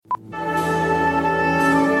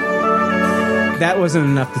That wasn't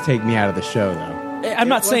enough to take me out of the show, though. I'm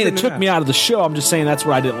not saying it took me out of the show. I'm just saying that's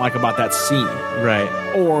what I didn't like about that scene. Right.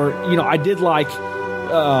 Or, I did like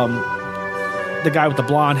the guy with the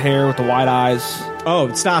blonde hair with the white eyes.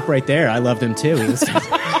 Oh, stop right there. I loved him, too. He was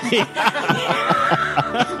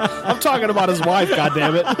I'm talking about his wife,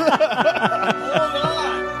 goddammit.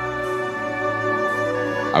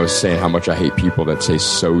 I was saying how much I hate people that say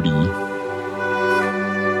sody. We're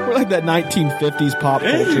like that 1950s pop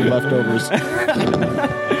culture leftovers.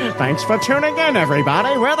 Thanks for tuning in,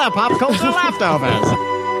 everybody. We're the Pop Culture Leftovers.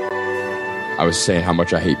 I was saying how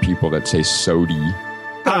much I hate people that say sody.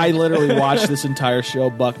 I literally watched this entire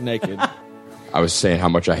show buck naked. I was saying how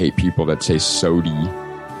much I hate people that say sody.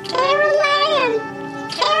 Caroline,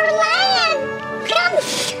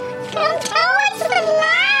 come towards the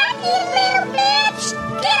light, you little bitch.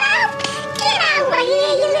 Get out right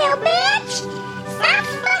here, you little bitch. Stop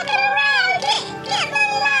fucking around. Get in the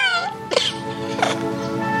light.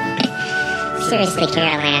 Seriously,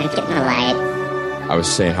 Caroline, get in the light. I was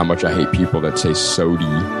saying how much I hate people that say sody.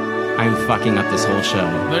 I'm fucking up this whole show.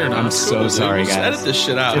 I'm so sorry, guys. Edit this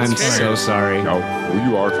shit out. I'm so sorry. No,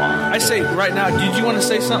 you are fine. I say right now, did you want to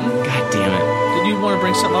say something? God damn it. Did you want to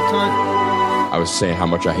bring something up tonight? I was saying how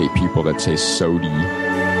much I hate people that say sody.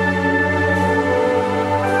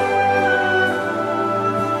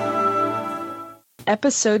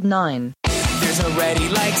 Episode 9. There's already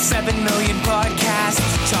like 7 million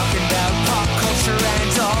podcasts talking about pop culture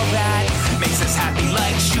and all that. Makes us happy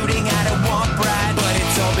like shooting at a womp rat. But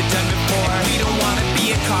it's all been done before. We don't want to be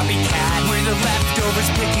a copycat. We're the leftovers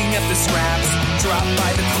picking up the scraps dropped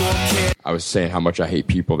by the cool kid. I was saying how much I hate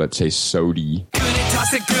people that say sody. Good at toss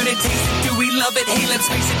it, good at taste it. Do we love it? Hey, let's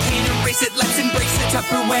face it, can't erase it. Let's embrace it.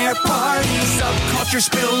 Tupperware party. Subculture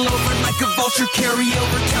spill over like a vulture. Carry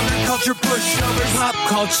over counterculture pushovers. Pop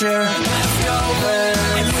culture leftovers.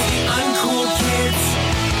 And for the uncool kids,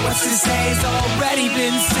 what's to say has already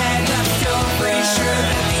been said. Leftovers. Pretty sure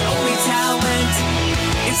that the only talent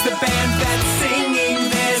is the band that's singing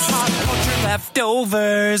this. Pop culture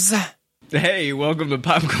leftovers. Hey, welcome to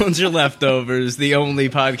Pop Culture Leftovers, the only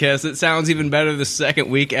podcast that sounds even better the second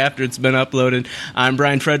week after it's been uploaded. I'm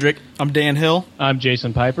Brian Frederick. I'm Dan Hill. I'm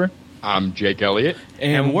Jason Piper. I'm Jake Elliott.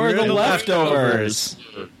 And we're the leftovers.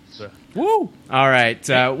 Woo! All right,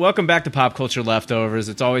 welcome back to Pop Culture Leftovers.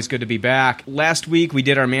 It's always good to be back. Last week, we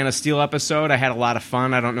did our Man of Steel episode. I had a lot of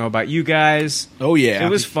fun. I don't know about you guys. Oh, yeah. It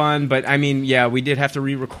was fun, but, I mean, yeah, we did have to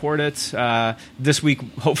re-record it. This week,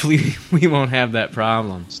 hopefully, we won't have that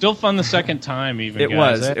problem. Still fun the second time, even, It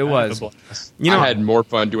guys. was. It was. You know, I had more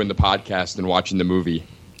fun doing the podcast than watching the movie.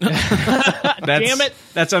 Damn it!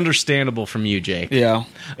 That's understandable from you, Jake. Yeah,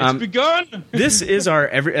 it's begun. This is our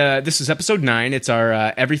this is episode 9. It's our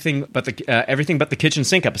everything but the kitchen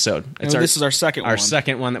sink episode. This is our second one. Our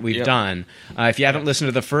second one that we've done. If you haven't listened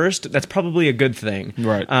to the first, that's probably a good thing.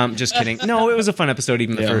 Right? Just kidding. No, it was a fun episode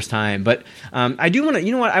even the first time. But I do want to.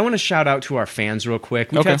 You know what? I want to shout out to our fans real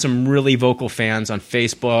quick. We've had some really vocal fans on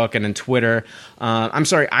Facebook and on Twitter. I'm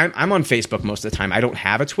sorry, I'm on Facebook most of the time. I don't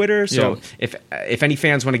have a Twitter, so if any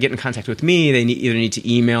fans want to get in contact with me, they either need to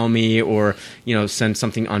email me or send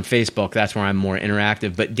something on Facebook. That's where I'm more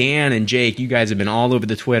interactive. But Dan and Jake, you guys have been all over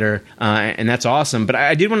the Twitter, and that's awesome. But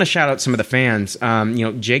I did want to shout out some of the fans.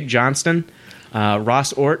 Jake Johnston,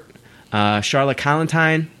 Ross Ort, Charlotte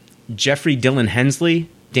Collentine, Jeffrey Dylan Hensley,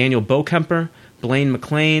 Daniel Bokemper, Blaine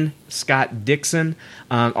McLean, Scott Dixon,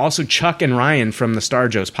 also Chuck and Ryan from the Star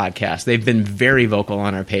Joes podcast. They've been very vocal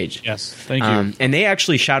on our page. Yes, thank you. And they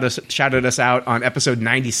actually shouted us out on episode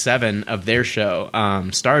 97 of their show,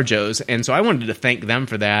 Star Joes. And so I wanted to thank them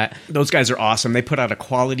for that. Those guys are awesome. They put out a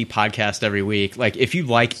quality podcast every week. Like if you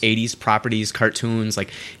like 80s properties, cartoons,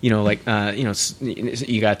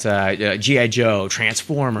 you got G.I. Joe,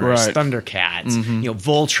 Transformers, Thundercats,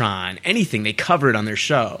 Voltron, anything, they cover it on their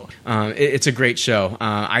show. It's a great show.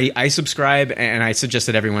 I subscribe, and I suggest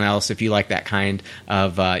that everyone else, if you like that kind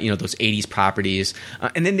of those 80s properties,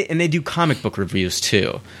 and they do comic book reviews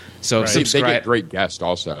too. So subscribe. They get great guests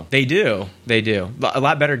also. They do. A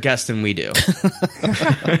lot better guests than we do.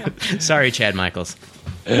 Sorry, Chad Michaels.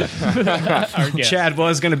 Chad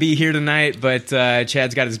was going to be here tonight, but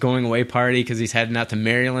Chad's got his going away party because he's heading out to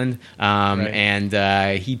Maryland, and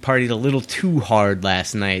he partied a little too hard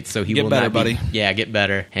last night, so he will better, not buddy. Yeah, get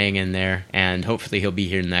better. Hang in there, and hopefully he'll be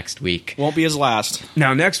here next week. Won't be his last.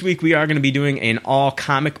 Now, next week we are going to be doing an all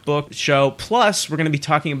comic book show. Plus, we're going to be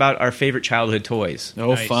talking about our favorite childhood toys.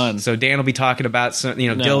 Oh, nice. Fun! So Dan will be talking about some,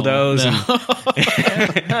 dildos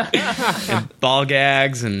and ball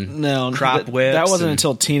gags and crop whips. That wasn't until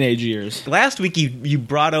until teenage years. Last week you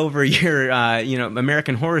brought over your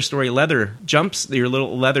American Horror Story leather jumps, your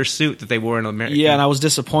little leather suit that they wore in America. Yeah, and I was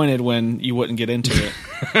disappointed when you wouldn't get into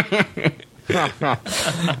it.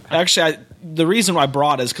 Actually, the reason I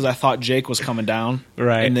brought it is because I thought Jake was coming down,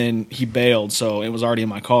 right? And then he bailed, so it was already in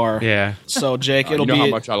my car. Yeah. So Jake, it'll you know be how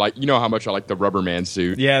much I like. You know how much I like the Rubberman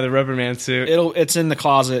suit. Yeah, the Rubberman suit. It's in the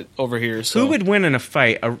closet over here. So. Who would win in a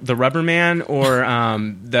fight, the Rubberman or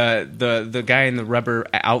the guy in the rubber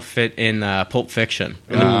outfit in Pulp Fiction?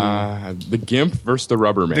 The Gimp versus the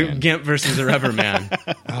Rubberman. The Gimp versus the Rubberman.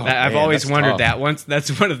 I've man, always that's wondered tough. that. Once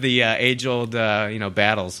that's one of the age-old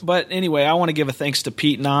battles. But anyway, I want to give a thanks to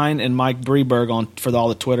Pete Nine and Mike Breberg for all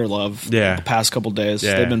the Twitter love. Yeah. The past couple days,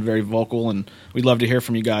 Yeah. they've been very vocal, and we'd love to hear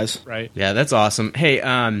from you guys. Right. Yeah, that's awesome. Hey,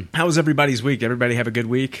 how was everybody's week? Did everybody have a good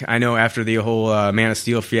week? I know after the whole Man of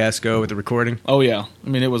Steel fiasco with the recording. Oh yeah, I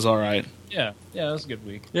mean it was all right. Yeah, that was a good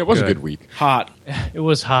week. Yeah, it was Good. a good week. Hot. It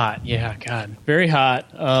was hot. Yeah, God, very hot.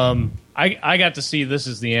 I got to see This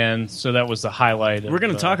Is the End, so that was the highlight. We're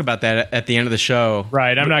going to talk about that at the end of the show.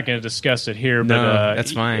 Right, I'm not going to discuss it here, No, but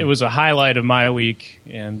that's fine. It was a highlight of my week,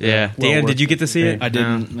 and Yeah. well Dan, worth did you get to see it? I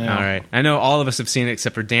didn't, no. All right. I know all of us have seen it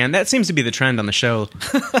except for Dan. That seems to be the trend on the show.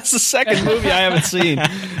 That's the second movie I haven't seen.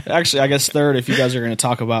 Actually, I guess third if you guys are going to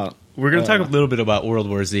talk about We're going to talk a little bit about World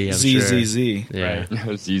War Z, I'm sure. ZZZ. Yeah.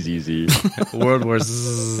 ZZZ. World War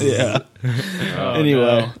Z. Yeah.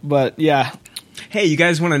 Anyway, but yeah, Hey, you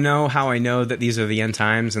guys want to know how I know that these are the end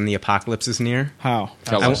times and the apocalypse is near? how?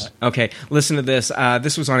 Tell us. Okay, listen to this.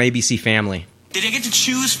 This was on ABC Family. Did I get to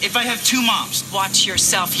choose if I have two moms? Watch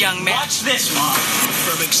yourself, young man. Watch this, Mom.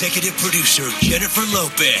 From executive producer Jennifer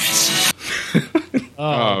Lopez.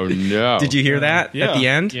 Oh no! Did you hear that Yeah. at the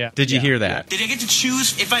end? Yeah. Did you Yeah. hear that? Did I get to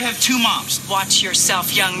choose if I have two moms? Watch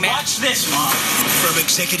yourself, young man. Watch this, Mom. From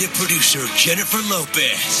executive producer Jennifer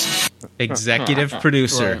Lopez. Executive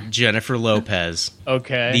producer Jennifer Lopez.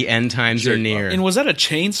 Okay. The end times are near. And was that a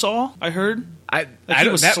chainsaw? I heard. I He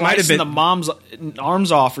don't. was That might have slicing been. the mom's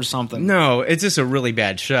arms off or something. No, it's just a really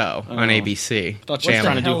bad show on ABC. I thought you were Family.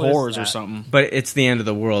 trying to do hell is horrors or that? something. But it's the end of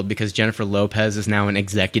the world because Jennifer Lopez is now an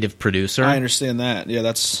executive producer. I understand that. Yeah,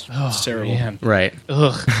 that's terrible. Man. Right.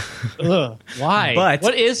 Ugh. Ugh. Why? But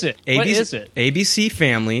what is it? What ABC, is it? ABC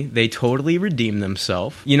Family, they totally redeemed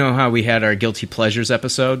themselves. You know how we had our Guilty Pleasures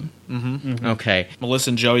episode? Mm-hmm. Okay.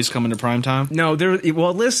 Melissa and Joey's coming to primetime. No,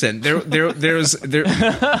 well, listen, there's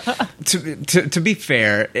to be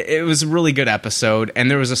fair, it was a really good episode, and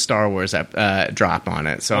there was a Star Wars drop on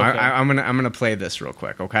it. So Okay. I'm gonna play this real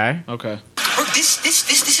quick, okay? Okay. Look,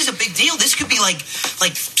 this is a big deal. This could be like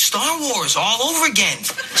Star Wars all over again.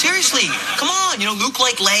 Seriously, come on. You know, Luke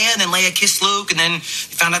liked Leia, and then Leia kissed Luke, and then they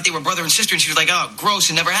found out they were brother and sister, and she was like, oh, gross,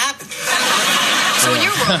 it never happened. So in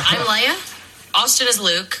your world, I'm Leia. Austin is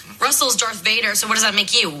Luke. Russell's Darth Vader. So what does that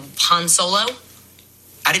make you? Han Solo?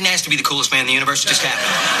 I didn't ask to be the coolest man in the universe. It just happened.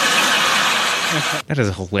 That is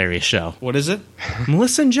a hilarious show. What is it?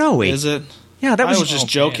 Melissa and Joey. Is it? Yeah, that I was, was just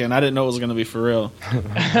joking. I didn't know it was going to be for real.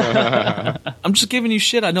 I'm just giving you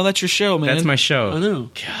shit. I know that's your show, man. that's my show. I know.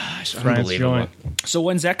 Gosh, Brian's unbelievable. joint. So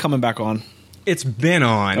when's that coming back on? It's been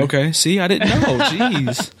on. Okay. See, I didn't know.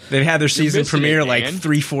 Jeez. They've had their season missing premiere it, like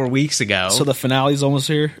man. 4 weeks ago. So the finale's almost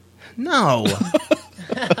here. No.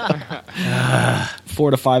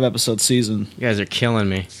 4 to 5 episode season. You guys are killing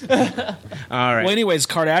me. All right. Well, anyways,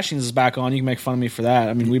 Kardashians is back on. You can make fun of me for that.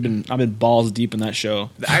 I mean, I've been balls deep in that show.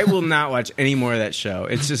 I will not watch any more of that show.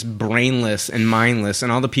 It's just brainless and mindless,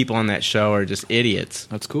 and all the people on that show are just idiots.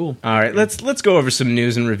 That's cool. All right, let's go over some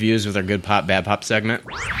news and reviews with our good pop, bad pop segment.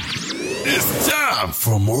 It's time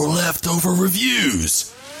for more leftover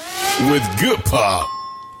reviews with Good Pop,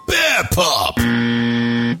 Bad Pop.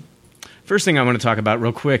 First thing I want to talk about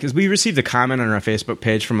real quick is we received a comment on our Facebook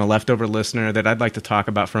page from a leftover listener that I'd like to talk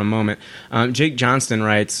about for a moment. Jake Johnston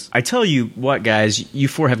writes, I tell you what, guys, you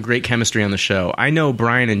four have great chemistry on the show. I know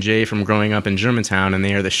Brian and Jay from growing up in Germantown, and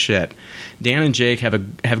they are the shit. Dan and Jake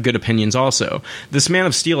have good opinions also. This Man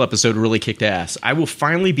of Steel episode really kicked ass. I will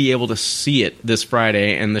finally be able to see it this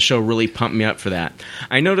Friday, and the show really pumped me up for that.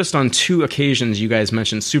 I noticed on 2 occasions you guys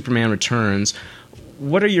mentioned Superman Returns.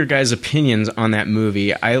 What are your guys' opinions on that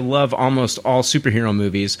movie? I love almost all superhero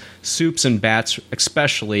movies, Supes and Bats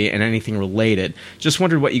especially, and anything related. Just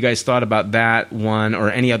wondered what you guys thought about that one or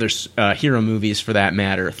any other hero movies for that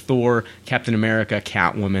matter. Thor, Captain America,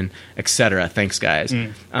 Catwoman, etc. Thanks, guys.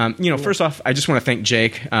 First off, I just want to thank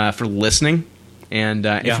Jake for listening And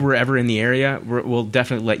if we're ever in the area, we'll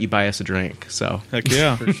definitely let you buy us a drink. So heck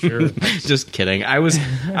yeah, for sure. Just kidding. I was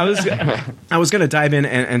going to dive in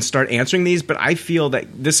and start answering these, but I feel that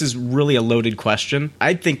this is really a loaded question.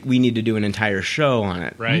 I think we need to do an entire show on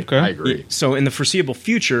it. Right. Okay. I agree. So in the foreseeable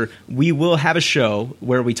future, we will have a show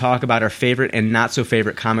where we talk about our favorite and not so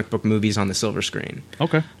favorite comic book movies on the silver screen.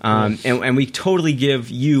 Okay. And we totally give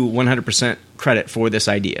you 100% credit for this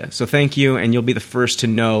idea. So thank you, and you'll be the first to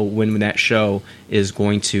know when that show is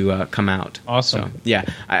going to come out. Awesome. So, yeah,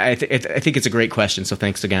 I think it's a great question, so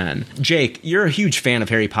thanks again. Jake, you're a huge fan of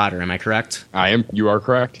Harry Potter, am I correct? I am. You are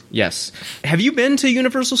correct. Yes. Have you been to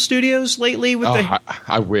Universal Studios lately?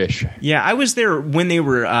 I wish. Yeah, I was there when they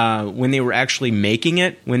were actually making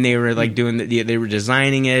it, when they were like doing they were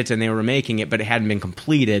designing it and they were making it, but it hadn't been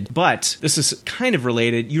completed. But this is kind of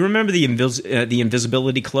related. You remember the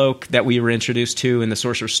invisibility cloak that we were introduced to in the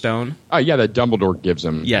Sorcerer's Stone? Yeah, that Dumbledore gives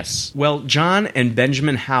him. Yes. Well, John and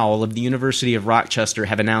Benjamin Howell of the University of Rochester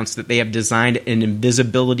have announced that they have designed an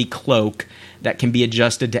invisibility cloak that can be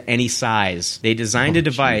adjusted to any size. They designed a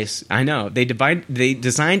device. I know. They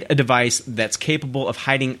designed a device that's capable of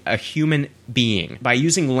hiding a human being. By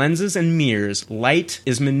using lenses and mirrors, light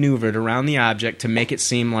is maneuvered around the object to make it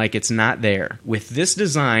seem like it's not there. With this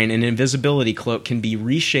design, an invisibility cloak can be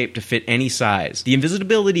reshaped to fit any size. The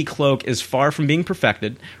invisibility cloak is far from being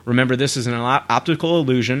perfected. Remember, this is an optical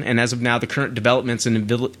illusion, and as of now, the current developments in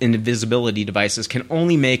invisibility devices can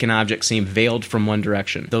only make an object seem veiled from one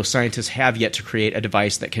direction, though scientists have yet to create a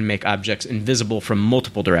device that can make objects invisible from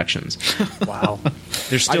multiple directions. Wow.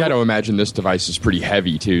 I got to imagine this device is pretty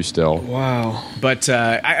heavy, too, still. Wow. But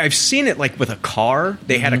I've seen it like with a car.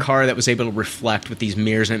 They had a car that was able to reflect with these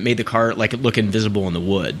mirrors, and it made the car like look invisible in the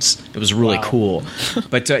woods. It was really cool.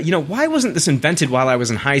 But why wasn't this invented while I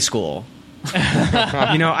was in high school?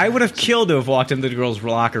 I would have killed to have walked into the girls'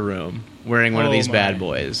 locker room wearing one of these bad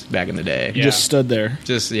boys back in the day. You just stood there.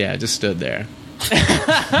 Just stood there.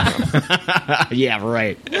 Yeah,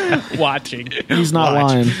 right. Watching. He's not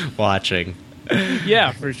lying. Watching.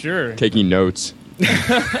 Yeah, for sure. Taking notes.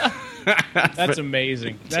 That's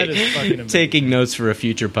amazing. That is fucking amazing. Taking notes for a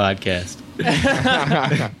future podcast.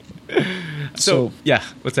 So, yeah.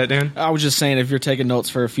 What's that, Dan? I was just saying, if you're taking notes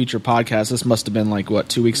for a future podcast, this must have been like,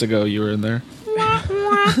 2 weeks ago you were in there?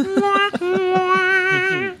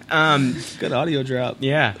 Good audio drop.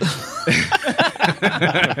 Yeah.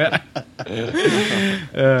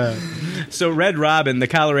 So Red Robin, the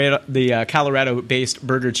Colorado-based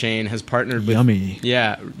burger chain, has partnered with Yummy.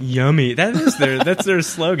 Yeah, yummy. That's their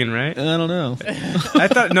slogan, right? I don't know. I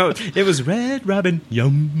thought it was Red Robin.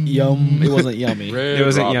 Yum. It wasn't yummy. It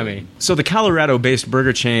wasn't yummy. So the Colorado-based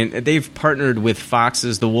burger chain, they've partnered with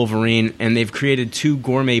Fox's The Wolverine, and they've created 2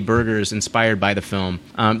 gourmet burgers inspired by the film.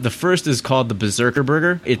 The first is called the Berserker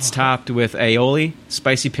Burger. It's topped with aioli,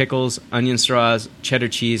 spicy pickles, onion straws, cheddar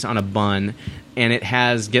cheese on a bun, and it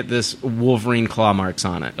has, get this, Wolverine claw marks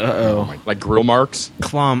on it. Uh-oh. Like grill marks?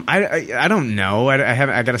 Claw. I don't know.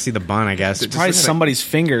 I got to see the bun, I guess. It's probably somebody's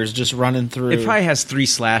fingers just running through. It probably has 3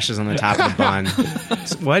 slashes on the top of the bun.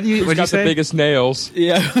 What'd you say? The biggest nails.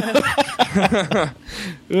 Yeah.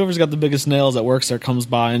 Whoever's got the biggest nails that works there comes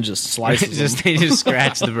by and just slices them. They just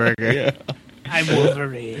scratch the burger. Yeah. I'm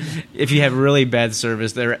Wolverine. If you have really bad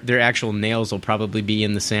service, their actual nails will probably be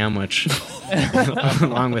in the sandwich,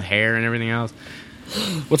 along with hair and everything else.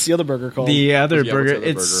 What's the other burger called? The other burger,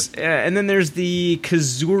 and then there's the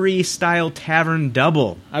Kazuri style Tavern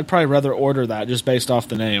Double. I'd probably rather order that just based off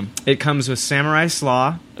the name. It comes with samurai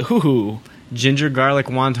slaw, ginger garlic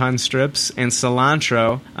wonton strips, and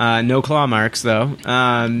cilantro. No claw marks though.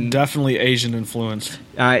 Definitely Asian influenced.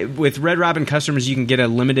 With Red Robin customers, you can get a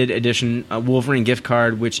limited edition Wolverine gift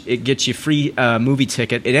card, which it gets you free movie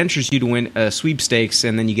ticket. It enters you to win a sweepstakes,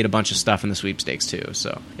 and then you get a bunch of stuff in the sweepstakes too.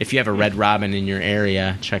 So if you have a Red Robin in your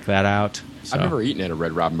area, check that out. So. I've never eaten at a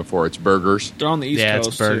Red Robin before. It's burgers. They're on the East Coast.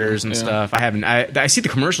 It's burgers and stuff. I haven't. I see the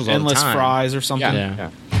commercials all Endless the time. fries or something.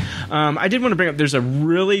 Yeah. I did want to bring up, there's a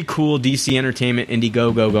really cool DC Entertainment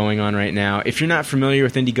Indiegogo going on right now. If you're not familiar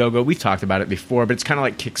with Indiegogo, we've talked about it before, but it's kind of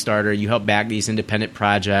like Kickstarter. You help back these independent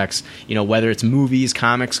projects, whether it's movies,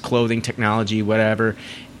 comics, clothing, technology, whatever.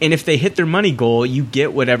 And if they hit their money goal, you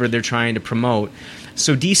get whatever they're trying to promote.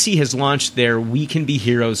 So DC has launched their We Can Be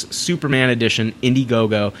Heroes Superman Edition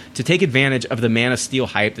Indiegogo to take advantage of the Man of Steel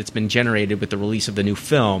hype that's been generated with the release of the new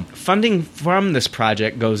film. Funding from this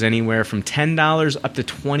project goes anywhere from $10 up to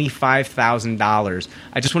 $25,000.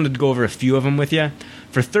 I just wanted to go over a few of them with you.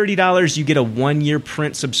 For $30, you get a 1-year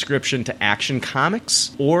print subscription to Action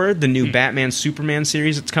Comics, or the new Batman Superman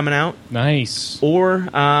series that's coming out. Nice. Or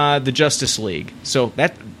the Justice League. So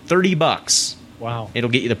that's $30. Wow. It'll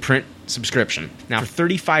get you the print subscription. Now, for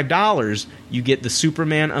 $35, you get the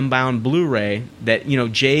Superman Unbound Blu-ray that, you know,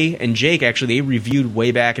 Jay and Jake actually they reviewed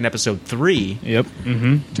way back in episode 3. Yep.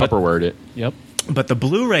 Tupperwared it. Yep. But the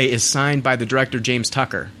Blu-ray is signed by the director James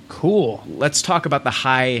Tucker. Cool. Let's talk about the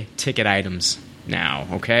high-ticket items now,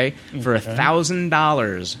 okay? For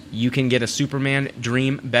 $1,000, you can get a Superman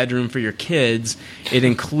dream bedroom for your kids. It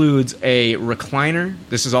includes a recliner.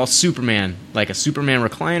 This is all Superman, like a Superman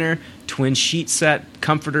recliner, twin sheet set,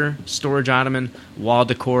 comforter, storage ottoman, wall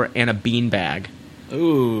decor, and a beanbag.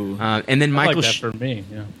 Ooh. And then I Michael... like that for me,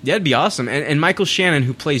 yeah. Yeah, it'd be awesome. And Michael Shannon,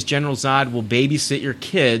 who plays General Zod, will babysit your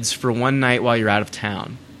kids for one night while you're out of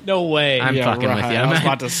town. No way. I'm fucking with you. I was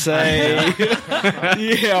about to say.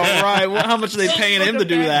 Yeah, right. Well, how much are they paying him to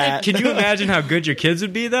do that? Can you imagine how good your kids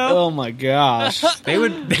would be, though? Oh my gosh. They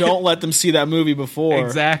would. Don't let them see that movie before.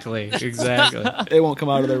 Exactly. They won't come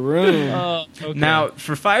out of their room. Okay. Now,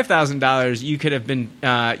 for $5,000, you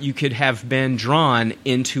could have been drawn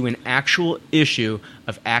into an actual issue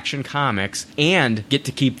of Action Comics and get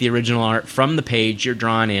to keep the original art from the page you're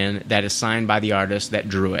drawn in that is signed by the artist that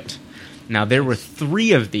drew it. Now, there were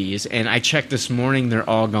 3 of these, and I checked this morning. They're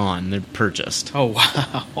all gone. They're purchased. Oh,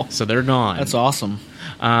 wow. So they're gone. That's awesome.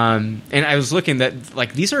 And I was looking that,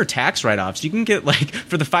 like, these are tax write-offs. You can get, like,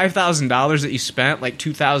 for the $5,000 that you spent, like,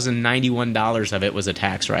 $2,091 of it was a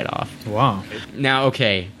tax write-off. Wow. Now,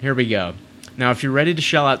 okay, here we go. Now, if you're ready to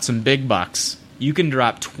shell out some big bucks, you can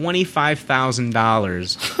drop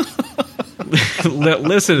 $25,000.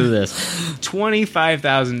 Listen to this.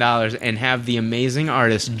 $25,000 and have the amazing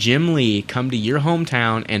artist Jim Lee come to your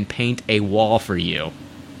hometown and paint a wall for you.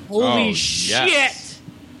 Holy shit!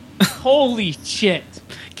 Holy shit!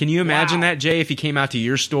 Can you imagine that, Jay, if he came out to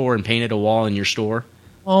your store and painted a wall in your store?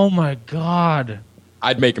 Oh my god.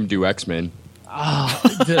 I'd make him do X-Men.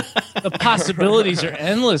 The possibilities are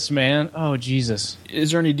endless, man. Oh, Jesus.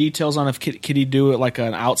 Is there any details on if could he do it like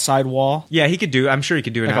an outside wall? Yeah, he could do. I'm sure he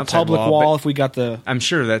could do an like outside a public wall but if we got the... I'm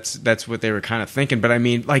sure that's what they were kind of thinking. But I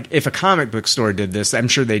mean, like, if a comic book store did this, I'm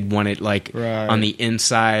sure they'd want it like on the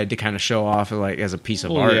inside to kind of show off like as a piece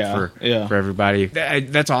of art for everybody.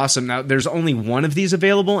 That's awesome. Now, there's only one of these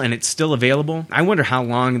available, and it's still available. I wonder how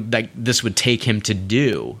long like this would take him to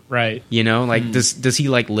do. Right. You know, like does he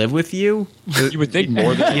like live with you? You would think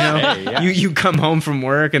more than you come home from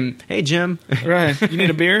work and hey Jim, right? You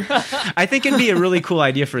need a beer? I think it'd be a really cool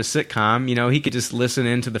idea for a sitcom. You know, he could just listen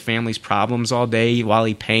into the family's problems all day while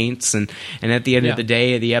he paints, and at the end of the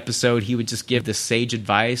day of the episode, he would just give this sage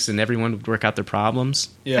advice, and everyone would work out their problems.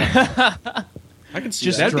 Yeah, I can see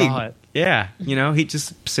just that. draw it. Yeah, you know, he'd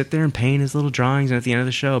just sit there and paint his little drawings, and at the end of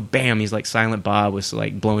the show, bam, he's like Silent Bob with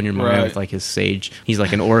like blowing your mind with like his sage. He's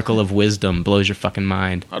like an oracle of wisdom, blows your fucking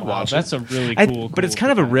mind. I'd watch That's a really cool. But it's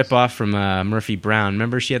kind of a rip-off from Murphy Brown.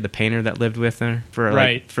 Remember she had the painter that lived with her for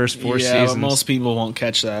like first 4 seasons? But most people won't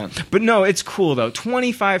catch that. But no, it's cool though.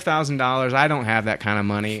 $25,000, I don't have that kind of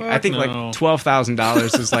money. Fuck I think like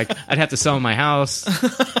 $12,000 is like I'd have to sell my house.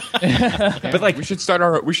 But like we should start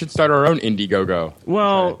our own Indiegogo.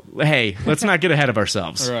 Well, hey, let's not get ahead of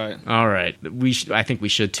ourselves. Right. All right. I think we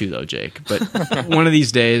should too, though, Jake. But one of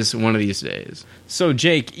these days. So,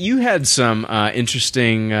 Jake, you had some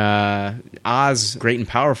interesting Oz Great and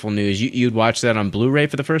Powerful news. You'd watched that on Blu-ray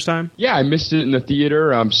for the first time? Yeah, I missed it in the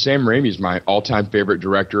theater. Sam Raimi's my all-time favorite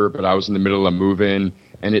director, but I was in the middle of moving,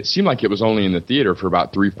 and it seemed like it was only in the theater for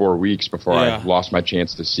about 3-4 weeks before I lost my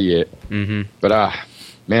chance to see it. Mm-hmm. But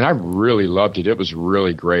man, I really loved it. It was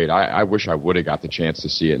really great. I wish I would have got the chance to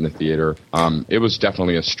see it in the theater. It was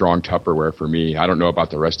definitely a strong Tupperware for me. I don't know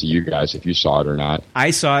about the rest of you guys, if you saw it or not.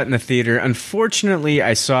 I saw it in the theater. Unfortunately,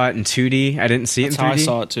 I saw it in 2D. I didn't see it in 3D. That's how I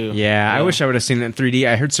saw it, too. Yeah, I wish I would have seen it in 3D.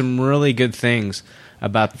 I heard some really good things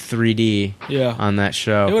about the 3D on that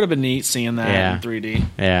show. It would have been neat seeing that in 3D.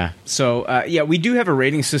 Yeah. So, we do have a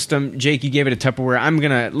rating system. Jake, you gave it a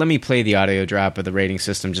Tupperware. Let me play the audio drop of the rating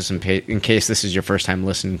system just in case this is your first time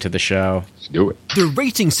listening to the show. Let's do it. The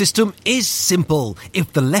rating system is simple.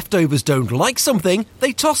 If the leftovers don't like something,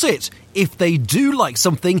 they toss it. If they do like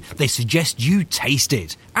something, they suggest you taste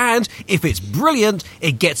it. And if it's brilliant,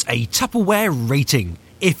 it gets a Tupperware rating.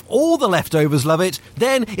 If all the leftovers love it,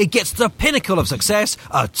 then it gets the pinnacle of success,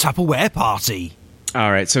 a Tupperware party. All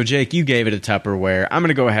right, so Jake, you gave it a Tupperware. I'm going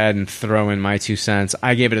to go ahead and throw in my 2 cents.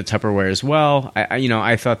 I gave it a Tupperware as well.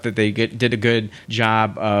 I thought that they did a good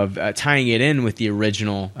job of tying it in with the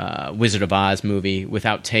original Wizard of Oz movie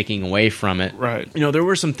without taking away from it. Right. You know, there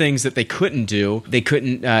were some things that they couldn't do. They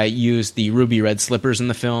couldn't use the ruby red slippers in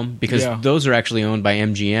the film because those are actually owned by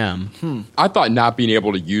MGM. I thought not being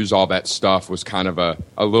able to use all that stuff was kind of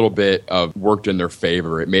a little bit of worked in their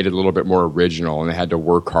favor. It made it a little bit more original, and they had to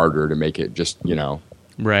work harder to make it just,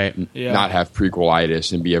 Right. Not have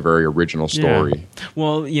prequelitis and be a very original story. Yeah.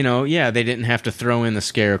 Well, they didn't have to throw in the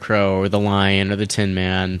Scarecrow or the Lion or the Tin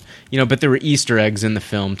Man, but there were Easter eggs in the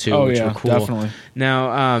film too, which were cool. Definitely.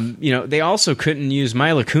 Now, they also couldn't use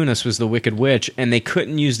Mila Kunis was the Wicked Witch, and they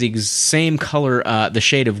couldn't use the same color, the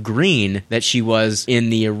shade of green that she was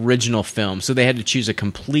in the original film. So they had to choose a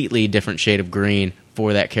completely different shade of green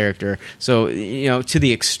for that character. So, to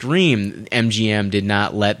the extreme, MGM did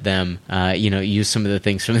not let them, use some of the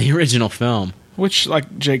things from the original film. Which,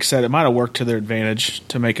 like Jake said, it might have worked to their advantage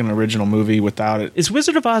to make an original movie without it. Is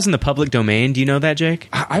Wizard of Oz in the public domain? Do you know that, Jake?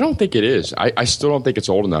 I don't think it is. I still don't think it's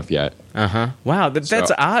old enough yet. Wow,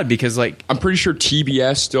 that's odd because, I'm pretty sure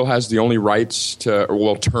TBS still has the only rights to,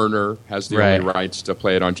 Turner has the only rights to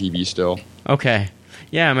play it on TV still. Okay.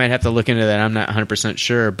 Yeah, I might have to look into that. I'm not 100%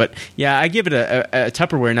 sure. But, yeah, I give it a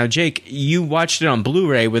Tupperware. Now, Jake, you watched it on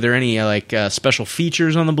Blu-ray. Were there any, special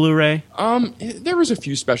features on the Blu-ray? There was a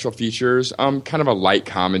few special features. Kind of a light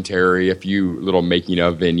commentary, a few little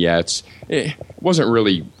making-of vignettes. It wasn't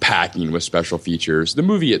really packing with special features. The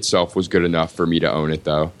movie itself was good enough for me to own it,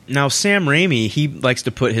 though. Now, Sam Raimi, he likes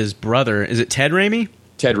to put his brother... Is it Ted Raimi?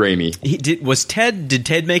 Ted Raimi. Did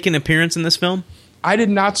Ted make an appearance in this film? I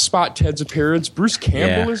did not spot Ted's appearance. Bruce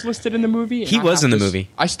Campbell is listed in the movie. He was in the movie.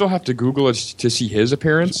 I still have to Google it to see his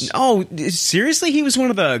appearance. Oh, seriously? He was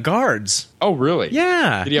one of the guards. Oh, really?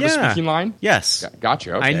 Yeah. Did he have a speaking line? Yes.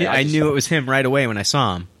 Gotcha. Okay. I knew it was him right away when I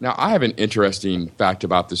saw him. Now, I have an interesting fact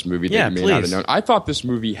about this movie that you may not have known. I thought this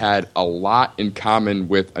movie had a lot in common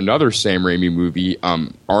with another Sam Raimi movie,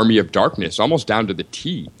 Army of Darkness, almost down to the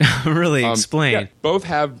T. Really? Explain. Yeah, both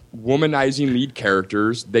have womanizing lead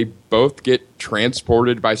characters. They both get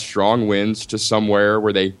transported by strong winds to somewhere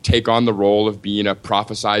where they take on the role of being a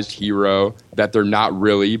prophesized hero that they're not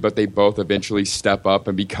really, but they both eventually step up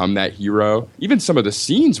and become that hero. Even some of the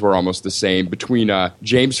scenes were almost the same between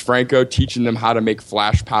James Franco teaching them how to make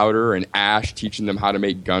flash powder and Ash teaching them how to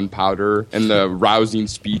make gunpowder, and the rousing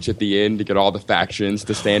speech at the end to get all the factions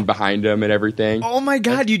to stand behind them and everything. Oh my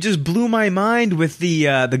God, you just blew my mind with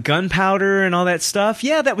the gunpowder and all that stuff.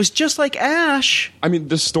 Yeah, that was just like Ash. I mean,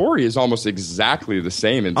 the story is almost exactly the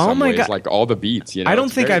same in some ways, like all the beats. I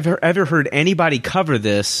don't think I've ever heard anybody cover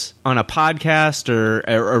this on a podcast or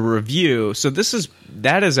a review. So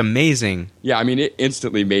that is amazing. Yeah, I mean, it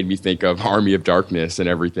instantly made me think of Army of Darkness and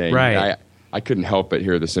everything. Right. I couldn't help but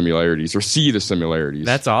hear the similarities or see the similarities.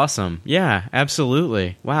 That's awesome. Yeah,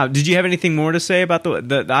 absolutely. Wow. Did you have anything more to say about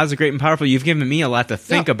the Oz the Great and Powerful? You've given me a lot to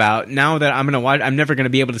think about. Now that I'm going to watch, I'm never going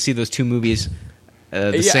to be able to see those two movies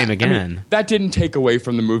same again. I mean, that didn't take away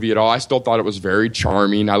from the movie at all. I still thought it was very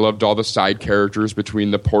charming. I loved all the side characters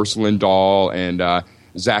between the porcelain doll and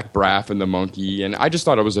Zach Braff and the monkey, and I just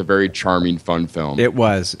thought it was a very charming, fun film. It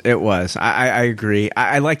was. I agree.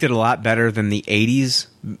 I liked it a lot better than the 80s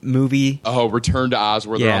movie. Oh, Return to Oz,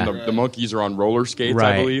 where they're on the monkeys are on roller skates,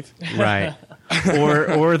 right. I believe. Right.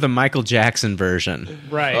 or the Michael Jackson version.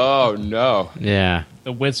 Right. Oh, no. Yeah.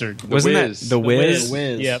 The Wizard. Wasn't that The Wiz? The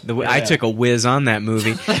Wiz. Yep. I took a whiz on that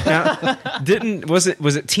movie. Now, was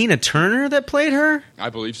it Tina Turner that played her? I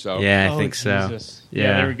believe so. Yeah, I think so. Jesus.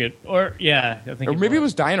 Yeah, they were good. Or I think. Or maybe it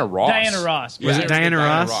was Diana Ross. Diana Ross. Was it Diana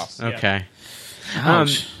Ross? Okay.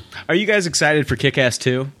 Are you guys excited for Kick-Ass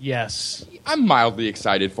 2? Yes. I'm mildly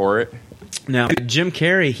excited for it. Now, Jim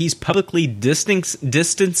Carrey, he's publicly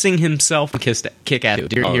distancing himself from Kick-Ass 2.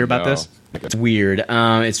 Did you hear about this? It's weird.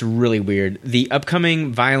 It's really weird. The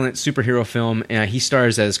upcoming violent superhero film, he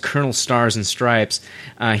stars as Colonel Stars and Stripes.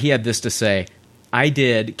 He had this to say: I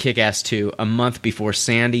did Kick-Ass 2 a month before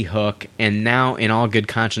Sandy Hook, and now, in all good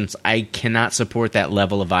conscience, I cannot support that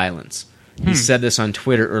level of violence. He said this on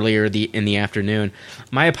Twitter earlier in the afternoon.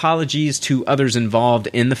 My apologies to others involved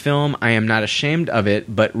in the film. I am not ashamed of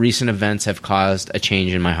it, but recent events have caused a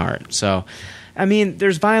change in my heart. So, I mean,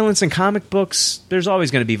 there's violence in comic books. There's always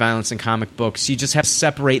going to be violence in comic books. You just have to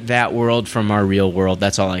separate that world from our real world.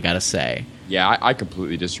 That's all I got to say. Yeah, I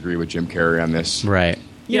completely disagree with Jim Carrey on this. Right.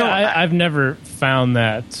 I've never found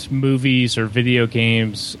that movies or video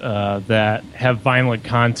games that have violent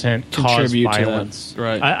content cause violence.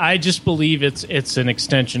 Right. I just believe it's an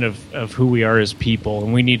extension of who we are as people,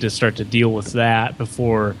 and we need to start to deal with that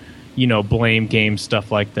before blame game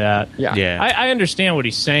stuff like that. Yeah. I understand what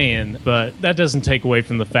he's saying, but that doesn't take away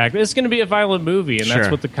from the fact that it's going to be a violent movie, and that's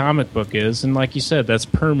what the comic book is. And like you said, that's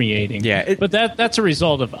permeating. Yeah. But that's a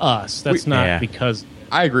result of us. That's not because.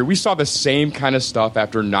 I agree. We saw the same kind of stuff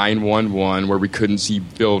after 9/11, where we couldn't see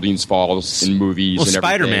buildings fall in movies and everything.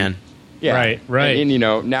 Spider-Man. Yeah. Right. And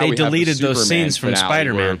now they we deleted have the those Superman scenes from finale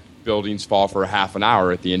Spider-Man. buildings fall for a half an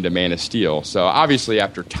hour at the end of Man of Steel. So obviously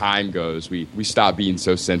after time goes, we stop being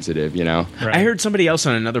so sensitive, you know? Right. I heard somebody else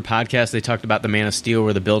on another podcast, they talked about the Man of Steel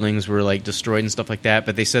where the buildings were like destroyed and stuff like that,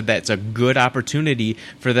 but they said that it's a good opportunity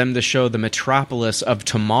for them to show the metropolis of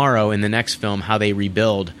tomorrow in the next film, how they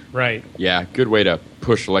rebuild. Right. Yeah, good way to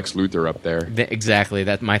push Lex Luthor up there. Exactly.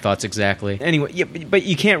 That's my thoughts exactly. Anyway, yeah, but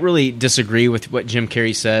you can't really disagree with what Jim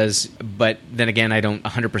Carrey says, but then again, I don't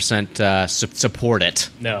 100% support it.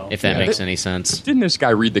 No. If that makes any sense. Didn't this guy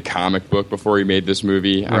read the comic book before he made this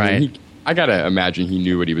movie? I mean, I gotta imagine he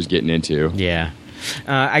knew what he was getting into. Yeah.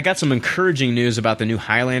 I got some encouraging news about the new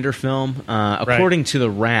Highlander film. According to The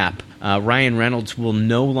Wrap, Ryan Reynolds will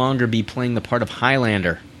no longer be playing the part of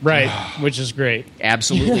Highlander. Right, which is great.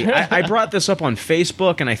 Absolutely. I brought this up on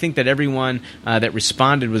Facebook, and I think that everyone that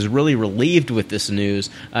responded was really relieved with this news.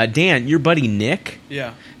 Dan, your buddy Nick,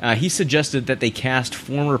 he suggested that they cast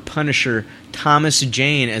former Punisher Thomas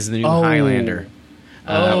Jane as the new Highlander.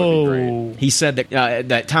 That would be great. He said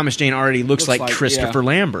that Thomas Jane already looks like Christopher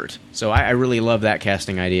Lambert. So I really love that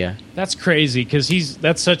casting idea. That's crazy because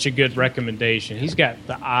that's such a good recommendation. He's got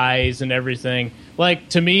the eyes and everything. Like,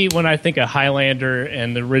 to me, when I think of Highlander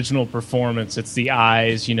and the original performance, it's the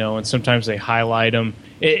eyes, you know, and sometimes they highlight them.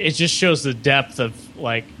 It just shows the depth of,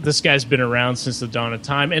 like, this guy's been around since the dawn of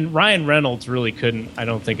time. And Ryan Reynolds really couldn't, I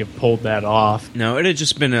don't think, have pulled that off. No, it had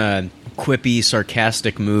just been a quippy,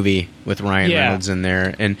 sarcastic movie with Ryan Reynolds in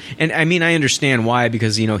there. And I mean, I understand why,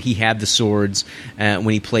 because, you know, he had the swords when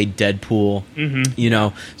he played Deadpool, you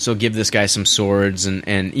know, so give this guy some swords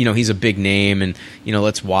and you know, he's a big name and, you know,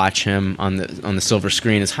 let's watch him on the silver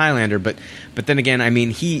screen as Highlander. But then again, I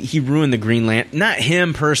mean, he ruined the Green Lantern, not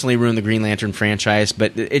him personally ruined the Green Lantern franchise,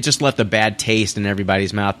 but it just left a bad taste in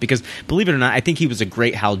everybody's mouth because, believe it or not, I think he was a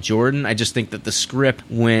great Hal Jordan. I just think that the script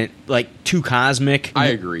went, like, too cosmic. I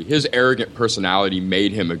agree. His arrogant personality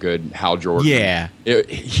made him a good Hal Jordan. Yeah.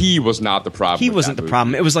 He was not the problem. He wasn't the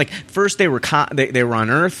problem. It was like, first they were they were on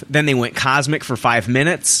Earth, then they went cosmic for 5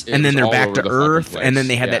 minutes, and then they're back to Earth, and then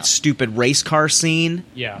they had that stupid race car scene.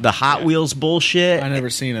 Yeah. The Hot Wheels bullshit. I never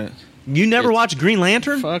seen it. You never watched Green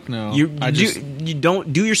Lantern? Fuck no. You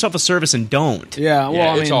don't do yourself a service and don't. Yeah,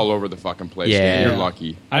 well, it's all over the fucking place. Yeah. You're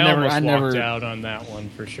lucky. I almost walked out on that one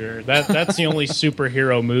for sure. That's the only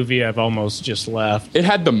superhero movie I've almost just left. It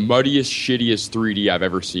had the muddiest, shittiest 3D I've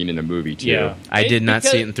ever seen in a movie, too. Yeah. I did not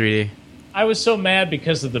see it in 3D. I was so mad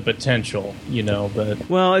because of the potential, you know, but...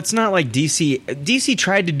 Well, it's not like DC... DC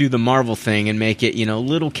tried to do the Marvel thing and make it, you know, a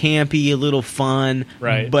little campy, a little fun.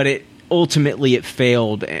 Right. But ultimately it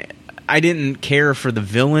failed. I didn't care for the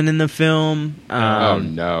villain in the film. Oh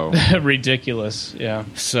no, ridiculous! Yeah.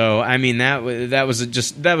 So I mean that was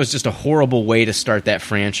just a horrible way to start that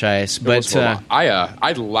franchise. But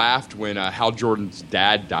I laughed when Hal Jordan's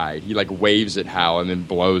dad died. He like waves at Hal and then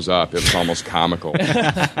blows up. It was almost comical. It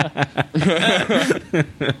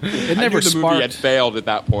never the movie had failed at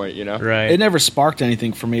that point, you know. Right. It never sparked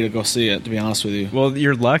anything for me to go see it. To be honest with you. Well,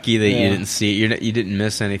 you're lucky that you didn't see it. You didn't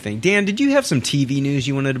miss anything. Dan, did you have some TV news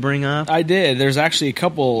you wanted to bring up? I did. There's actually a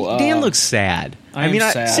couple. Dan looks sad.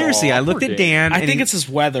 Seriously, I looked at Dan. I think it's his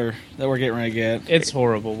weather that we're getting ready to get. It's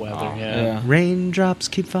horrible weather. Yeah. Raindrops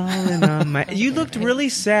keep falling on my. You looked really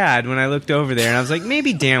sad when I looked over there, and I was like,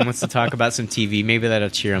 maybe Dan wants to talk about some TV. Maybe that'll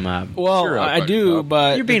cheer him up. Well, I do,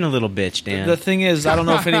 but you're being a little bitch, Dan. The thing is, I don't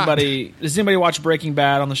know if anybody does anybody watch Breaking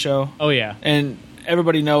Bad on the show. Oh yeah, and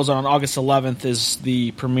everybody knows on August 11th is the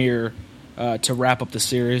premiere to wrap up the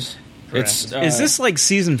series. It's is this like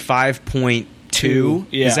season 5.2?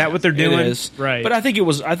 Yeah, is that what they're doing? It is. Right. But I think it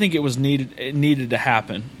was needed. It needed to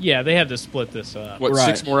happen. Yeah, they had to split this up. What,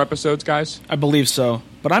 6 more episodes, guys? I believe so.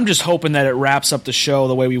 But I'm just hoping that it wraps up the show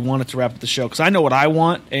the way we want it to wrap up the show. Because I know what I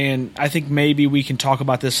want, and I think maybe we can talk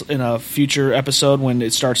about this in a future episode when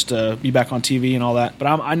it starts to be back on TV and all that. But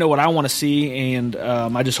I know what I want to see, and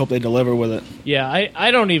I just hope they deliver with it. Yeah,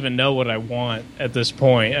 I don't even know what I want at this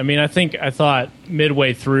point. I mean, I thought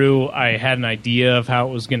midway through I had an idea of how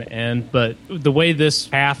it was going to end, but the way this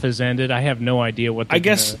half has ended, I have no idea what. I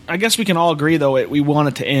guess we can all agree though we want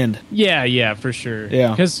it to end. Yeah, for sure.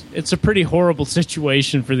 Yeah, because it's a pretty horrible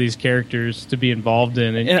situation for these characters to be involved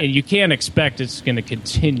in, and you can't expect it's going to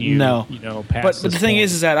continue. No, past. But the thing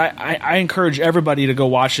is that I encourage everybody to go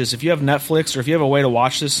watch this. If you have Netflix or if you have a way to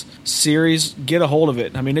watch this series, get a hold of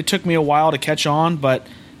it. I mean, it took me a while to catch on, but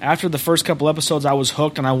after the first couple episodes, I was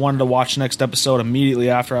hooked, and I wanted to watch the next episode immediately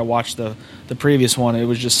after I watched the previous one. It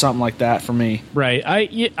was just something like that for me. Right.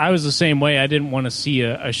 I was the same way. I didn't want to see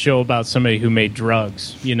a show about somebody who made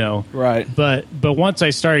drugs, you know. Right. But once I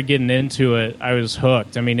started getting into it, I was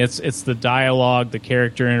hooked. I mean, it's the dialogue, the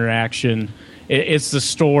character interaction. It's the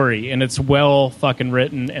story, and it's well fucking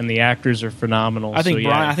written, and the actors are phenomenal. I think, so,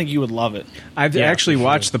 Brian, I think you would love it. I've actually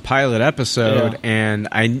watched the pilot episode, and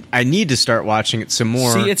I need to start watching it some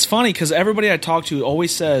more. See, it's funny because everybody I talk to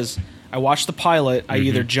always says, I watched the pilot, I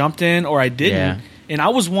either jumped in or I didn't. Yeah. And I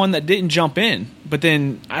was one that didn't jump in. But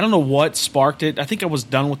then, I don't know what sparked it. I think I was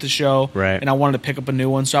done with the show, and I wanted to pick up a new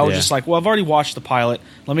one. So I was just like, well, I've already watched the pilot.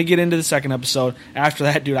 Let me get into the second episode. After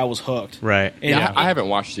that, dude, I was hooked. Right. And I haven't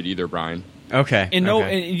watched it either, Brian. Okay. And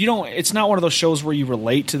and you don't. It's not one of those shows where you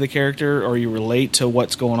relate to the character or you relate to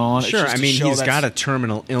what's going on. Sure. It's just I mean, he's that's, got a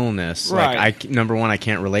terminal illness. Right. Like, number one, I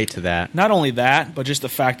can't relate to that. Not only that, but just the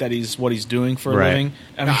fact that he's what he's doing for a Right. living.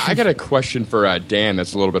 I mean, I got a question for Dan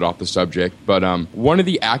that's a little bit off the subject, but one of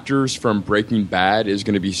the actors from Breaking Bad is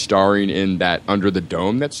going to be starring in that Under the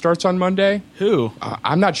Dome that starts on Monday. Who?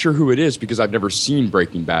 I'm not sure who it is because I've never seen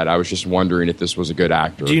Breaking Bad. I was just wondering if this was a good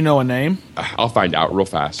actor. Do you know a name? I'll find out real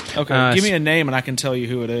fast. Okay, give me a name and I can tell you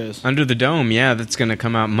who it is. Under the Dome, yeah, that's going to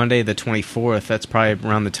come out Monday the 24th. That's probably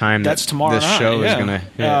around the time That's tomorrow this night, show is yeah. going to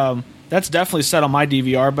hit. That's definitely set on my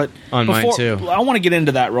DVR, but On mine, before, too. I want to get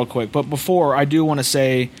into that real quick, but before I do want to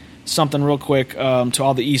say something real quick to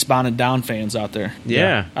all the Eastbound and Down fans out there.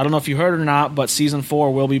 Yeah. I don't know if you heard it or not, but season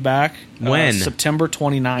 4 will be back. When? September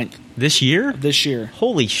 29th. This year? This year.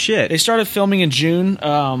 Holy shit. They started filming in June.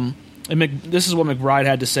 This is what McBride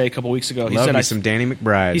had to say a couple weeks ago. He Love said, me some Danny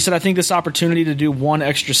McBride. He said, I think this opportunity to do one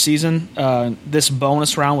extra season, this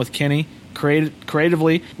bonus round with Kenny,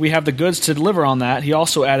 creatively, we have the goods to deliver on that. He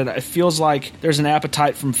also added, it feels like there's an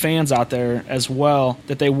appetite from fans out there as well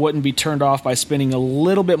that they wouldn't be turned off by spending a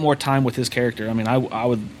little bit more time with his character. I mean,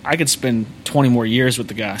 I could spend 20 more years with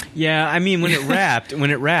the guy. Yeah, I mean, when it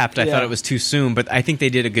wrapped, I thought it was too soon, but I think they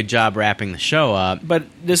did a good job wrapping the show up. But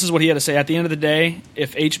this is what he had to say. At the end of the day,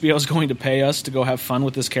 if HBO is going to pay us to go have fun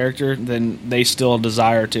with this character, then they still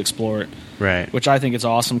desire to explore it. Right. Which I think is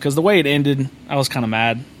awesome, because the way it ended, I was kind of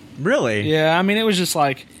mad. Really? Yeah, I mean, it was just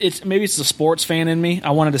like, maybe it's the sports fan in me.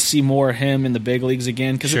 I wanted to see more of him in the big leagues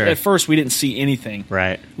again, because at first we didn't see anything.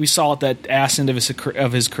 Right. We saw at that ass end of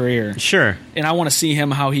his career. Sure. And I want to see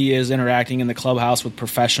him how he is interacting in the clubhouse with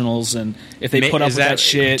professionals, and if they put up with that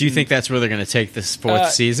shit. Do you think that's where they're going to take this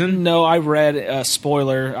fourth season? No, I read a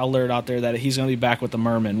spoiler alert out there that he's going to be back with the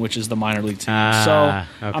Mermen, which is the minor league team. So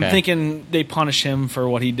I'm thinking they punish him for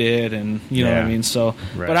what he did, and you know what I mean. So,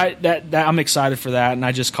 but I'm excited for that, and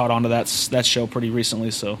I just caught on to that show pretty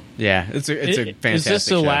recently. So yeah, it's a fantastic. Is this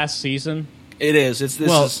the show. last season? It is.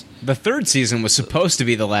 The third season was supposed to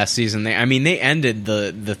be the last season. They ended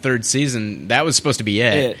the third season. That was supposed to be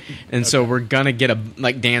it. And so we're gonna get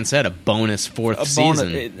like Dan said, a bonus fourth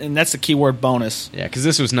season. And that's the key word, bonus. Yeah, because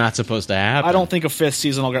this was not supposed to happen. I don't think a fifth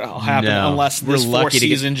season will happen unless this fourth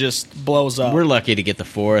season just blows up. We're lucky to get the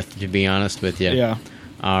fourth, to be honest with you. Yeah.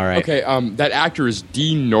 All right. Okay. That actor is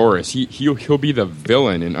Dean Norris. He'll be the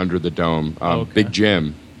villain in Under the Dome. Big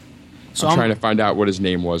Jim. So I'm trying to find out what his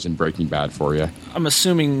name was in Breaking Bad for you. I'm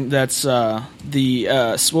assuming that's what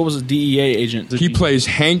was it, DEA agent? He plays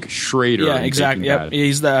Hank Schrader. Yeah, exactly. Yep.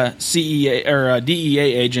 He's the CEA or DEA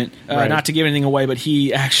agent. Not to give anything away, but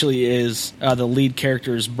he actually is the lead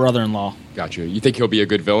character's brother-in-law. Gotcha. You think he'll be a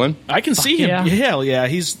good villain? I can see him. Yeah. Hell yeah.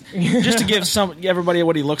 He's just to give everybody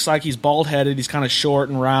what he looks like. He's bald-headed. He's kind of short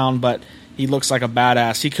and round, but he looks like a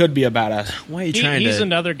badass. He could be a badass. Why are you trying He's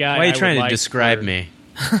another guy. Why are you trying to describe me?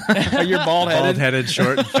 You're bald-headed. Bald-headed,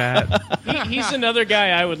 short and fat. He's another guy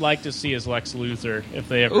I would like to see as Lex Luthor if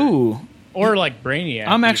they ever. Ooh. Or like Brainiac.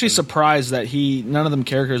 I'm actually surprised that none of them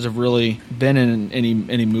characters have really been in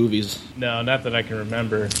any movies. No, not that I can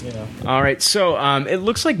remember. Yeah. All right, so it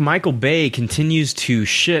looks like Michael Bay continues to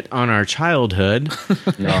shit on our childhood.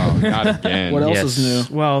 No, not again. What else is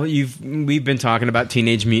new? Well, we've been talking about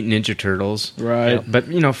Teenage Mutant Ninja Turtles, right? But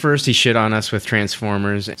first he shit on us with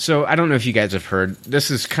Transformers. So I don't know if you guys have heard.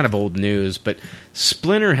 This is kind of old news, but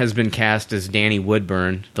Splinter has been cast as Danny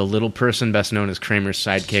Woodburn, the little person best known as Kramer's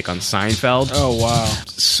sidekick on Seinfeld. Oh, wow.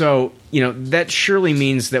 So, that surely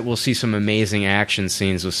means that we'll see some amazing action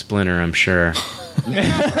scenes with Splinter, I'm sure.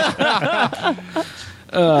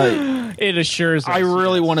 It assures us. I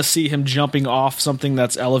really want to see him jumping off something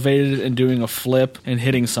that's elevated and doing a flip and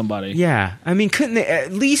hitting somebody. Yeah. I mean, couldn't they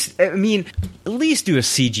at least do a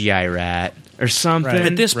CGI rat? Or something. Right.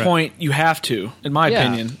 At this point, you have to, in my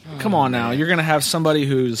opinion. Come on now. You're going to have somebody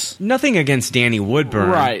who's... Nothing against Danny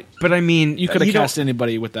Woodburn. Right. But I mean... You could have cast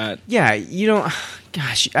anybody with that. Yeah, you don't...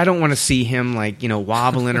 Gosh, I don't want to see him,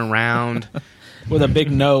 wobbling around. with a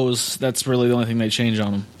big nose. That's really the only thing they change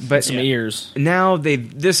on him. But some ears. Now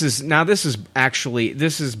this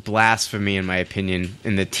is blasphemy in my opinion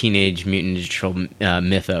in the Teenage Mutant Ninja Turtle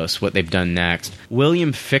mythos. What they've done next.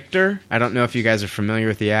 William Fichtner. I don't know if you guys are familiar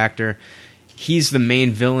with the actor. He's the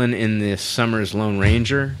main villain in this summer's Lone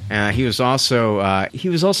Ranger. He was also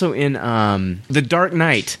in The Dark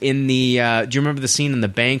Knight. In the do you remember the scene in the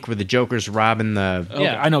bank where the Joker's robbing the?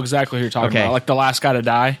 Yeah, I know exactly who you're talking about. Like the last guy to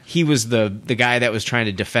die. He was the guy that was trying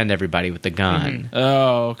to defend everybody with the gun. Mm-hmm.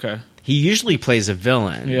 Oh, okay. He usually plays a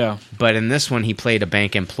villain. Yeah. But in this one, he played a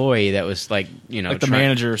bank employee that was like, like the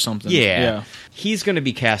manager or something. Yeah. He's going to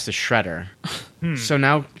be cast as Shredder. So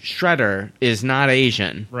now Shredder is not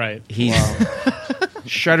Asian. Right. He's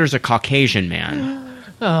Shredder's a Caucasian man.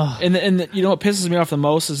 Oh. And you know what pisses me off the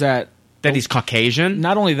most is that he's Caucasian?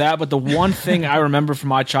 Not only that, but the one thing I remember from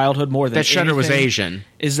my childhood more than that Shredder was Asian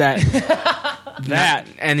is that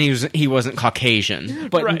and he wasn't Caucasian.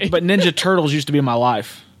 But Ninja Turtles used to be in my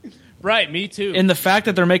life. Right, me too. And the fact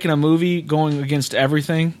that they're making a movie going against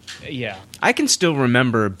everything. Yeah. I can still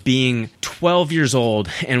remember being 12 years old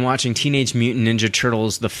and watching Teenage Mutant Ninja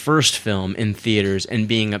Turtles, the first film, in theaters and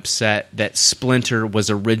being upset that Splinter was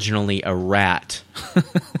originally a rat.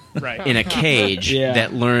 Right. In a cage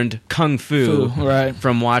that learned kung fu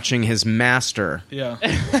from watching his master. Yeah.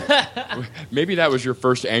 Maybe that was your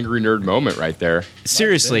first angry nerd moment right there.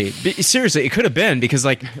 Seriously, it could have been because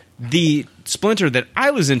like the Splinter that I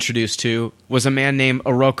was introduced to was a man named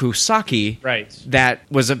Oroku Saki, right? That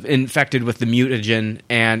was infected with the mutagen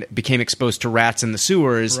and became exposed to rats in the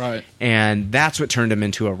sewers, right? And that's what turned him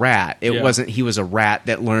into a rat. It wasn't he was a rat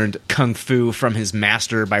that learned kung fu from his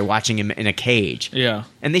master by watching him in a cage. Yeah,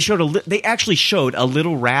 and they actually showed a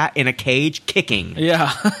little rat in a cage kicking.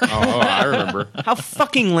 Yeah, I remember. How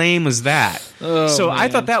fucking lame was that? So man. I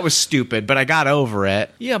thought that was stupid, but I got over it.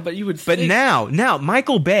 Yeah, but you would. But now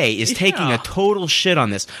Michael Bay is taking a total shit on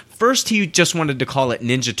this. First, he just wanted to call it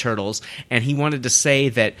Ninja Turtles, and he wanted to say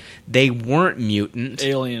that they weren't mutant,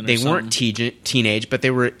 alien. They weren't teenage, but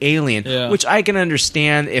they were alien, which I can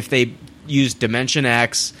understand if they used Dimension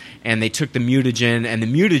X and they took the mutagen, and the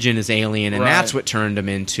mutagen is alien, and that's what turned them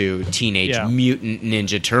into Teenage Mutant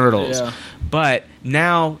Ninja Turtles. Yeah. But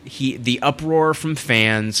now the uproar from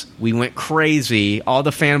fans, we went crazy. All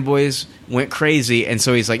the fanboys went crazy, and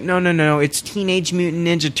so he's like, no, it's Teenage Mutant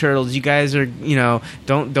Ninja Turtles. You guys are,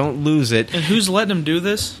 don't lose it. And who's letting him do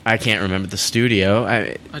this? I can't remember the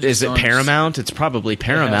studio. Is it Paramount? It's probably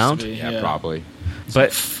Paramount. Yeah, probably.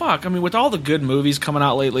 But fuck, I mean, with all the good movies coming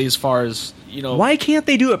out lately, as far as why can't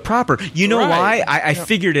they do it proper? You know why? I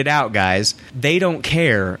figured it out, guys. They don't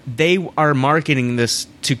care. They are marketing this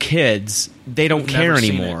to kids. They don't care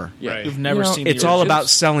anymore. Yeah, you've never seen. It's all about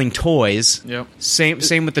selling toys. Yep.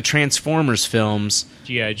 Same with the Transformers films.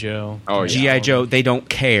 G.I. Joe. Oh, yeah. G.I. Joe. They don't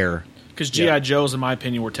care. Because G.I. Joes, in my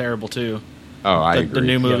opinion, were terrible too. Oh, I agree. The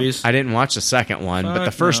new movies. I didn't watch the second one, but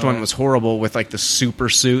the first one was horrible with like the super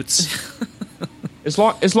suits. As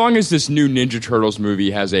long as this new Ninja Turtles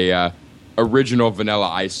movie has a original Vanilla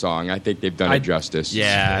Ice song, I think they've done it justice.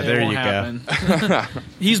 Yeah, there you go.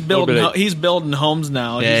 He's building homes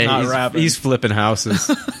now. Yeah, he's not rapping. He's flipping houses.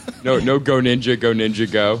 No, go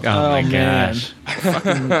Ninja, go. Oh my gosh.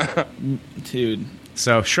 Dude.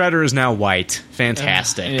 So Shredder is now white.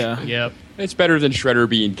 Fantastic. Yeah. Yep. It's better than Shredder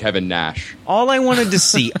being Kevin Nash. All I wanted to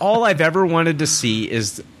see, all I've ever wanted to see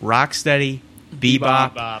is Rocksteady,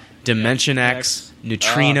 Bebop, Dimension X,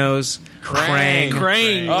 Neutrinos, Krang.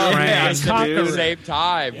 Oh, yeah, Yes, at dude. the same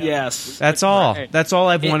time. Yes. That's all. That's all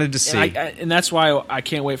I've wanted to see. And that's why I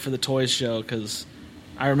can't wait for the toys show, because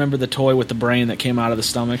I remember the toy with the brain that came out of the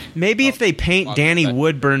stomach. Maybe if they paint Danny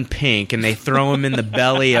Woodburn pink and they throw him in the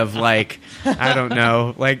belly of like I don't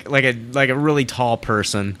know, like a really tall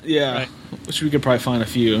person. Yeah. Right. Which we could probably find a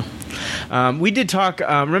few. We did talk.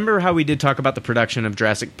 Remember how we did talk about the production of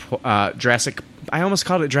Jurassic. I almost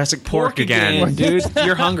called it Jurassic Pork again. Dude.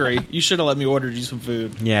 You're hungry. You should have let me order you some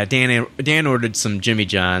food. Yeah, Dan ordered some Jimmy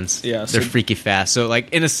John's. Yeah, they're freaky fast. So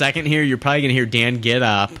like in a second here, you're probably gonna hear Dan get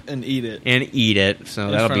up and eat it.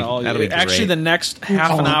 So that'll be great. Actually, the next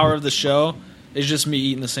half an hour of the show is just me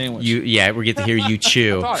eating the sandwich. We get to hear you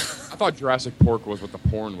chew. I thought Jurassic Pork was what the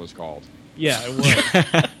porn was called. Yeah, it was.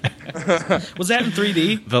 Was that in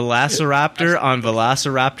 3D? Velociraptor on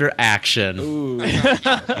Velociraptor action. Ooh. Was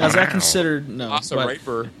that considered? No.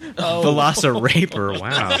 Velociraptor. Velociraptor,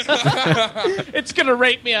 wow. It's going to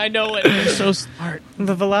rape me, I know it. You're so smart.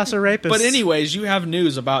 The Velociraptor. But anyways, you have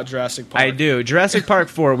news about Jurassic Park. I do. Jurassic Park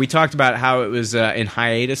 4, we talked about how it was in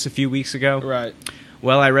hiatus a few weeks ago. Right.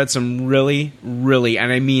 Well, I read some really, really,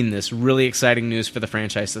 and I mean this, really exciting news for the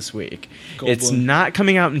franchise this week. Goldblum. It's not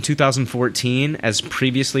coming out in 2014, as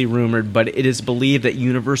previously rumored, but it is believed that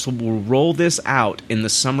Universal will roll this out in the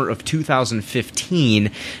summer of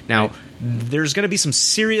 2015. Now, there's going to be some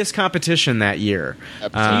serious competition that year.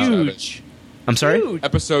 Huge. I'm sorry?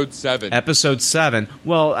 Episode 7. Episode 7.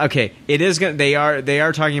 Well, okay, it is going. They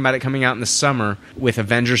are talking about it coming out in the summer with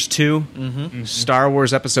Avengers 2, Star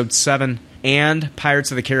Wars Episode 7, and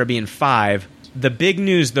Pirates of the Caribbean 5. The big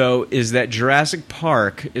news, though, is that Jurassic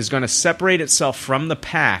Park is going to separate itself from the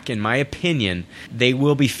pack. In my opinion, they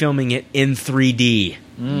will be filming it in 3D.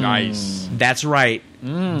 Nice. That's right.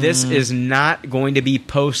 This is not going to be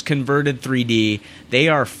post-converted 3D. They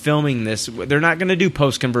are filming this. They're not going to do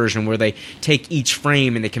post-conversion where they take each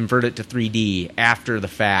frame and they convert it to 3D after the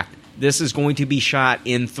fact. This is going to be shot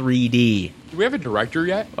in 3D. Do we have a director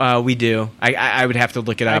yet? We do. I would have to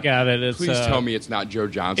look it up. I got it. Please tell me it's not Joe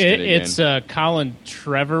Johnston again. It's Colin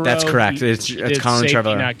Trevorrow. That's correct. It's Colin Safety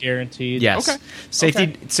Trevorrow. Not Guaranteed. Yes. Okay.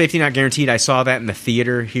 Safety Not Guaranteed. I saw that in the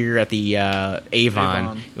theater here at the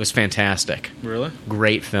Avon. It was fantastic. Really?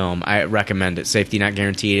 Great film. I recommend it. Safety Not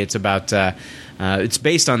Guaranteed. It's about... it's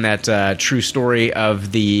based on that true story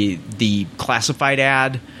of the classified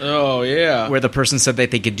ad. Oh, yeah. Where the person said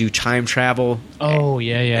that they could do time travel. Oh,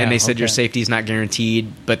 yeah. And they said your safety is not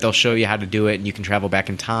guaranteed, but they'll show you how to do it, and you can travel back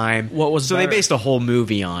in time. What was so better? they based a whole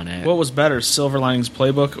movie on it. What was better, Silver Linings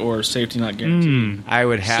Playbook or Safety Not Guaranteed? I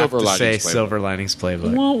would have Silver to say Linings Playbook. Silver Linings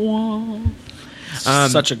Playbook. Wah, wah.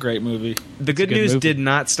 Such a great movie. The good news did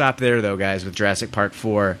not stop there, though, guys, with Jurassic Park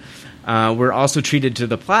 4. We're also treated to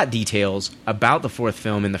the plot details about the fourth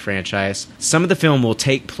film in the franchise. Some of the film will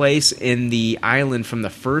take place in the island from the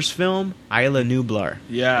first film, Isla Nublar.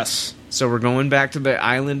 Yes. So we're going back to the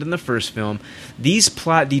island in the first film. These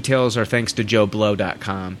plot details are thanks to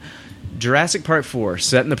JoeBlow.com. Jurassic Park 4,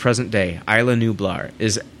 set in the present day, Isla Nublar,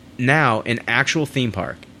 is now an actual theme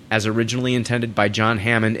park, as originally intended by John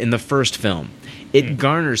Hammond in the first film. It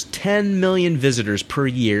garners 10 million visitors per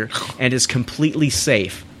year and is completely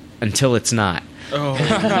safe. Until it's not. Oh.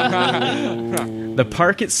 The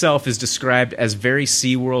park itself is described as very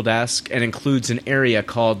SeaWorld-esque and includes an area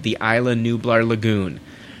called the Isla Nublar Lagoon.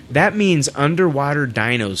 That means underwater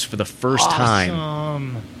dinos for the first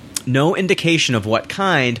time. No indication of what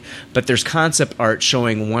kind, but there's concept art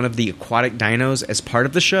showing one of the aquatic dinos as part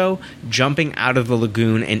of the show jumping out of the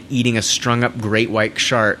lagoon and eating a strung-up great white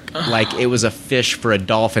shark like it was a fish for a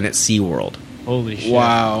dolphin at SeaWorld. Holy shit.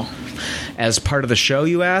 Wow. As part of the show,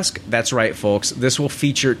 you ask? That's right, folks. This will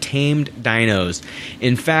feature tamed dinos.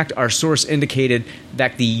 In fact, our source indicated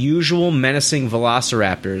that the usual menacing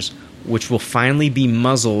velociraptors, which will finally be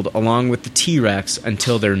muzzled along with the T-Rex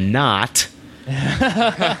until they're not,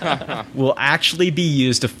 will actually be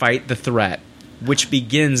used to fight the threat, which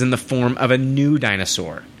begins in the form of a new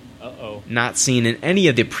dinosaur. Not seen in any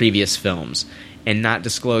of the previous films. And not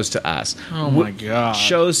disclosed to us. Oh my god!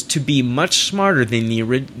 Shows to be much smarter than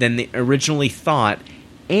they originally thought,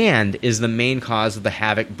 and is the main cause of the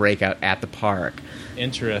havoc breakout at the park.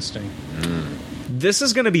 Interesting. This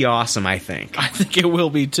is going to be awesome. I think it will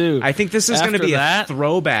be too. I think this is going to be a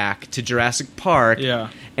throwback to Jurassic Park. Yeah.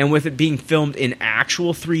 And with it being filmed in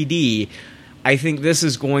actual 3D, I think this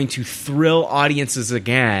is going to thrill audiences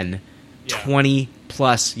again. 20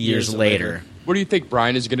 plus years later. What do you think,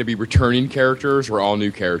 Brian? Is going to be returning characters or all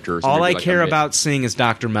new characters? All I care about seeing is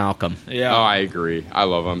Dr. Malcolm. Yeah. Oh, I agree. I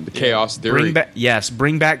love him. The Chaos Theory.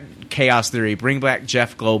 Bring back Chaos Theory. Bring back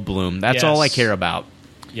Jeff Goldblum. That's all I care about.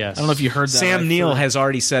 Yes. I don't know if you heard that. Sam Neill has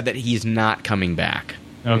already said that he's not coming back.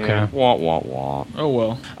 Okay. Yeah. Wah, wah, wah. Oh,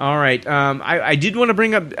 well. All right. I did want to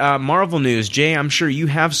bring up Marvel news. Jay, I'm sure you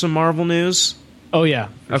have some Marvel news. Oh, yeah.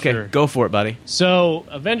 Okay, sure. Go for it, buddy. So,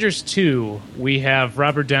 Avengers 2, we have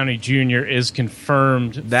Robert Downey Jr. is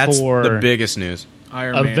confirmed That's for the biggest news.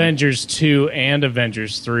 Iron Man. Avengers 2 and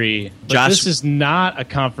Avengers 3. But this is not a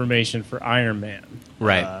confirmation for Iron Man.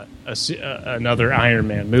 Right. Another Iron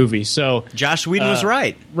Man movie. So Joss Whedon was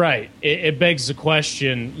right. Right. It begs the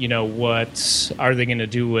question, what are they going to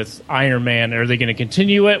do with Iron Man? Are they going to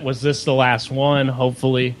continue it? Was this the last one?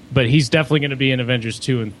 Hopefully. But he's definitely going to be in Avengers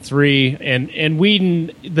 2 and 3. And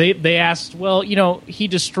Whedon, they asked, well, he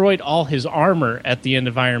destroyed all his armor at the end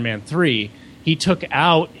of Iron Man 3. He took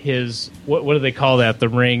out his, what do they call that? The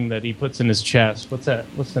ring that he puts in his chest. What's that?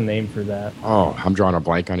 What's the name for that? Oh, I'm drawing a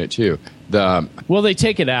blank on it too. Well, they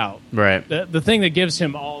take it out. Right. The thing that gives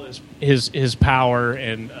him all his power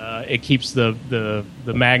and it keeps the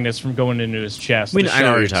magnets from going into his chest. I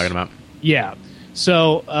know what you're talking about. Yeah.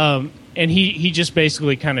 So And he just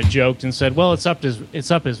basically kind of joked and said, well, it's up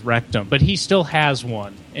his rectum. But he still has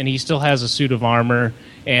one, and he still has a suit of armor.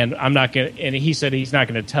 And he said he's not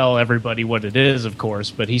going to tell everybody what it is, of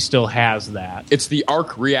course, but he still has that. It's the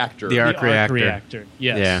arc reactor. The arc reactor.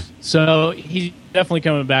 Yes. Yeah. So he's definitely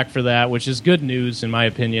coming back for that, which is good news in my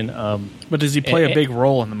opinion. But does he play a big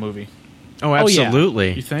role in the movie? Oh, absolutely.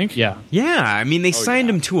 Yeah. You think? Yeah. Yeah, I mean, they signed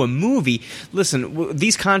him to a movie. Listen,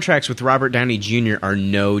 these contracts with Robert Downey Jr. are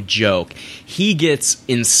no joke. He gets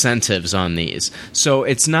incentives on these. So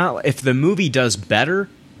it's not, if the movie does better,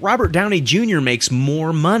 Robert Downey Jr. makes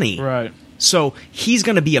more money. Right. So he's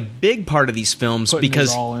going to be a big part of these films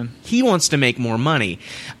because he wants to make more money.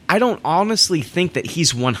 I don't honestly think that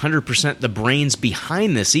he's 100% the brains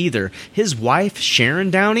behind this either. His wife, Sharon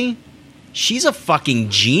Downey, she's a fucking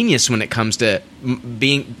genius when it comes to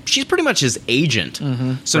being... She's pretty much his agent.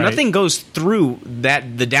 Mm-hmm. So nothing goes through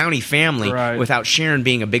the Downey family without Sharon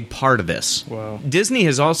being a big part of this. Wow. Disney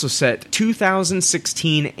has also set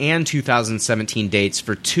 2016 and 2017 dates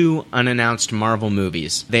for 2 unannounced Marvel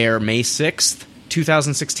movies. They are May 6th,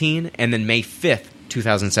 2016, and then May 5th,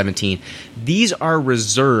 2017. These are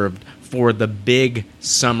reserved for the big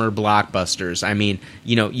summer blockbusters. I mean,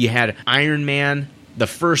 you had Iron Man... the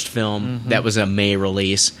first film that was a May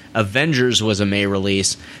release. Avengers was a May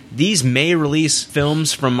release. These May release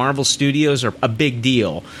films from Marvel Studios are a big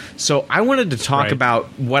deal. So I wanted to talk about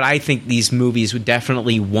what I think these movies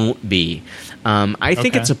definitely won't be. I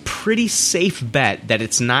think it's a pretty safe bet that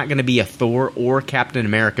it's not going to be a Thor or Captain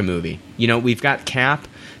America movie. We've got Cap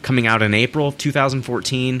coming out in April of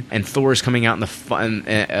 2014, and Thor is coming out in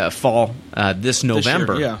the fall this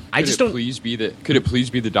November. This year, yeah. Could it please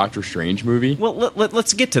be the Doctor Strange movie? Well,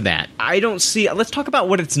 let's get to that. I don't see... Let's talk about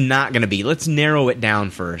what it's not going to be. Let's narrow it down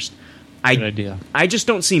first. Good idea. I just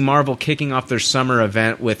don't see Marvel kicking off their summer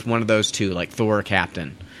event with one of those two, like Thor or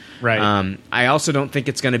Captain. Right. I also don't think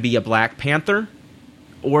it's going to be a Black Panther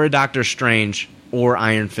or a Doctor Strange or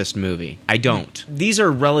Iron Fist movie. I don't. These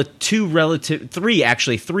are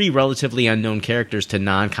three relatively unknown characters to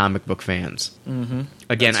non-comic book fans. Mm-hmm.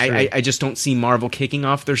 Again, I just don't see Marvel kicking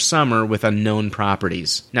off their summer with unknown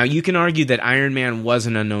properties. Now, you can argue that Iron Man was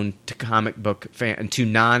an unknown to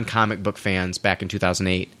non-comic book fans back in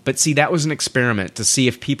 2008. But see, that was an experiment to see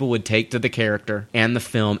if people would take to the character and the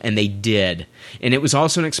film, and they did. And it was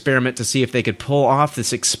also an experiment to see if they could pull off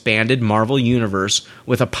this expanded Marvel universe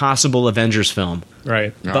with a possible Avengers film.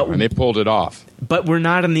 Right. And they pulled it off. But we're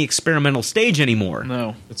not in the experimental stage anymore.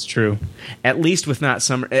 No, that's true. At least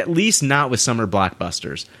not with summer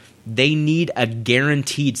blockbusters. They need a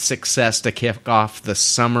guaranteed success to kick off the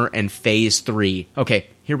summer and Phase 3. Okay,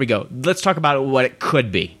 here we go. Let's talk about what it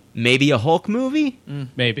could be. Maybe a Hulk movie?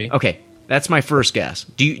 Maybe. Okay, that's my first guess.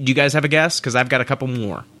 Do you guys have a guess? Because I've got a couple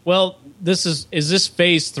more. Well, is this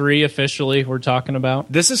Phase 3 officially we're talking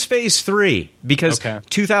about? This is Phase 3 because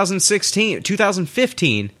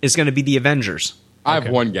 2015 is going to be the Avengers. I have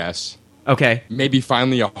one guess. Okay. Maybe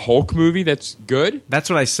finally a Hulk movie that's good?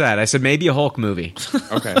 That's what I said. I said maybe a Hulk movie.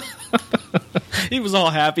 Okay. He was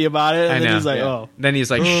all happy about it, and then he's like, Then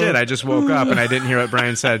he's like, shit, I just woke up and I didn't hear what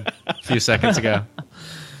Brian said a few seconds ago.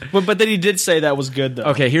 But then he did say that was good, though.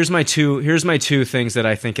 Okay, here's my two things that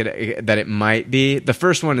I think it might be. The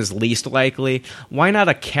first one is least likely. Why not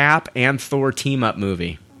a Cap and Thor team-up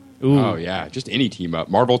movie? Ooh. Oh, yeah. Just any team-up.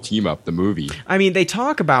 Marvel team-up, the movie. I mean, they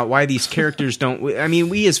talk about why these characters don't... I mean,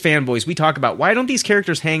 we as fanboys, we talk about why don't these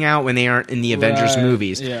characters hang out when they aren't in the Avengers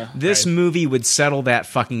movies? Yeah. This movie would settle that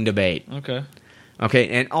fucking debate. Okay,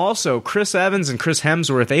 and also, Chris Evans and Chris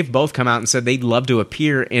Hemsworth, they've both come out and said they'd love to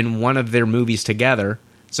appear in one of their movies together.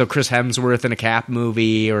 So Chris Hemsworth in a Cap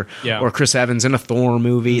movie or Chris Evans in a Thor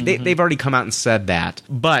movie. Mm-hmm. They've already come out and said that.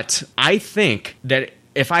 But I think that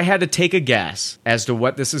if I had to take a guess as to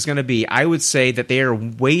what this is going to be, I would say that they are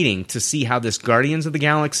waiting to see how this Guardians of the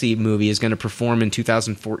Galaxy movie is going to perform in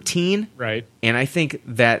 2014. Right. And I think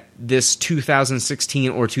that this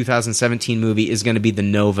 2016 or 2017 movie is going to be the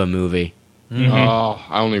Nova movie. Mm-hmm. Oh,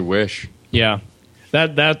 I only wish. Yeah.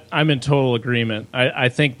 That I'm in total agreement. I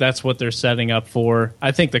think that's what they're setting up for.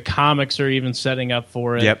 I think the comics are even setting up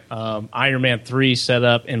for it. Yep. Iron Man 3 set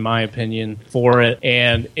up, in my opinion, for it.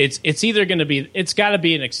 And it's either going to be... It's got to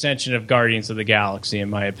be an extension of Guardians of the Galaxy, in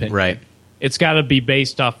my opinion. Right. It's got to be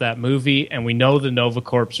based off that movie, and we know the Nova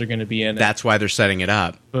Corps are going to be in it. That's why they're setting it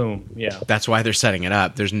up. Boom, yeah. That's why they're setting it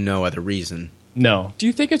up. There's no other reason. No. Do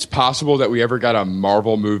you think it's possible that we ever got a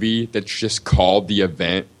Marvel movie that's just called The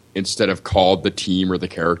Event instead of called the team or the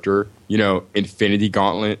character? You know, Infinity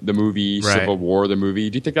Gauntlet, the movie, right. Civil War, the movie.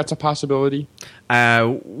 Do you think that's a possibility?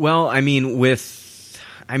 Well, I mean,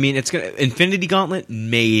 I mean, it's gonna Infinity Gauntlet,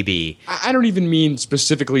 maybe. I don't even mean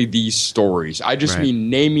specifically these stories. I just mean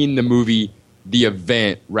naming the movie the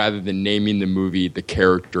event rather than naming the movie the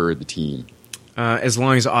character or the team. As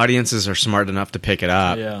long as audiences are smart enough to pick it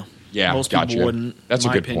up. Yeah, most gotcha. people wouldn't. That's a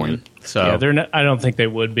good opinion. point. So yeah, they're not, I don't think they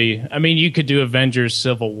would be. I mean, you could do Avengers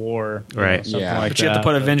Civil War. Right. Something Yeah. like But you have to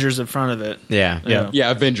put Avengers in front of it. Yeah.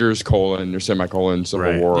 Avengers, or semicolon,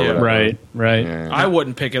 Civil War. Or whatever. Right. Yeah. I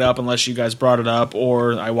wouldn't pick it up unless you guys brought it up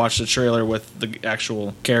or I watched the trailer with the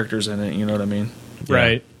actual characters in it. You know what I mean?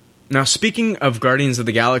 Right. Now, speaking of Guardians of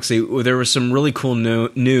the Galaxy, there was some really cool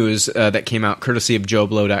news that came out courtesy of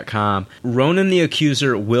JoeBlow.com. Ronan the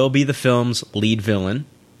Accuser will be the film's lead villain.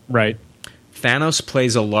 Right. Thanos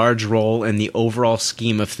plays a large role in the overall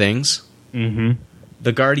scheme of things. Mm-hmm.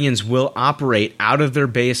 The Guardians will operate out of their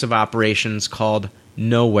base of operations called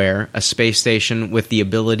Nowhere, a space station with the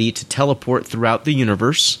ability to teleport throughout the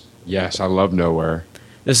universe. Yes, I love Nowhere.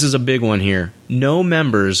 This is a big one here. No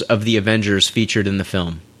members of the Avengers featured in the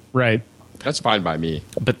film. Right. That's fine by me.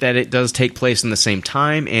 But that it does take place in the same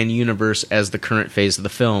time and universe as the current phase of the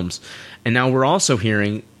films. And now we're also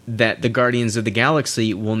hearing that the Guardians of the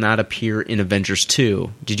Galaxy will not appear in Avengers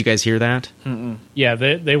 2. Did you guys hear that? Mm-mm. Yeah,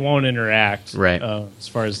 they won't interact. Right. As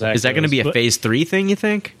far as that Is that going to goes. be a Phase 3 thing, you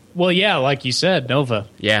think? Well, yeah, like you said, Nova.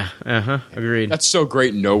 Yeah, agreed. That's so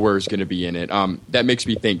great Nowhere is going to be in it. That makes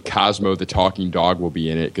me think Cosmo the talking dog will be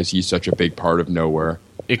in it because he's such a big part of Nowhere.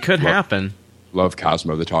 It could happen. Love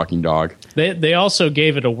Cosmo the talking dog. They also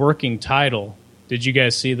gave it a working title. Did you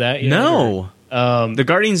guys see that yet? No. The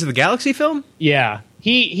Guardians of the Galaxy film? Yeah.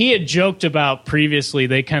 He had joked about previously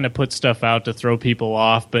they kind of put stuff out to throw people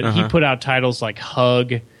off, but he put out titles like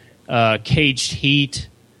Hug, Caged Heat,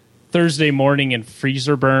 Thursday Morning, and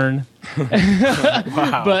Freezer Burn.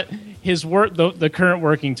 Wow. But his the current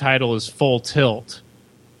working title is Full Tilt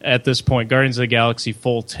at this point, Guardians of the Galaxy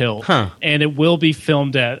Full Tilt. And it will be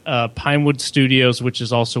filmed at Pinewood Studios, which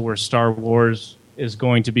is also where Star Wars is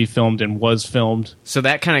going to be filmed and was filmed. So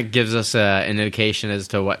that kind of gives us an indication as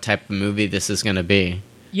to what type of movie this is going to be.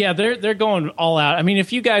 Yeah, they're going all out. I mean,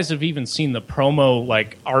 if you guys have even seen the promo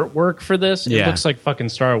like artwork for this, it looks like fucking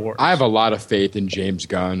Star Wars. I have a lot of faith in James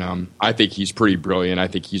Gunn. I think he's pretty brilliant. I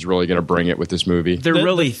think he's really going to bring it with this movie. They're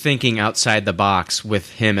really thinking outside the box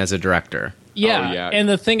with him as a director. Yeah, and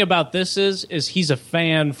the thing about this is he's a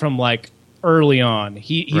fan from like early on.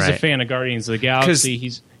 He's a fan of Guardians of the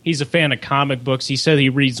Galaxy. He's a fan of comic books. He said he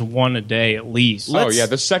reads one a day at least.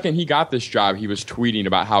 The second he got this job, he was tweeting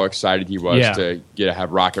about how excited he was to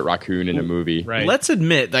have Rocket Raccoon in a movie. Right. Let's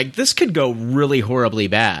admit, like, this could go really horribly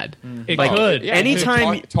bad. It could. Yeah,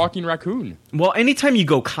 anytime talking raccoon. Well, anytime you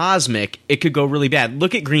go cosmic, it could go really bad.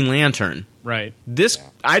 Look at Green Lantern. Right.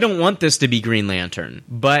 I don't want this to be Green Lantern,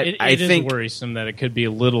 but I think is worrisome that it could be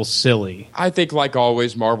a little silly. I think, like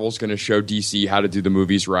always, Marvel's going to show DC how to do the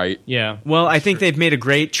movies right. Yeah. Well, I think they've made a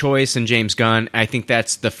great choice in James Gunn. I think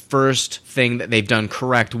that's the first thing that they've done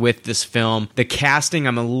correct with this film. The casting,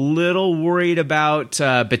 I'm a little worried about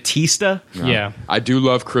Batista. Yeah. I do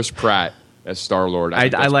love Chris Pratt as Star-Lord.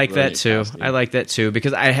 I like that too. I like that too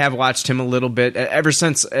because I have watched him a little bit ever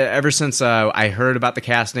since I heard about the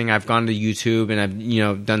casting. I've gone to YouTube and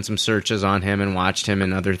I've done some searches on him and watched him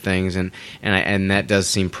and other things and that does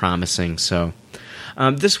seem promising. So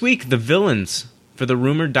this week the villains for the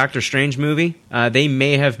rumored Doctor Strange movie, they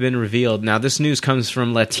may have been revealed. Now, this news comes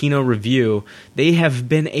from Latino Review. They have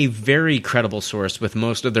been a very credible source with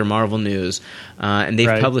most of their Marvel news, and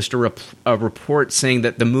they've published a report saying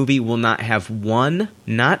that the movie will not have one,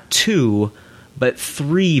 not two, but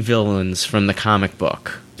three villains from the comic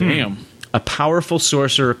book. Damn. A powerful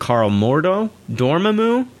sorcerer, Carl Mordo,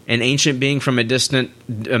 Dormammu, an ancient being from a distant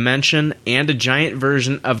dimension, and a giant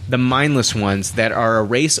version of the Mindless Ones that are a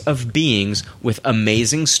race of beings with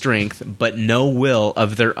amazing strength but no will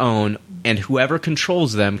of their own, and whoever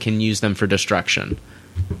controls them can use them for destruction.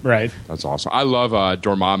 Right. That's awesome. I love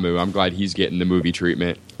Dormammu. I'm glad he's getting the movie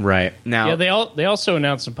treatment. Right. Now, yeah, they also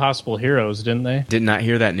announced some possible heroes, didn't they? Did not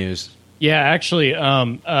hear that news. Yeah, actually,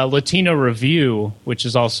 Latino Review, which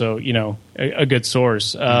is also a good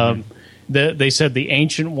source, they said the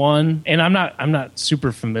Ancient One, and I'm not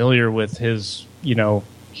super familiar with his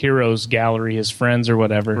heroes gallery, his friends or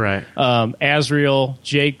whatever. Right. Azrael,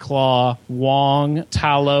 Jade Claw, Wong,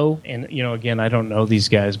 Talo, and again I don't know these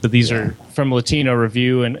guys, but these are from Latino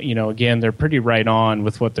Review, and again they're pretty right on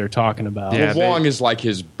with what they're talking about. Yeah, Wong is like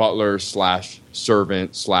his butler /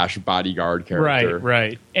 servant / bodyguard character.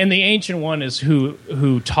 Right. And the Ancient One is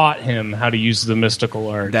who taught him how to use the mystical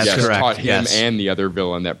art. That's correct. Taught him and the other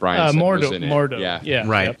villain that Brian said was in it. Mordo. Yeah.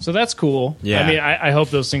 Right. Yep. So that's cool. Yeah. I mean, I hope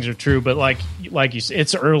those things are true, but like you said,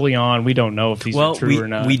 it's early on. We don't know if these are true or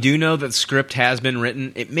not. We do know that the script has been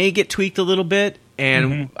written. It may get tweaked a little bit,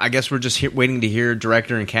 and I guess we're just waiting to hear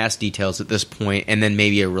director and cast details at this point, and then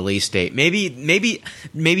maybe a release date.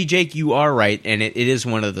 Maybe Jake, you are right, and it is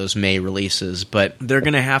one of those May releases, but they're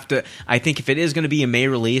going to have to, I think if it is going to be a May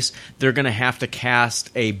release, they're going to have to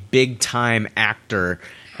cast a big-time actor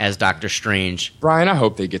as Doctor Strange. Brian, I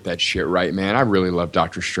hope they get that shit right, man. I really love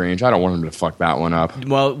Doctor Strange. I don't want them to fuck that one up.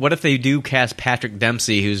 Well, what if they do cast Patrick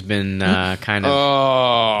Dempsey, who's been kind of...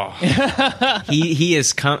 Oh. He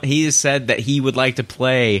has said that he would like to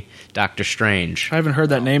play Doctor Strange. I haven't heard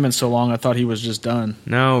that name in so long. I thought he was just done.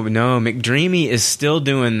 No, McDreamy is still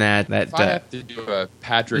doing that. If I have to do a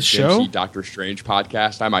Patrick show? Dempsey Doctor Strange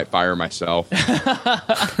podcast, I might fire myself.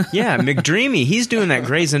 Yeah, McDreamy, he's doing that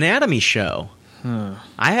Grey's Anatomy show.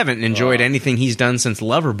 I haven't enjoyed anything he's done since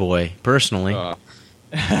Loverboy, personally. Love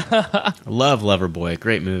Loverboy,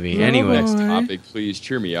 great movie. Anyway, next topic, please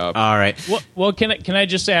cheer me up. All right. Well, can I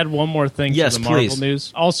just add one more thing Yes, to the Marvel please.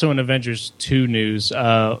 news? Also in Avengers 2 news,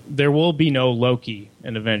 there will be no Loki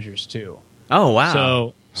in Avengers 2. Oh,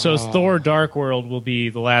 wow. So Thor Dark World will be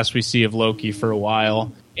the last we see of Loki for a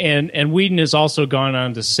while. And Whedon has also gone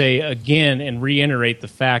on to say again and reiterate the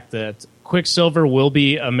fact that Quicksilver will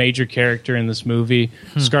be a major character in this movie.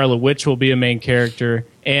 Scarlet Witch will be a main character.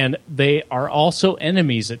 And they are also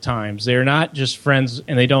enemies at times. They're not just friends,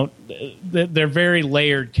 and they're very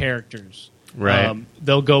layered characters. Right.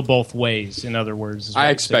 They'll go both ways, in other words. is what I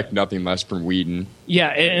I'm expect saying. nothing less from Whedon. Yeah,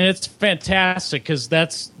 and it's fantastic because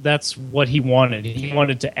that's what he wanted. He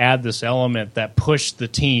wanted to add this element that pushed the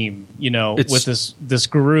team, with this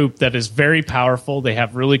group that is very powerful. They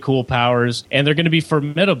have really cool powers, and they're going to be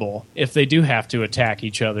formidable if they do have to attack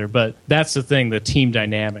each other. But that's the thing, the team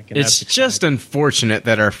dynamic. And It's just unfortunate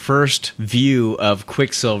that our first view of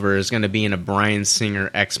Quicksilver is going to be in a Bryan Singer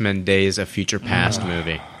X-Men Days of Future Past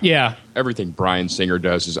movie. Yeah. Everything Bryan Singer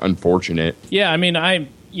does is unfortunate. Yeah, I mean,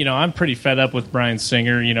 I'm pretty fed up with Bryan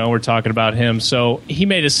Singer. We're talking about him. So he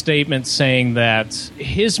made a statement saying that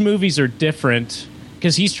his movies are different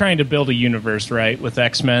because he's trying to build a universe, right, with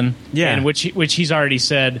X-Men. Yeah. And which he's already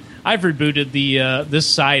said, I've rebooted the this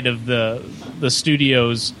side of the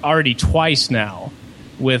studios already twice now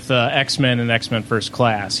with X-Men and X-Men First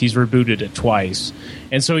Class. He's rebooted it twice.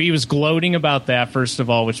 And so he was gloating about that, first of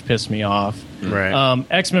all, which pissed me off. Right.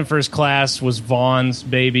 X-Men First Class was Vaughn's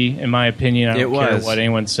baby, in my opinion. I don't care what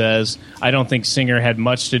anyone says. I don't think Singer had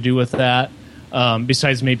much to do with that,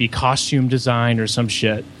 besides maybe costume design or some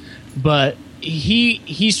shit. But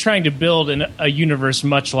he's trying to build a universe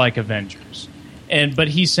much like Avengers. But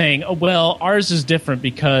he's saying, oh, well, ours is different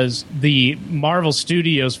because the Marvel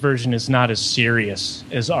Studios version is not as serious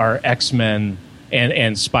as our X-Men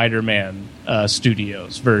and Spider-Man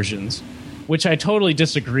Studios versions, which I totally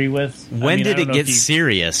disagree with. When did it get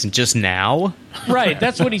serious? Just now? Right,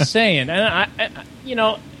 that's what he's saying. And,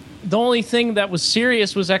 the only thing that was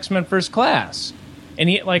serious was X-Men First Class. And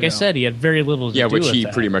he, I said, he had very little to do with which he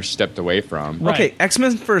that. pretty much stepped away from. Right. Okay,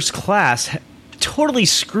 X-Men First Class totally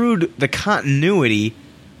screwed the continuity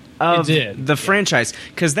of the franchise,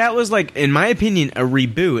 because that was, in my opinion, a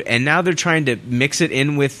reboot, and now they're trying to mix it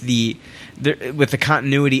in with the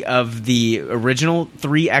continuity of the original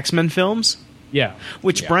 3 X-Men films. Yeah.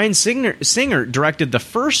 Which Bryan Singer directed the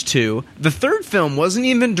first 2. The third film wasn't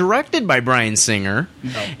even directed by Bryan Singer.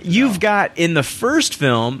 You've got in the first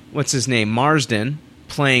film, what's his name, Marsden,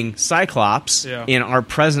 playing Cyclops in our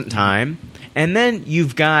present time. And then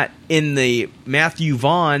you've got in the Matthew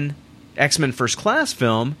Vaughn X-Men First Class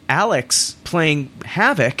film, Alex playing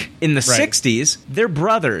Havoc in the 60s. They're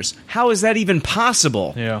brothers. How is that even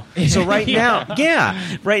possible? Yeah. So right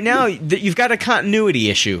now, you've got a continuity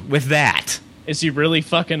issue with that. Is he really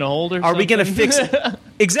fucking old or something? Are we going to fix...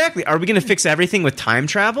 Exactly. Are we going to fix everything with time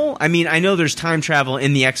travel? I mean, I know there's time travel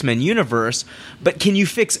in the X-Men universe, but can you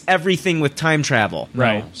fix everything with time travel?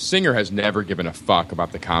 Right. Singer has never given a fuck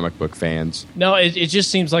about the comic book fans. No, it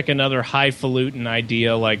just seems like another highfalutin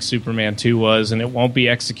idea like Superman 2 was, and it won't be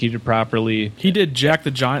executed properly. He did Jack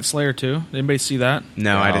the Giant Slayer too. Did anybody see that?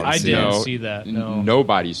 No, I didn't see that. No.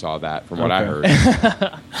 Nobody saw that from what I heard.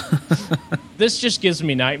 This just gives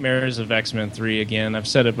me nightmares of X-Men 3 again. I've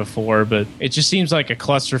said it before, but it just seems like a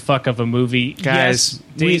clusterfuck of a movie. Guys,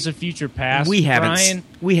 Days of Future Past. We haven't. Brian,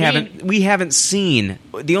 We haven't seen.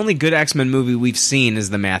 The only good X-Men movie we've seen is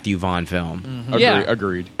the Matthew Vaughn film. Mm-hmm.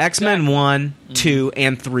 Agreed. X-Men 1, 2,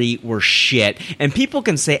 and 3 were shit. And people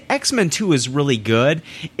can say X-Men 2 is really good.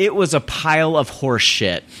 It was a pile of horse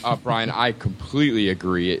shit. Brian, I completely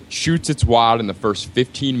agree. It shoots its wad in the first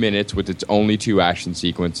 15 minutes with its only 2 action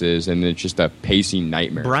sequences, and it's just a pacing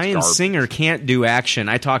nightmare. Brian Singer can't do action.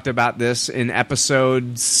 I talked about this in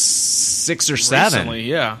episode 6 or 7. Recently,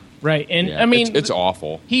 yeah. Right, and I mean, it's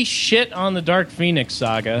awful. He shit on the Dark Phoenix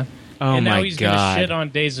saga, and now he's going to shit on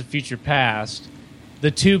Days of Future Past.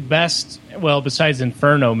 The 2 best, well, besides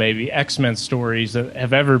Inferno, maybe X-Men stories that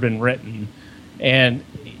have ever been written, and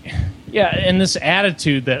and this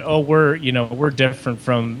attitude that we're different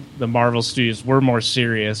from the Marvel studios, we're more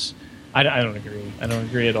serious. I don't agree. I don't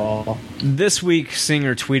agree at all. This week,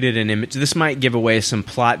 Singer tweeted an image. This might give away some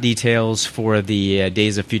plot details for the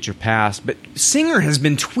Days of Future Past, but Singer has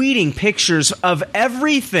been tweeting pictures of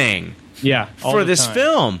everything for this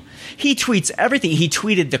film. He tweets everything. He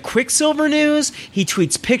tweeted the Quicksilver news. He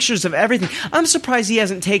tweets pictures of everything. I'm surprised he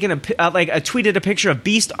hasn't taken tweeted a picture of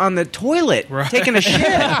Beast on the toilet taking a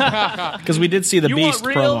shit. Because we did see the Beast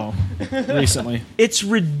promo recently. It's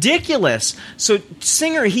ridiculous. So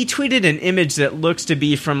Singer, he tweeted an image that looks to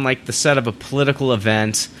be from like the set of a political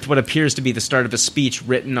event, what appears to be the start of a speech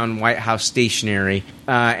written on White House stationery.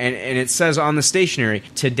 And it says on the stationery,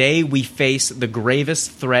 "Today we face the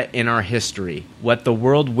gravest threat in our history. What the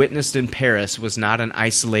world witnessed in Paris was not an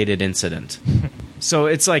isolated incident." So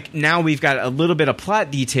it's like now we've got a little bit of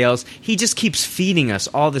plot details. He just keeps feeding us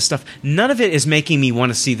all this stuff. None of it is making me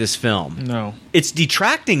want to see this film. No. It's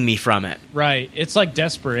detracting me from it. Right. It's like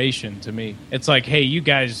desperation to me. It's like, hey, you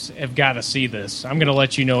guys have got to see this. I'm going to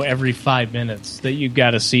let you know every 5 minutes that you've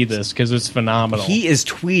got to see this because it's phenomenal. He is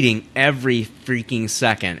tweeting every freaking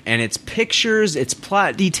second. And it's pictures, it's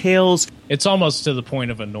plot details. It's almost to the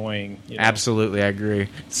point of annoying. Absolutely, I agree.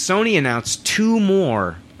 Sony announced 2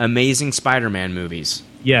 more Amazing Spider-Man movies.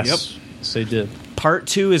 Yes. Yes, they did. Part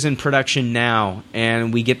 2 is in production now,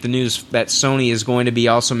 and we get the news that Sony is going to be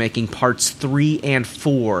also making parts 3 and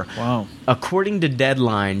 4. Wow. According to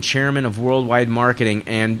Deadline, chairman of worldwide marketing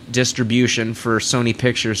and distribution for Sony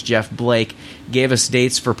Pictures, Jeff Blake, gave us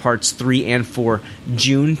dates for parts 3 and 4,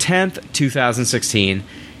 June 10th, 2016,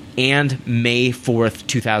 and May 4th,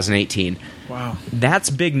 2018. Wow. That's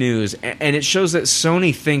big news, and it shows that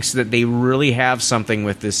Sony thinks that they really have something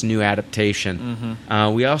with this new adaptation.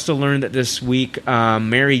 Mm-hmm. We also learned that this week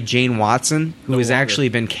Mary Jane Watson, who has actually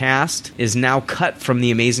been cast, is now cut from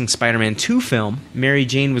the Amazing Spider-Man 2 film. Mary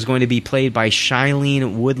Jane was going to be played by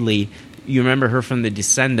Shailene Woodley. You remember her from The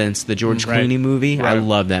Descendants, the George Clooney movie? Right. I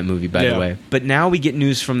love that movie, by the way. But now we get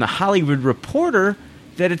news from The Hollywood Reporter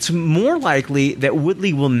that it's more likely that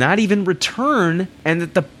Woodley will not even return and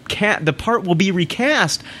that the part will be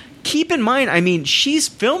recast. Keep in mind, I mean, she's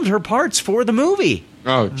filmed her parts for the movie.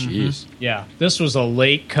 Oh, jeez. Mm-hmm. Yeah, this was a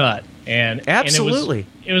late cut. And absolutely.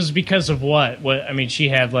 And it was because of what? I mean, she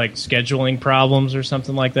had like scheduling problems or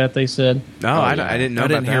something like that, they said. No, I didn't know about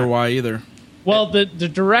that. I didn't hear why either. Well, the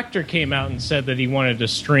director came out and said that he wanted to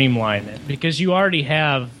streamline it because you already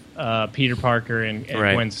have Peter Parker and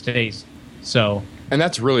Gwen Stacy. So... And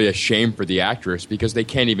that's really a shame for the actress because they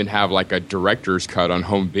can't even have like a director's cut on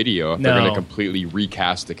home video if they're going to completely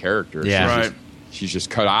recast the character. Yeah. She's just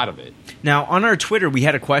cut out of it. Now, on our Twitter, we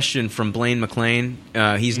had a question from Blaine McLean.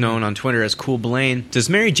 He's known on Twitter as Cool Blaine. Does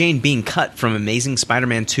Mary Jane being cut from Amazing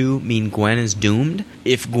Spider-Man 2 mean Gwen is doomed?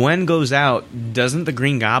 If Gwen goes out, doesn't the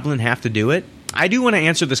Green Goblin have to do it? I do want to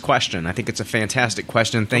answer this question. I think it's a fantastic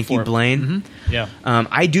question. Thank you, Blaine. Mm-hmm. Yeah.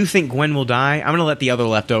 I do think Gwen will die. I'm going to let the other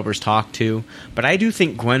leftovers talk too, but I do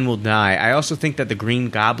think Gwen will die. I also think that the Green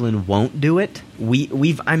Goblin won't do it.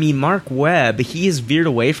 Mark Webb, he has veered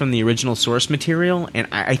away from the original source material, and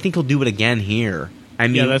I think he'll do it again here. I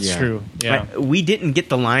mean, that's true. Yeah. We didn't get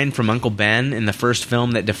the line from Uncle Ben in the first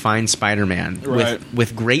film that defined Spider-Man. Right.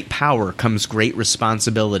 With great power comes great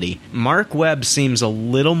responsibility. Mark Webb seems a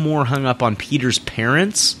little more hung up on Peter's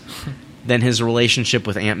parents than his relationship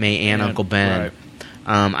with Aunt May and Uncle Ben. Right.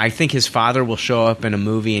 I think his father will show up in a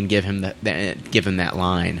movie and give him that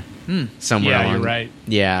line. Somewhere yeah, along. you're right.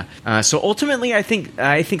 Yeah. So ultimately, I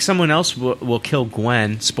think someone else will kill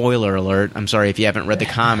Gwen. Spoiler alert. I'm sorry if you haven't read the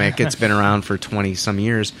comic. It's been around for 20-some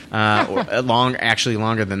years. Actually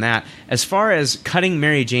longer than that. As far as cutting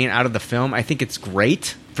Mary Jane out of the film, I think it's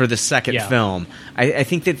great for for the second film. I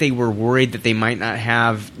think that they were worried that they might not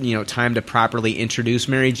have time to properly introduce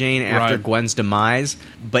Mary Jane after Gwen's demise.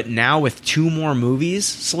 But now with 2 more movies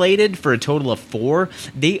slated for a total of 4,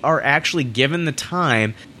 they are actually given the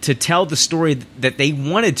time to tell the story that they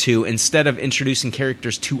wanted to instead of introducing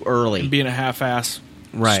characters too early. And being a half-ass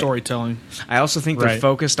storytelling. I also think they're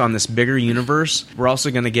focused on this bigger universe. We're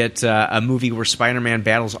also going to get a movie where Spider-Man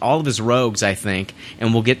battles all of his rogues, I think,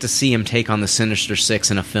 and we'll get to see him take on the Sinister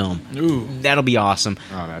Six in a film. Ooh. That'll be awesome.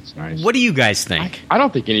 Oh, that's nice. What do you guys think? I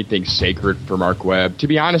don't think anything's sacred for Mark Webb. To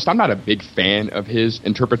be honest, I'm not a big fan of his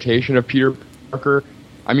interpretation of Peter Parker.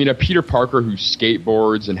 I mean, a Peter Parker who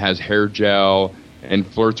skateboards and has hair gel and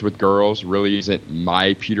flirts with girls really isn't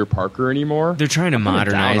my Peter Parker anymore. They're trying to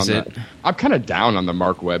modernize it. I'm kind of down on the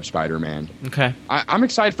Mark Webb Spider-Man. Okay. I'm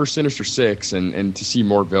excited for Sinister Six and to see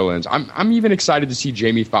more villains. I'm even excited to see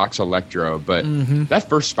Jamie Foxx Electro, but that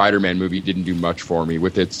first Spider-Man movie didn't do much for me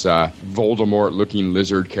with its Voldemort-looking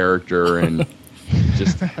lizard character and...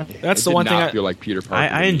 That's the one thing I feel like Peter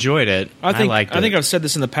Parker. I enjoyed it. I liked it. I think I've said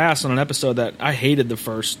this in the past on an episode that I hated the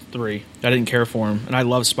first 3. I didn't care for him, and I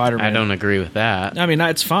love Spider-Man. I don't agree with that. I mean,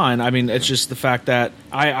 it's fine. I mean, it's just the fact that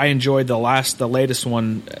I enjoyed the latest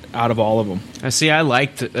one out of all of them. I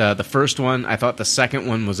liked the first one. I thought the second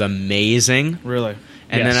one was amazing. Really.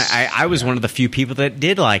 And then I was one of the few people that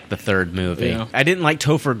did like the third movie. Yeah. I didn't like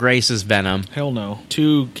Topher Grace's Venom. Hell no.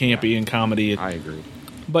 Too campy and comedy. I agree.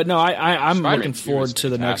 But no, I'm Spider-Man looking forward to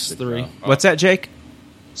the next 3. What's that, Jake?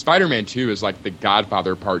 Spider-Man 2 is like the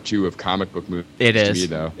Godfather Part 2 of comic book movies. It is. To me,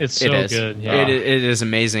 though. It's so good. Yeah. It is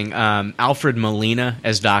amazing. Alfred Molina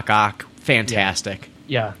as Doc Ock, fantastic.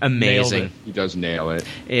 Yeah. Amazing. He does nail it.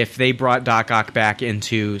 If they brought Doc Ock back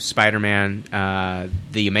into Spider-Man,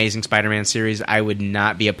 the Amazing Spider-Man series, I would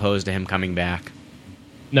not be opposed to him coming back.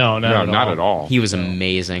 No, not at all. He was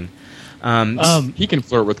amazing. He can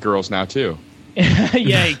flirt with girls now, too.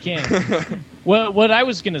 Yeah, he can. What I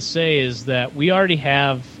was going to say is that we already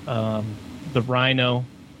have the Rhino.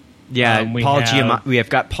 Yeah, we have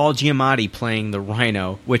got Paul Giamatti playing the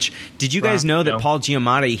Rhino. Which did you guys know that Paul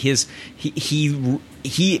Giamatti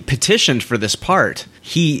he petitioned for this part?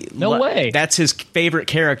 No way. That's his favorite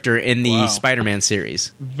character in the Spider-Man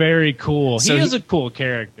series. Very cool. So he is a cool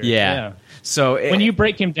character. Yeah. So when you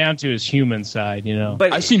break him down to his human side,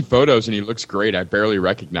 But I've seen photos and he looks great. I barely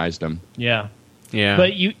recognized him. Yeah. Yeah.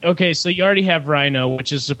 But so you already have Rhino,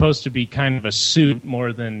 which is supposed to be kind of a suit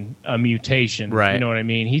more than a mutation. Right. You know what I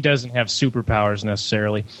mean? He doesn't have superpowers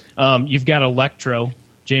necessarily. You've got Electro,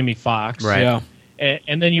 Jamie Foxx. Right. Yeah.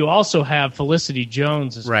 And then you also have Felicity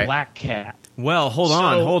Jones as Black Cat. Well, hold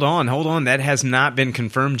on. That has not been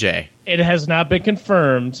confirmed, Jay. It has not been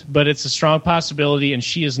confirmed, but it's a strong possibility, and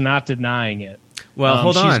she is not denying it. Well,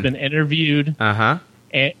 hold on. She's been interviewed. Uh-huh.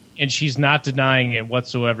 And she's not denying it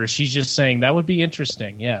whatsoever. She's just saying that would be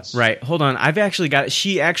interesting. Yes. Right. Hold on.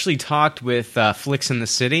 She actually talked with Flicks in the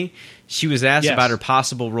City. She was asked about her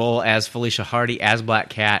possible role as Felicia Hardy as Black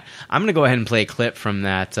Cat. I'm going to go ahead and play a clip from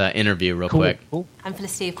that interview real quick. Cool. And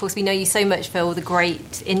Felicity, of course, we know you so much for all the great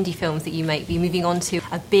indie films that you make. You're moving on to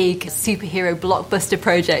a big superhero blockbuster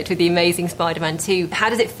project with The Amazing Spider-Man 2.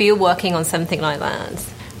 How does it feel working on something like that?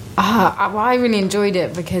 I really enjoyed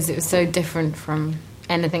it because it was so different from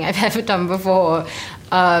anything I've ever done before,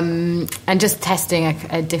 and just testing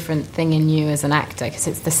a different thing in you as an actor,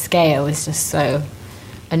 because the scale is just so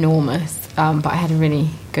enormous, but I had a really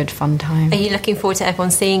good fun time. Are you looking forward to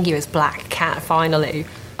everyone seeing you as Black Cat finally?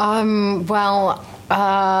 Well,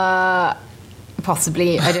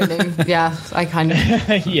 possibly, I don't know. Yeah, I kind of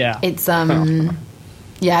yeah, it's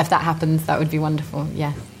yeah, if that happens, that would be wonderful.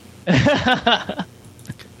 Yeah.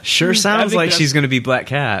 Sure sounds like she's going to be Black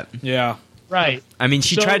Cat. Yeah. Right. I mean,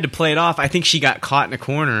 she tried to play it off. I think she got caught in a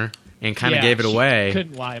corner and kind of gave it away.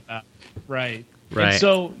 Couldn't lie about it. Right. Right. And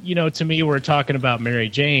so, to me, we're talking about Mary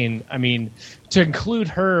Jane. I mean, to include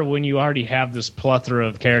her when you already have this plethora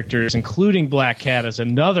of characters, including Black Cat as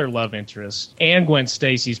another love interest, and Gwen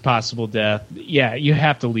Stacy's possible death, you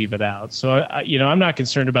have to leave it out. So, I'm not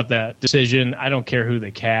concerned about that decision. I don't care who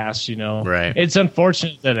they cast, Right. It's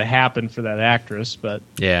unfortunate that it happened for that actress, but...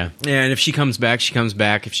 Yeah, and if she comes back, she comes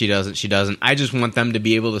back. If she doesn't, she doesn't. I just want them to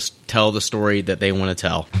be able to tell the story that they want to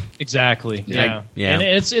tell. Exactly, yeah. Yeah. And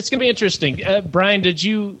it's going to be interesting. Brian, did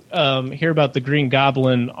you hear about the Green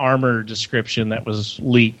Goblin armor description that was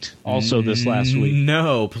leaked also this last week?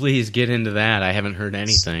 No, please get into that. I haven't heard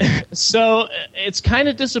anything. So it's kind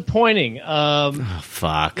of disappointing. Oh,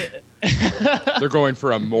 fuck. They're going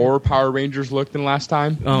for a more Power Rangers look than last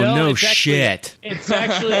time? Oh, no shit. It's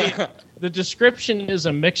actually The description is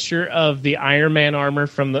a mixture of the Iron Man armor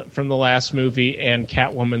from the last movie and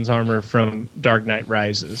Catwoman's armor from Dark Knight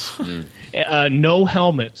Rises. No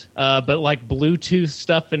helmet, but like Bluetooth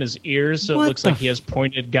stuff in his ears, so it looks like he has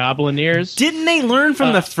pointed goblin ears. Didn't they learn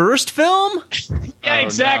from the first film? Yeah,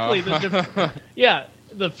 exactly. No.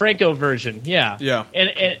 The Franco version. Yeah.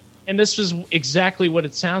 And this was exactly what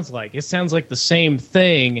it sounds like. It sounds like the same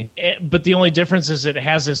thing, but the only difference is it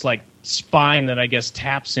has this like spine that I guess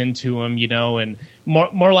taps into him, and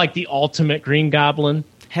more like the ultimate Green Goblin.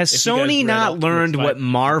 Has Sony not learned what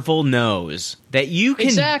Marvel knows? That you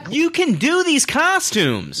can do these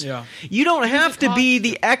costumes. Yeah. You don't have to be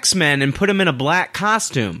the X-Men and put them in a black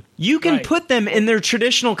costume. You can put them in their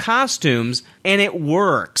traditional costumes, and it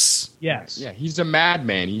works. Yes. Yeah, he's a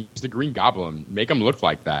madman. He's the Green Goblin. Make him look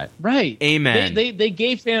like that. Right. Amen.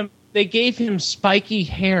 They gave him spiky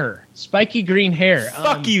hair, spiky green hair.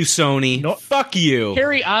 Fuck you, Sony. Fuck you.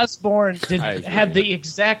 Harry Osborn had the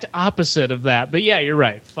exact opposite of that. But yeah, you're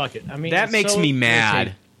right. Fuck it. I mean, that makes me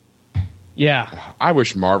mad. Yeah. I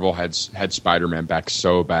wish Marvel had Spider-Man back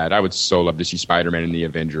so bad. I would so love to see Spider-Man in the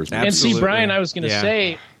Avengers. Absolutely. And see, Brian, I was going to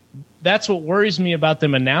say, that's what worries me about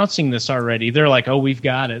them announcing this already. They're like, oh, we've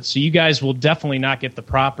got it. So you guys will definitely not get the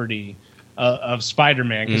property of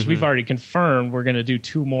Spider-Man because we've already confirmed we're going to do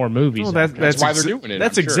 2 more movies. Well, that's why they're doing it.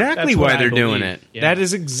 That's exactly why they're doing it. Yeah. That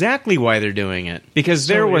is exactly why they're doing it. Because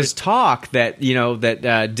there was talk that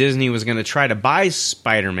Disney was going to try to buy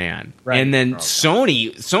Spider-Man, and then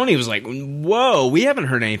Sony was like, "Whoa, we haven't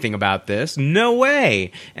heard anything about this. No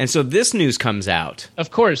way!" And so this news comes out. Of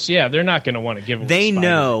course, yeah, they're not going to want to give. They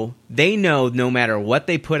know no matter what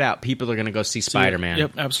they put out, people are going to go see Spider-Man.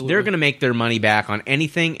 Yep, absolutely. They're going to make their money back on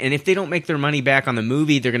anything, and if they don't make their money back on the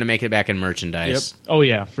movie, they're going to make it back in merchandise. Yep. Oh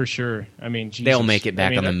yeah, for sure. I mean, Jesus. They'll make it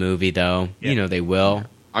back on the movie, though. Yeah. They will.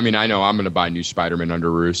 I mean, I know I'm going to buy new Spider-Man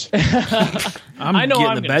underoos. I'm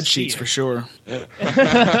getting the bed sheets for sure.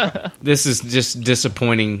 This is just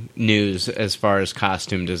disappointing news as far as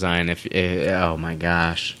costume design. Oh my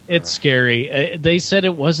gosh, it's scary. They said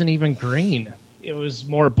it wasn't even green. It was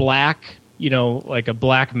more black. Like a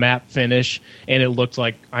black matte finish, and it looked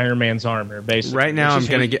like Iron Man's armor. Basically, right now I'm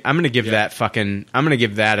gonna give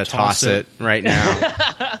that a toss it right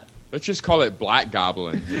now. Let's just call it Black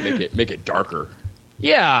Goblin. Make it darker.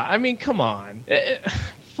 Yeah, I mean, come on,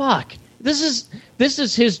 fuck. This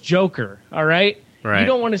is his Joker. All right. You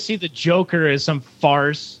don't want to see the Joker as some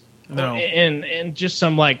farce. No. And just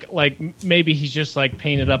some like maybe he's just like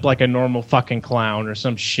painted up like a normal fucking clown or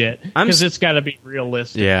some shit because it's got to be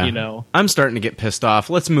realistic. Yeah. I'm starting to get pissed off.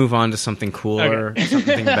 Let's move on to something cooler,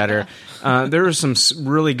 something better. There was some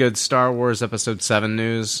really good Star Wars Episode 7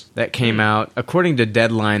 news that came out. According to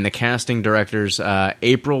Deadline, the casting directors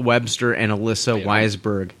April Webster and Alyssa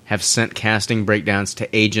Weisberg have sent casting breakdowns to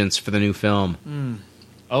agents for the new film.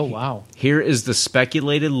 Oh, wow. Here is the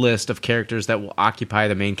speculated list of characters that will occupy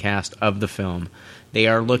the main cast of the film. They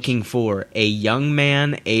are looking for a young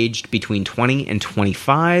man aged between 20 and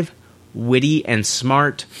 25, witty and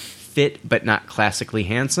smart, fit but not classically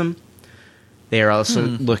handsome. They are also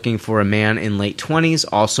looking for a man in late 20s,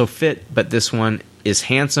 also fit, but this one is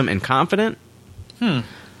handsome and confident.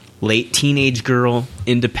 Late teenage girl,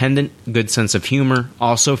 independent, good sense of humor,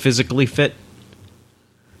 also physically fit.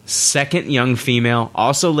 Second young female,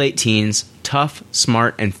 also late teens, tough,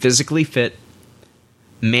 smart, and physically fit.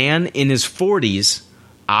 Man in his 40s,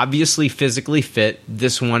 obviously physically fit.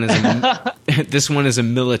 This one is a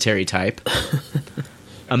military type.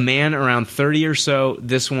 A man around 30 or so.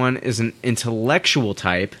 This one is an intellectual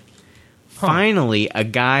type. Finally, a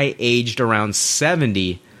guy aged around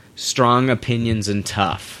 70, strong opinions and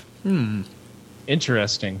tough.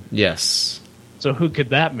 Interesting. Yes. So who could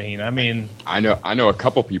that mean? I mean, I know a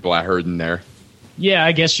couple people I heard in there. Yeah,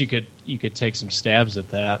 I guess you could take some stabs at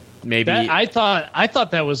that. Maybe I thought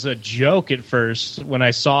that was a joke at first when I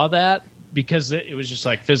saw that because it was just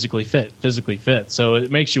like physically fit. So it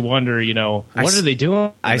makes you wonder, what are they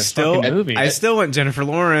doing? I still went Jennifer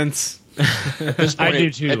Lawrence. I do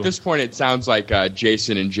too. At this point, it sounds like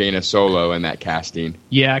Jason and Jaina Solo in that casting.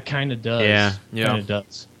 Yeah, it kind of does. Yeah, kind of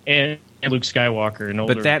does. And Luke Skywalker and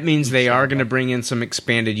older. But that means they are going to bring in some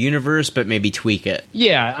expanded universe, but maybe tweak it.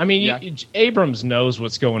 Yeah, I mean, Abrams knows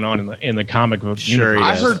what's going on in the comic book universe.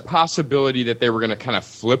 I heard possibility that they were going to kind of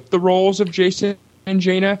flip the roles of Jason and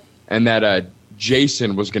Jaina, and that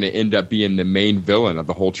Jason was going to end up being the main villain of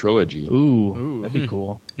the whole trilogy. Ooh, that'd be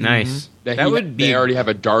cool. Nice. They already have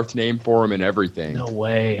a Darth name for him and everything. No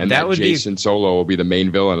way. And that Jason Solo will be the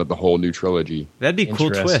main villain of the whole new trilogy. That'd be a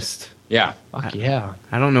cool twist. Yeah. Fuck yeah.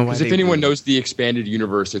 I don't know why. Because if anyone knows the expanded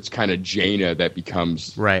universe, it's kind of Jaina that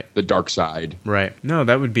becomes the dark side. Right. No,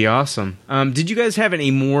 that would be awesome. Did you guys have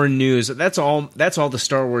any more news? That's all the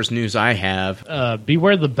Star Wars news I have.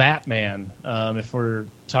 Beware the Batman. If we're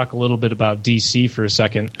talk a little bit about DC for a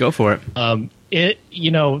second. Go for it.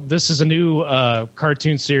 This is a new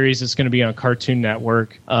cartoon series. It's going to be on Cartoon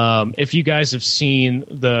Network. If you guys have seen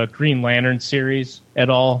the Green Lantern series at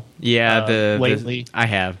all, lately, I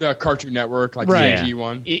have the Cartoon Network, like CG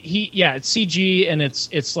one. It's CG and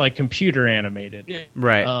it's like computer animated.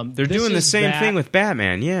 Right. They're doing the same thing with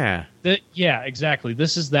Batman. Yeah. Exactly.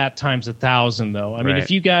 This is that times 1,000, though. I mean, if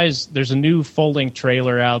you guys, there's a new folding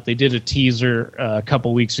trailer out. They did a teaser a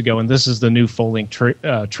couple weeks ago, and this is the new folding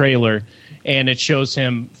trailer. And it shows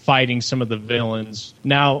him fighting some of the villains.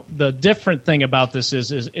 Now, the different thing about this is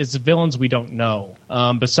the villains we don't know.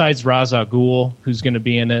 Besides Ra's al Ghul, who's going to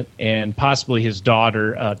be in it, and possibly his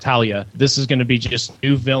daughter, Talia, this is going to be just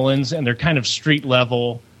new villains, and they're kind of street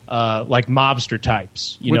level, like mobster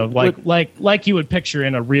types. Like you would picture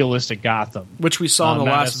in a realistic Gotham. Which we saw in the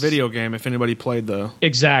last video game, if anybody played the...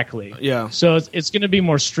 Exactly. Yeah. So it's going to be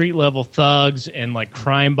more street level thugs and like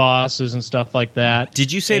crime bosses and stuff like that.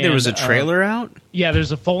 Did you say there was a trailer out? Yeah,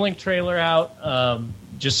 there's a folding trailer out.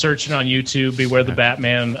 Just searching on YouTube, Beware the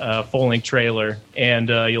Batman folding trailer, and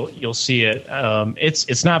you'll see it.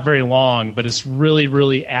 It's not very long, but it's really,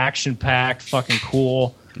 really action-packed, fucking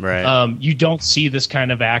cool. Right. You don't see this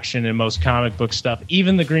kind of action in most comic book stuff.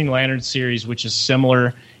 Even the Green Lantern series, which is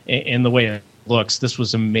similar in the way it looks, this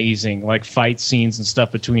was amazing. Like fight scenes and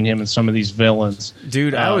stuff between him and some of these villains.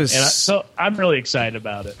 Dude, so I'm really excited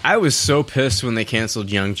about it. I was so pissed when they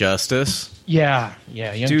canceled Young Justice. Yeah,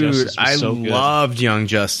 Young Justice was so good. Loved Young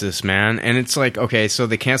Justice, man. And it's like, okay, so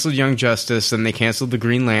they canceled Young Justice, and they canceled the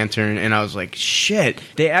Green Lantern, and I was like, shit.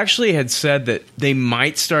 They actually had said that they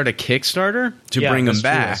might start a Kickstarter to bring them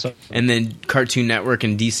back. And then Cartoon Network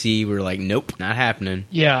and DC were like, nope, not happening.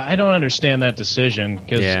 Yeah, I don't understand that decision,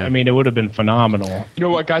 because, I mean, it would have been phenomenal. You know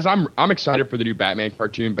what, guys? I'm excited for the new Batman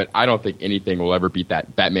cartoon, but I don't think anything will ever beat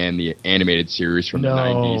that Batman, the animated series from the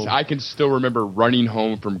 90s. I can still remember running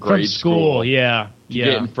home from grade school. Yeah.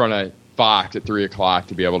 Get in front of Fox at 3 o'clock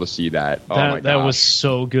to be able to see that. Oh my gosh. That was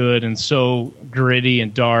so good and so gritty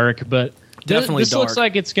and dark, but definitely this looks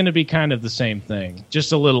like it's going to be kind of the same thing,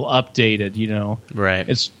 just a little updated, Right.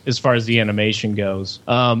 As far as the animation goes.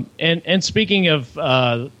 And speaking of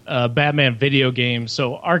Batman video games,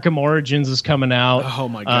 so Arkham Origins is coming out. Oh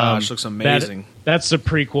my gosh, looks amazing. That's the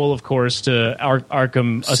prequel, of course, to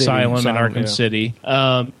Arkham Asylum and Arkham City.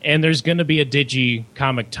 And there's going to be a Digi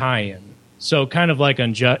comic tie-in. So kind of like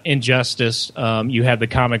Injustice, you have the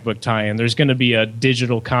comic book tie-in. There's going to be a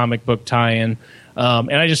digital comic book tie-in.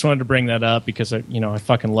 And I just wanted to bring that up because, I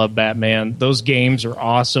fucking love Batman. Those games are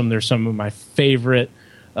awesome. They're some of my favorite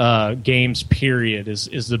games, period,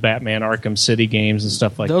 is the Batman Arkham City games and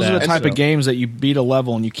stuff like that. Those are the type of games that you beat a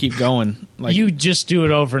level and you keep going. Like, you just do it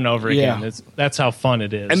over and over again. That's how fun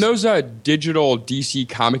it is. And those digital DC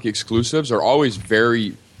comic exclusives are always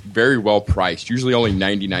very, very well priced. Usually only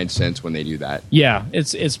 99 cents when they do that. Yeah,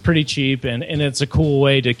 it's pretty cheap, and it's a cool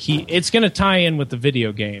way to keep... It's going to tie in with the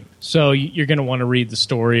video game. So you're going to want to read the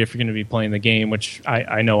story if you're going to be playing the game, which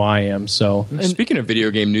I know I am. So, speaking of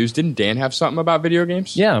video game news, didn't Dan have something about video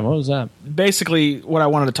games? Yeah, what was that? Basically, what I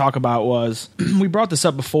wanted to talk about was we brought this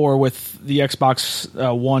up before with the Xbox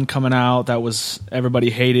One coming out. That was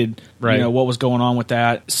everybody hated. Right. What was going on with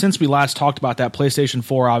that. Since we last talked about that, PlayStation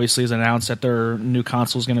 4 obviously has announced that their new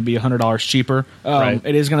console is going to be $100 cheaper.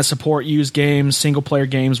 It is going to support used games, single player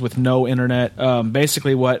games with no internet.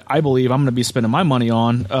 Basically, what I believe I'm going to be spending my money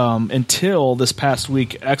on. Until this past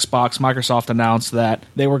week, Microsoft announced that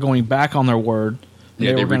they were going back on their word.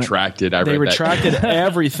 Yeah, they retracted. They retracted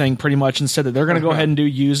everything pretty much and said that they're going to go ahead and do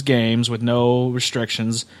used games with no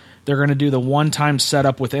restrictions. They're going to do the one-time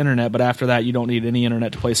setup with internet, but after that, you don't need any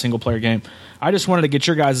internet to play a single-player game. I just wanted to get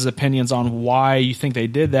your guys' opinions on why you think they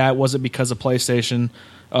did that. Was it because of PlayStation?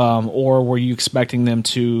 Or were you expecting them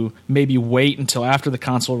to maybe wait until after the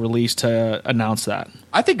console release to announce that?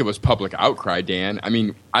 I think it was public outcry, Dan. I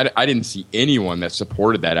mean, I didn't see anyone that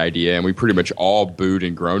supported that idea, and we pretty much all booed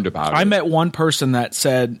and groaned about it. I met one person that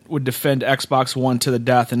said would defend Xbox One to the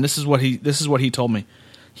death, and this is what he told me.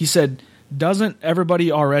 He said, doesn't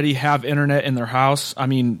everybody already have internet in their house? I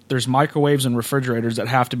mean, there's microwaves and refrigerators that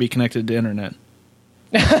have to be connected to internet.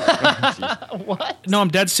 What? No, I'm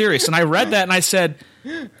dead serious. And I read that and I said,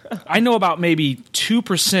 I know about maybe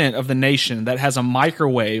 2% of the nation that has a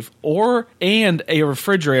microwave and a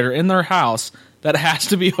refrigerator in their house that has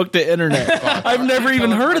to be hooked to internet. I've never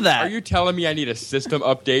even heard of that. Are you telling me I need a system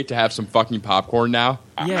update to have some fucking popcorn now?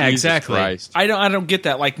 Yeah, Jesus exactly. Christ. I don't get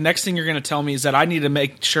that. Like, next thing you're going to tell me is that I need to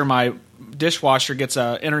make sure my dishwasher gets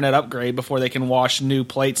a internet upgrade before they can wash new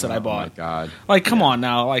plates that I bought. Oh my God. Like, come on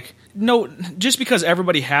now. Like, no, just because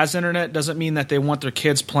everybody has internet doesn't mean that they want their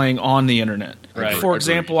kids playing on the internet. Right. For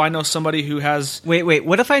example, I know somebody who has. Wait.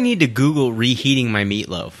 What if I need to Google reheating my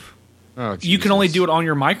meatloaf? Oh, you can only do it on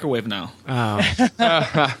your microwave now.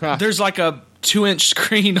 Oh. There's like a 2-inch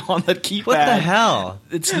screen on the keypad. What the hell?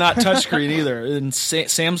 It's not touchscreen either. And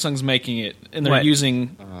Samsung's making it, and they're What?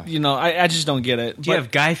 using. I just don't get it. Do you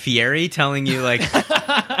have Guy Fieri telling you like,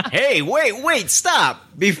 "Hey, wait, stop!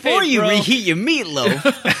 Before you reheat your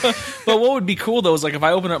meatloaf." But what would be cool though is like if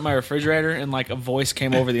I opened up my refrigerator and like a voice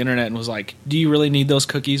came over the internet and was like, "Do you really need those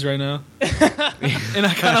cookies right now?" And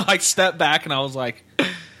I kind of like stepped back and I was like,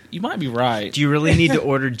 "You might be right." Do you really need to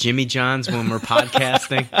order Jimmy John's when we're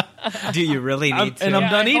podcasting? Do you really need to? And I'm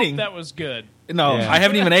done I hope eating. that was good. No, Yeah. I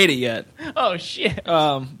haven't even ate it yet. Oh shit!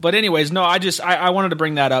 But anyways, no, I wanted to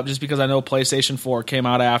bring that up just because I know PlayStation 4 came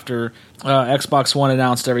out after Xbox One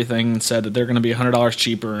announced everything and said that they're going to be $100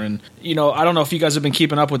 cheaper. And I don't know if you guys have been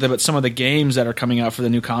keeping up with it, but some of the games that are coming out for the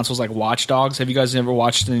new consoles, like Watch Dogs, have you guys ever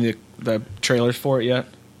watched any of the trailers for it yet?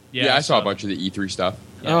 Yeah, I saw a bunch of the E3 stuff.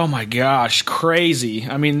 Oh my gosh, crazy.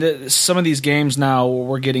 I mean, some of these games now,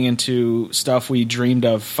 we're getting into stuff we dreamed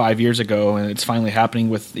of 5 years ago, and it's finally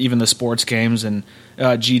happening with even the sports games and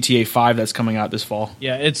GTA 5 that's coming out this fall.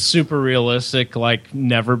 Yeah, it's super realistic like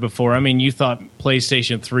never before. I mean, you thought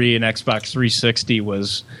PlayStation 3 and Xbox 360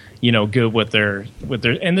 was, good with their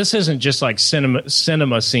and this isn't just like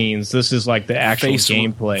cinema scenes. This is like the actual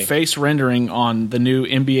gameplay. Face rendering on the new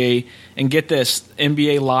NBA, and get this,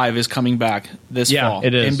 NBA Live is coming back this fall.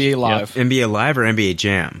 It is. NBA Live. Yep. NBA Live or NBA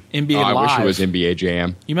Jam? NBA I Live. wish it was NBA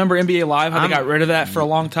Jam. You remember NBA Live? How they got rid of that for a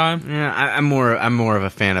long time? Yeah, I'm more of a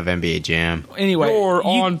fan of NBA Jam. Anyway, You're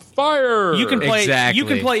on fire. You can play. Exactly. You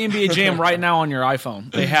can play NBA Jam right now on your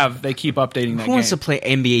iPhone. They keep updating that Who wants game. to play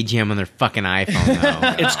NBA Jam on their fucking iPhone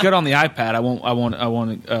though? It's good on the iPad. I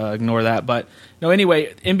won't ignore that. But no,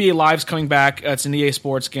 anyway, NBA Live's coming back. It's an EA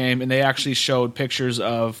Sports game, and they actually showed pictures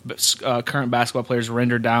of current basketball players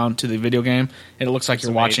rendered down to the video game, and it looks like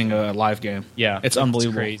you're watching a live game. Yeah, it's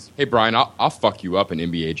unbelievable. crazy. Hey Brian, I'll fuck you up in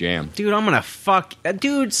NBA Jam. Dude, I'm gonna fuck.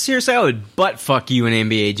 Dude, seriously, I would butt fuck you in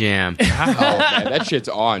NBA Jam. Oh, man, that shit's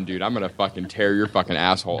on, dude. I'm gonna fucking tear your fucking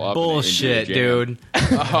asshole up. Bullshit, in NBA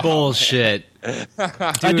Jam. dude. Bullshit.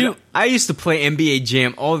 Dude, I used to play NBA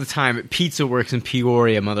Jam all the time at Pizza Works in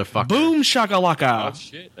Peoria, motherfucker. Boom shakalaka. Oh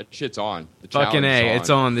shit, that shit's on. The Fucking challenge A, is it's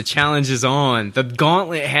on. The challenge is on. The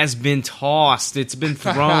gauntlet has been tossed. It's been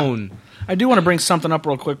thrown. I do want to bring something up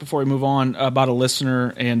real quick before we move on about a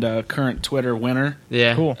listener and current Twitter winner.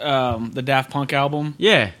 Yeah. Cool. The Daft Punk album.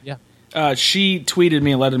 Yeah. She tweeted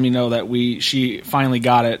me and letting me know that she finally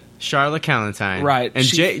got it. Charlotte Callentine. Right. And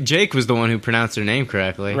Jake was the one who pronounced her name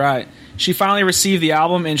correctly. Right. She finally received the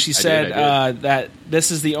album, and she said I did. that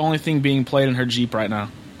this is the only thing being played in her Jeep right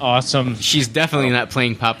now. Awesome. She's definitely not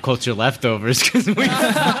playing Pop Culture Leftovers because we.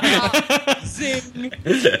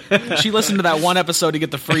 She listened to that one episode to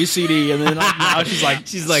get the free CD, and then now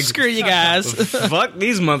she's like, screw you guys. Fuck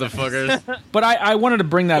these motherfuckers. But I wanted to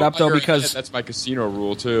bring that up, though, because that's my casino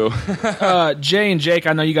rule, too. Jay and Jake,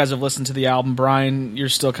 I know you guys have listened to the album. Brian, you're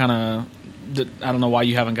still kind of, I don't know why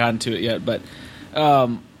you haven't gotten to it yet, but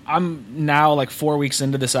I'm now like 4 weeks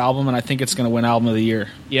into this album, and I think it's going to win Album of the Year.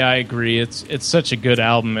 Yeah, I agree. It's such a good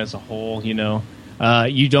album as a whole. You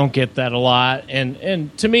don't get that a lot,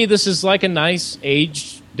 and to me, this is like a nice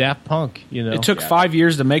aged Daft Punk. It took 5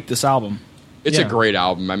 years to make this album. It's a great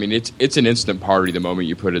album. I mean, it's an instant party the moment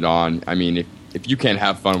you put it on. I mean, if you can't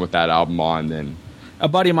have fun with that album on, then a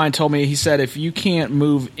buddy of mine told me, he said, if you can't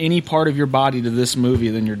move any part of your body to this movie,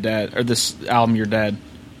 then you're dead, or this album, you're dead.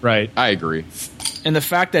 Right. I agree. And the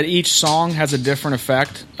fact that each song has a different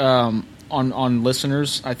effect on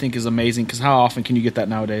listeners, I think is amazing, because how often can you get that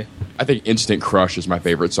nowadays? I think Instant Crush is my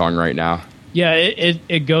favorite song right now. Yeah,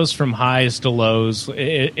 it goes from highs to lows.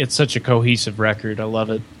 It's such a cohesive record. I love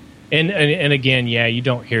it. And again, yeah, you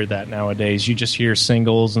don't hear that nowadays. You just hear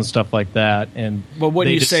singles and stuff like that. But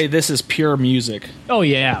wouldn't you say this is pure music? Oh,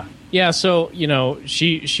 yeah. Yeah, so,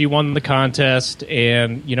 she won the contest,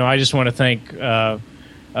 and, I just want to thank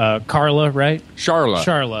Carla, right?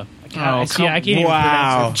 Charla. I can't even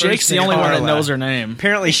pronounce it. Jake's the only one that knows her name.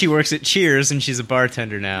 Apparently she works at Cheers and she's a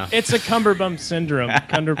bartender now. It's a Cumberbund syndrome.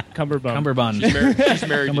 Cumberbund. She's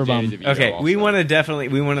married to Danny DeVito. Okay, also. we want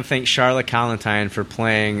to thank Charlotte Callentine for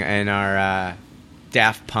playing in our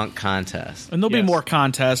Daft Punk contest. And there'll be more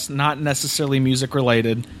contests, not necessarily music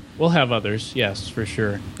related. We'll have others, yes, for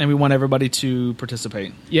sure. And we want everybody to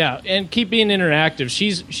participate. Yeah, and keep being interactive.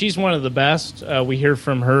 She's one of the best. We hear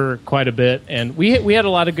from her quite a bit, and we had a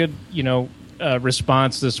lot of good,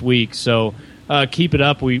 response this week. So keep it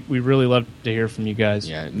up. We really love to hear from you guys.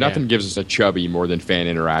 Yeah, nothing gives us a chubby more than fan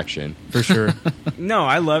interaction. For sure. No,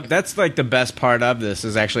 I love that's like the best part of this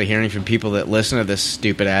is actually hearing from people that listen to this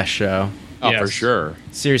stupid ass show. Oh, for sure.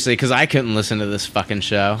 Seriously, because I couldn't listen to this fucking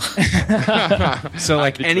show. So,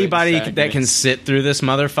 like, anybody that can sit through this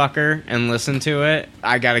motherfucker and listen to it,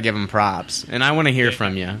 I got to give them props. And I want to hear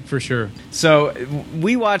from you. For sure. So,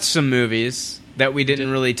 we watched some movies that we didn't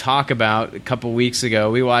really talk about a couple weeks ago.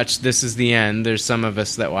 We watched This Is the End. There's some of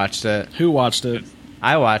us that watched it. Who watched it?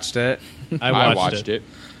 I watched it. I watched it.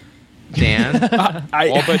 Dan?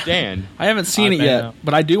 All but Dan. I haven't seen it yet,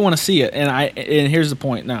 but I do want to see it. And here's the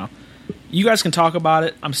point now. You guys can talk about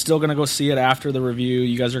it. I'm still going to go see it after the review.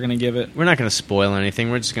 You guys are going to give it. We're not going to spoil anything.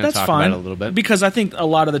 We're just going to talk about it a little bit. Because I think a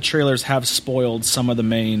lot of the trailers have spoiled some of the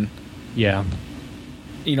main... Yeah.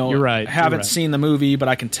 You're right. Haven't seen the movie, but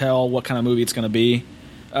I can tell what kind of movie it's going to be.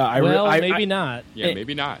 Maybe not. Yeah,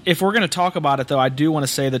 maybe not. If we're going to talk about it, though, I do want to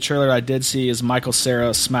say the trailer I did see is Michael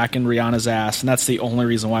Cera smacking Rihanna's ass, and that's the only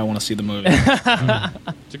reason why I want to see the movie.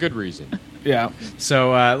 It's a good reason. Yeah.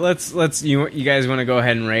 So let's you guys want to go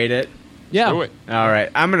ahead and rate it? Yeah. Do it. All right.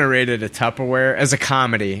 I'm going to rate it a Tupperware as a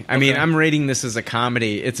comedy. I mean, I'm rating this as a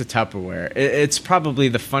comedy. It's a Tupperware. It's probably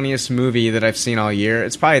the funniest movie that I've seen all year.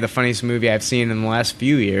 It's probably the funniest movie I've seen in the last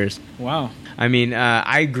few years. Wow. I mean,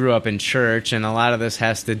 I grew up in church, and a lot of this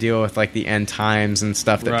has to deal with like the end times and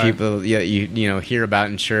stuff that people you hear about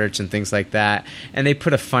in church and things like that. And they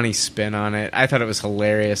put a funny spin on it. I thought it was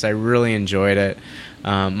hilarious. I really enjoyed it.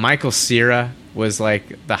 Michael Cera was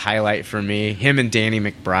like the highlight for me. Him and Danny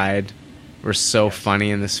McBride were so funny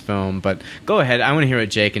in this film. But go ahead. I want to hear what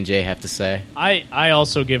Jake and Jay have to say. I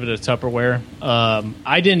also give it a Tupperware.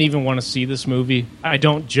 I didn't even want to see this movie. I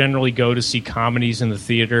don't generally go to see comedies in the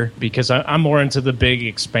theater because I'm more into the big,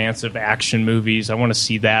 expansive action movies. I want to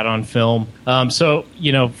see that on film. So,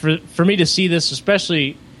 for me to see this,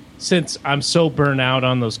 especially since I'm so burnt out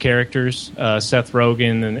on those characters, Seth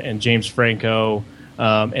Rogen and James Franco,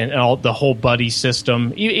 and all the whole buddy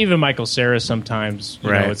system, even Michael Cera sometimes,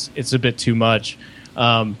 it's a bit too much.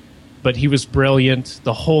 But he was brilliant.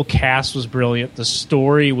 The whole cast was brilliant. The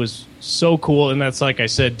story was so cool, and that's like I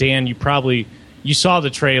said, Dan. You saw the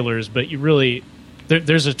trailers, but you really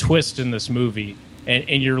there's a twist in this movie,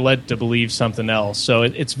 and you're led to believe something else. So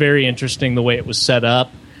it's very interesting the way it was set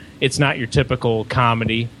up. It's not your typical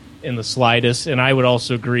comedy in the slightest, and I would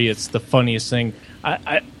also agree it's the funniest thing.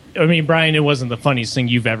 I mean, Brian, it wasn't the funniest thing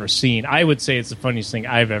you've ever seen. I would say it's the funniest thing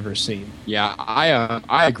I've ever seen. Yeah,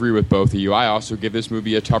 I agree with both of you. I also give this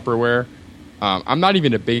movie a Tupperware. I'm not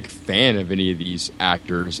even a big fan of any of these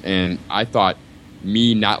actors, and I thought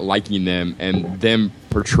me not liking them and them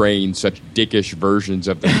portraying such dickish versions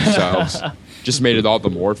of themselves just made it all the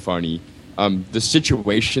more funny. The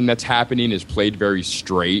situation that's happening is played very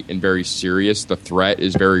straight and very serious. The threat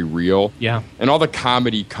is very real. Yeah. And all the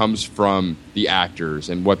comedy comes from the actors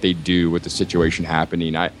and what they do with the situation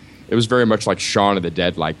happening. It was very much like Shaun of the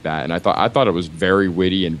Dead like that, and I thought it was very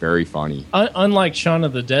witty and very funny. Unlike Shaun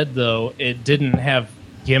of the Dead, though, it didn't have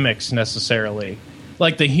gimmicks necessarily.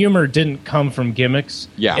 Like, the humor didn't come from gimmicks.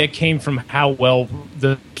 Yeah. It came from how well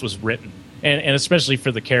this was written, and especially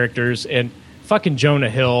for the characters. And fucking Jonah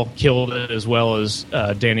Hill killed it as well as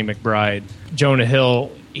Danny McBride. Jonah Hill,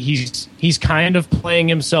 he's kind of playing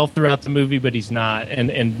himself throughout the movie, but he's not.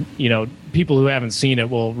 And people who haven't seen it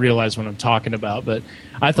will realize what I'm talking about. But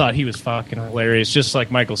I thought he was fucking hilarious, just like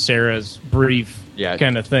Michael Cera's brief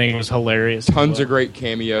kind of thing was hilarious. Tons of great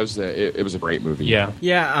cameos. It was a great movie. Yeah.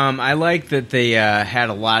 Yeah, I like that they had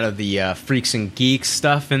a lot of the Freaks and Geeks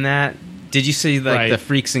stuff in that. Did you see the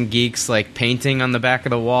Freaks and Geeks painting on the back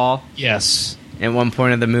of the wall? Yes. At one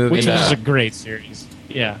point of the movie, which was a great series.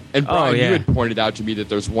 Yeah. And Brian, you had pointed out to me that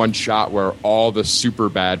there's one shot where all the super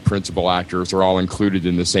bad principal actors are all included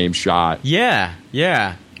in the same shot. Yeah.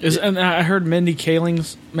 And I heard Mindy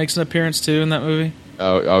Kaling makes an appearance too in that movie.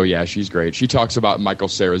 Oh yeah, she's great. She talks about Michael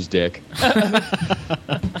Cera's dick.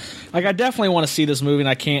 I definitely want to see this movie, and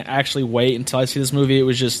I can't actually wait until I see this movie. It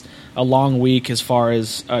was just a long week as far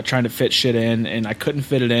as trying to fit shit in, and I couldn't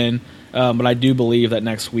fit it in. But I do believe that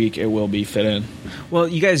next week it will be fit in. Well,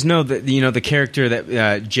 you guys know that the character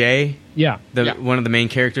that Jay, one of the main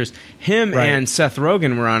characters, him and Seth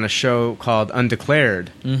Rogen were on a show called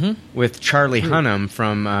Undeclared with Charlie Hunnam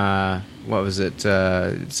from what was it,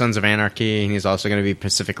 Sons of Anarchy, and he's also going to be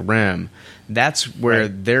Pacific Rim. That's where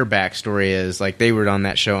their backstory is. Like, they were on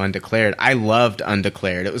that show Undeclared. I loved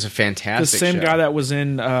Undeclared. It was a fantastic show. The same guy that was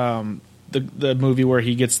in the movie where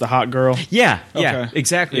he gets the hot girl. Yeah,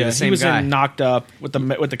 exactly. Yeah, the same he was guy. in Knocked Up with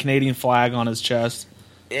the Canadian flag on his chest.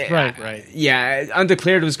 Right. Yeah,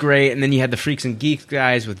 Undeclared was great, and then you had the Freaks and Geeks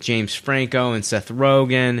guys with James Franco and Seth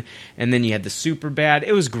Rogen, and then you had the Superbad.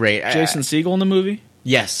 It was great. Jason Segel in the movie?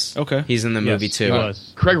 Yes. Okay. He's in the movie, too. He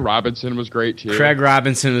was. Craig Robinson was great, too. Craig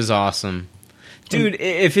Robinson was awesome. Dude,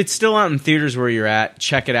 if it's still out in theaters where you're at,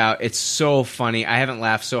 check it out. It's so funny. I haven't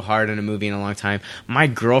laughed so hard in a movie in a long time. My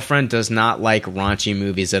girlfriend does not like raunchy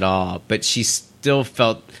movies at all, but she still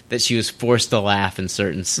felt that she was forced to laugh in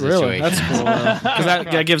certain situations. Really? That's cool. Because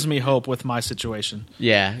that gives me hope with my situation.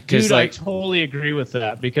 Yeah. Dude, I totally agree with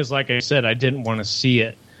that because, like I said, I didn't want to see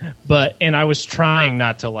it. And I was trying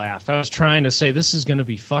not to laugh. I was trying to say, this is going to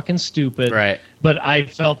be fucking stupid. Right. But I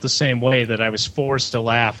felt the same way, that I was forced to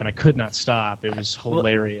laugh, and I could not stop. It was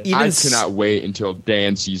hilarious. I cannot wait until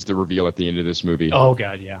Dan sees the reveal at the end of this movie. Oh,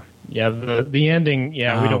 God, yeah. Yeah, the ending, we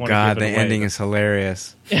don't want to give it away. The ending is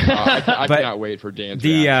hilarious. I cannot wait for Dan's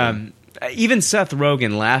reaction. Even Seth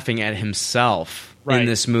Rogen laughing at himself in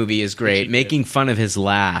this movie is great, making fun of his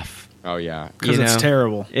laugh. Oh, yeah. Because it's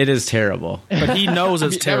terrible. It is terrible. But he knows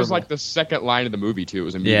it's terrible. That was like the second line of the movie, too. It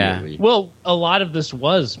was immediately. Yeah. Well, a lot of this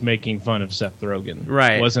was making fun of Seth Rogen.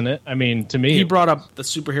 Right. Wasn't it? I mean, to me... He brought up the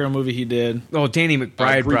superhero movie he did. Oh, Danny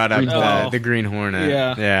McBride brought up the Green Hornet.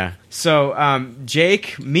 Yeah. So,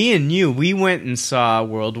 Jake, me and you, we went and saw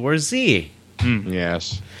World War Z.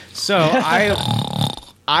 Yes. So,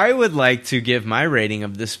 I would like to give my rating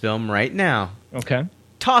of this film right now. Okay.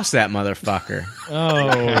 Toss that motherfucker.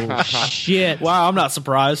 Oh, shit. Wow, I'm not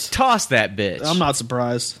surprised. Toss that bitch. I'm not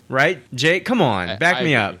surprised. Right? Jake, come on. Back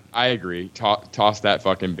me up. I agree. Toss that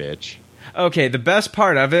fucking bitch. Okay, the best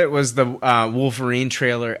part of it was the Wolverine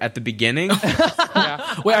trailer at the beginning.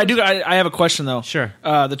 Wait, I have a question, though. Sure.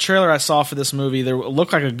 The trailer I saw for this movie, there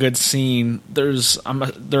looked like a good scene. Did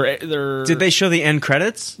they show the end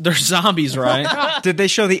credits? They're zombies, right? Did they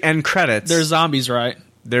show the end credits? They're zombies, right?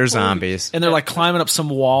 They're zombies. And they're like climbing up some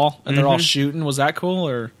wall, and they're all shooting. Was that cool?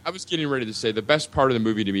 Or I was getting ready to say the best part of the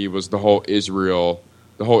movie to me was the whole Israel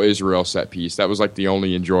set piece. That was like the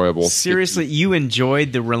only enjoyable. Seriously, you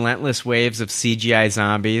enjoyed the relentless waves of CGI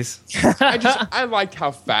zombies? I liked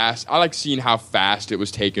how fast. I like seeing how fast it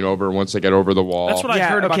was taken over once they got over the wall. That's what I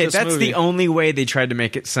heard about this movie. That's the only way they tried to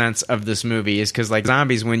make it sense of this movie is because, like,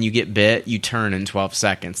 zombies, when you get bit, you turn in 12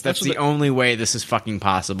 seconds. That's the only way this is fucking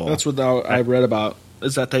possible. That's what I read about.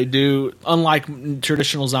 Is that they do, unlike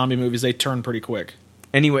traditional zombie movies, they turn pretty quick.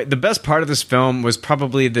 Anyway, the best part of this film was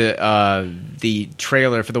probably the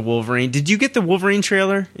trailer for the Wolverine. Did you get the Wolverine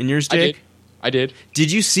trailer in yours, Jake? I did.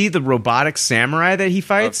 Did you see the robotic samurai that he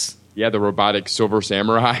fights? Yeah, the robotic silver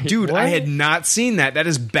samurai. Dude, I had not seen that. That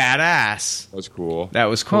is badass. That was cool. That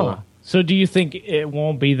was cool. Huh. So do you think it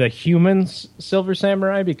won't be the human Silver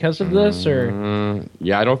Samurai because of this? Or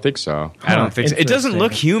yeah, I don't think so. I don't think so. It doesn't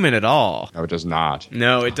look human at all. No, it does not.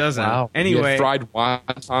 No, it doesn't. Wow. Anyway. Fried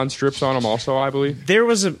wonton strips on them also, I believe. There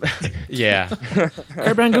was a... Yeah.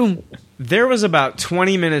 There was about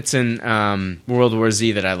 20 minutes in World War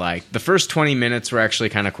Z that I liked. The first 20 minutes were actually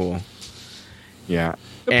kind of cool. Yeah.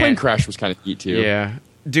 The plane crash was kind of neat, too. Yeah.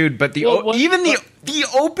 Dude, but the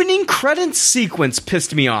opening credits sequence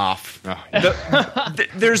pissed me off. Oh, yeah.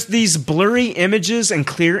 There's these blurry images and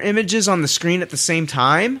clear images on the screen at the same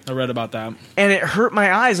time. I read about that. And it hurt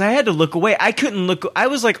my eyes. I had to look away. I couldn't look. I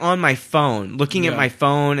was like on my phone, looking at my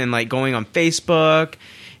phone and like going on Facebook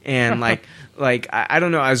and like... Like, I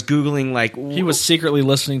don't know, I was Googling, like... He was secretly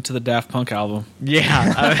listening to the Daft Punk album.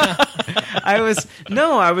 Yeah. I was,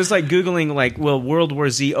 like, Googling, like, will World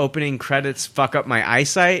War Z opening credits fuck up my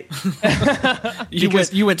eyesight? You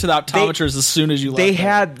went to the optometrist as soon as you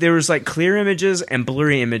left. There was, like, clear images and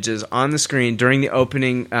blurry images on the screen during the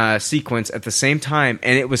opening sequence at the same time,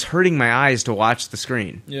 and it was hurting my eyes to watch the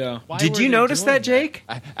screen. Yeah. Did you notice that, Jake?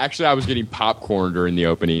 Actually, I was getting popcorn during the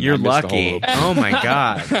opening. You're lucky. Oh, my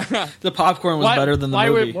God. The popcorn was better than the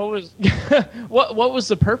movie. What was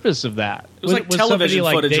the purpose of that? It was like television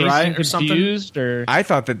footage, right, or something. Or I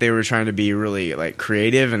thought that they were trying to be really like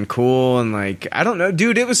creative and cool, and like I don't know,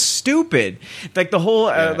 dude. It was stupid. Like the whole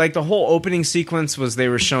opening sequence was they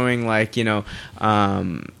were showing like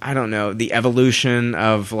I don't know, the evolution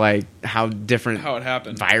of like how it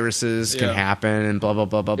happened, viruses can happen, and blah blah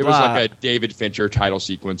blah blah. It was like a David Fincher title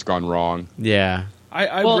sequence gone wrong. Yeah.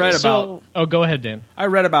 I read about. Oh, go ahead, Dan. I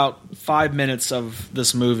read about 5 minutes of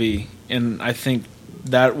this movie, and I think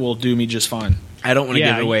that will do me just fine. I don't want to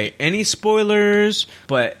give away any spoilers,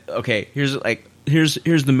 but okay, here's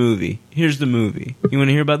the movie. Here's the movie. You want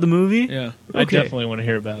to hear about the movie? Yeah. Okay. I definitely want to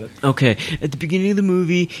hear about it. Okay. At the beginning of the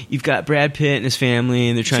movie, you've got Brad Pitt and his family,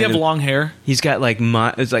 and they're trying to... Does he have long hair? He's got like...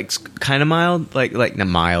 it's like kind of mild. Like not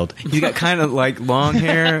mild. He's got kind of like long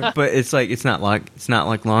hair, but it's like it's not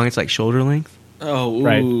like long. It's like shoulder length. Oh, ooh.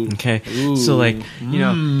 Right. Okay. Ooh. So like,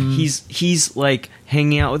 he's like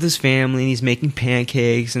hanging out with his family and he's making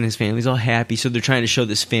pancakes and his family's all happy. So they're trying to show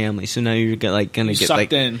this family. So now you're gonna get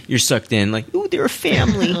sucked in. You're sucked in. Like, ooh, they're a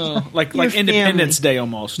family. like Independence Day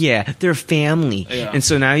almost. Yeah, they're a family. Yeah. And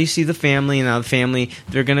so now you see the family, and now the family,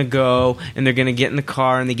 they're gonna go and they're gonna get in the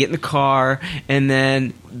car, and they get in the car, and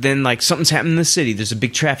then like something's happening in the city. There's a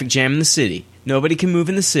big traffic jam in the city. Nobody can move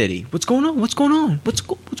in the city. What's going on? What's going on? What's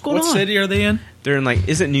going on? What city are they in? They're in like,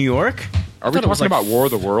 is it New York? Are we talking about War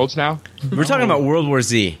of the Worlds now? We're talking about World War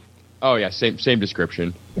Z. Oh yeah, same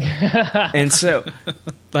description. And so,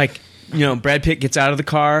 like, Brad Pitt gets out of the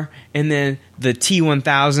car, and then the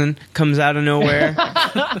T-1000 comes out of nowhere,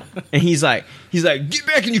 and he's like, get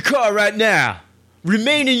back in your car right now,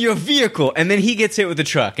 remain in your vehicle, and then he gets hit with a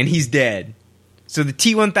truck, and he's dead. So the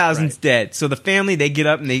T-1000's dead. So the family, they get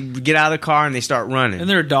up and they get out of the car and they start running. And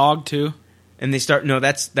they're a dog too. And they start. No,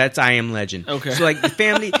 that's I Am Legend. Okay. So like the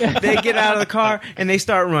family, they get out of the car and they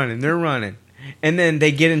start running. They're running, and then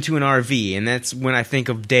they get into an RV, and that's when I think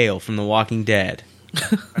of Dale from The Walking Dead.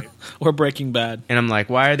 Or Breaking Bad. And I'm like,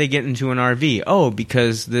 why are they getting into an RV? Oh,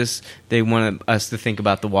 because they want us to think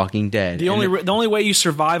about The Walking Dead. The only way you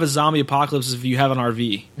survive a zombie apocalypse is if you have an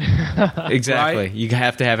RV. Exactly. Right? You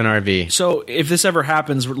have to have an RV. So if this ever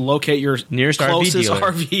happens, locate your nearest closest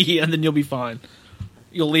RV, and then you'll be fine.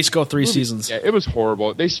 You'll at least go 3 seasons. Yeah, it was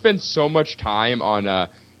horrible. They spend so much time on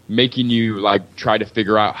making you like try to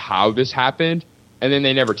figure out how this happened, and then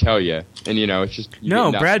they never tell you. And it's just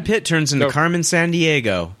Brad Pitt turns into Carmen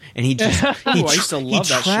Sandiego, and he just I used to love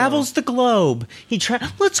that travels the globe.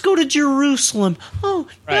 Let's go to Jerusalem. Oh,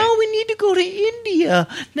 now we need to go to India.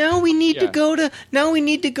 Now we need to go to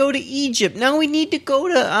Egypt. Now we need to go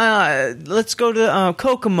to let's go to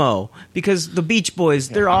Kokomo because the Beach Boys,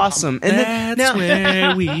 they're awesome. And that's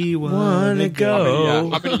where we want to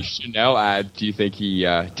go. How many Chanel ads do you think he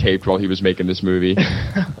taped while he was making this movie?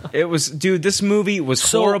 It was, dude, this movie was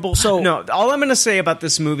horrible. No, all I'm going to say about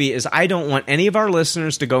this movie is I don't want any of our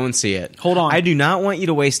listeners to go and see it. Hold on. I do not want you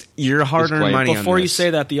to waste your hard-earned money on this. Before you say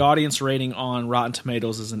that, the audience rating on Rotten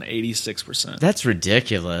Tomatoes is an 86%. That's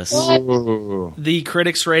ridiculous. Ooh. The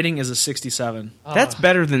critics rating is a 67. That's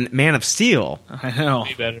better than Man of Steel. I know.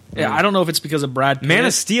 Better. Yeah, I don't know if it's because of Brad Pitt. Man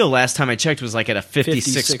of Steel, last time I checked, was like at a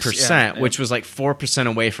 56%, yeah. which was like 4%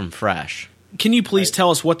 away from fresh. Can you please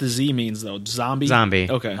tell us what the Z means, though? Zombie?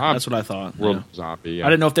 Zombie. Okay, that's what I thought. World zombie. Yeah. I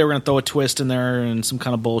didn't know if they were going to throw a twist in there and some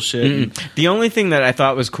kind of bullshit. The only thing that I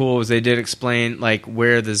thought was cool was they did explain like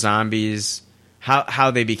where the zombies,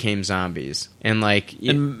 how they became zombies, and like.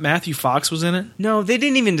 And Matthew Fox was in it. No, they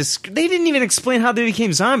didn't even explain how they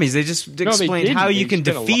became zombies. They just explained how you can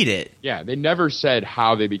defeat it. Yeah, they never said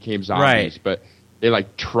how they became zombies, but. They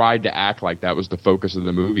like tried to act like that was the focus of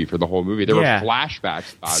the movie for the whole movie. There were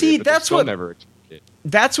flashbacks about See, it, but that's what never explained it.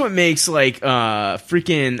 That's what makes like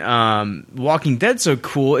freaking Walking Dead so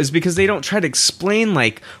cool is because they don't try to explain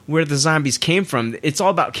like where the zombies came from. It's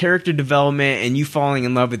all about character development and you falling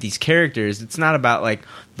in love with these characters. It's not about like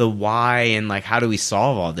the why and like how do we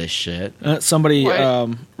solve all this shit.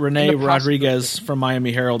 Renee Rodriguez from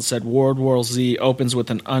Miami Herald said World War Z opens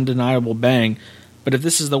with an undeniable bang. But if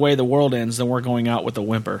this is the way the world ends, then we're going out with a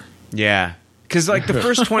whimper. Yeah. Because, like, the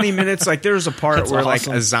first 20 minutes, like, there was a part That's where,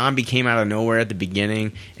 awesome. like, a zombie came out of nowhere at the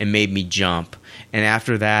beginning and made me jump. And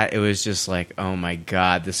after that, it was just like, oh, my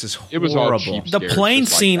God, this is horrible. It was all cheap the plane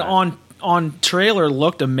scene on trailer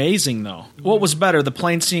looked amazing, though. What was better, the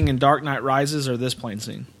plane scene in Dark Knight Rises or this plane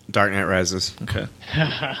scene? Dark Knight Rises. Okay.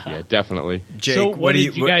 Yeah, definitely. Jake, so what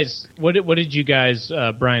did you guys,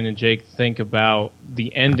 Brian and Jake, think about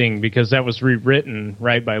the ending because that was rewritten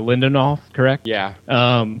right by Lindelof, correct? Yeah.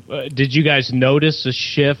 Did you guys notice a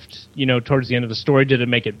shift, towards the end of the story? Did it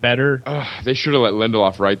make it better? They should have let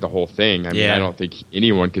Lindelof write the whole thing. I mean, I don't think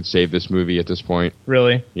anyone could save this movie at this point.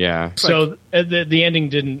 Really? Yeah. So the ending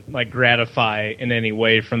didn't gratify in any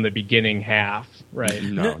way from the beginning half, right?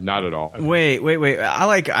 No, not at all. Wait.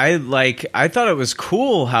 I thought it was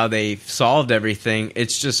cool how they solved everything.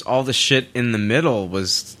 It's just all the shit in the middle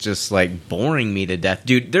was just boring me to death.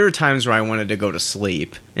 Dude, there were times where I wanted to go to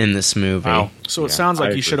sleep in this movie. Wow. So it sounds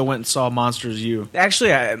like you should have went and saw Monsters U.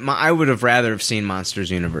 Actually, I would have rather have seen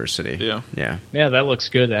Monsters University. Yeah. Yeah, that looks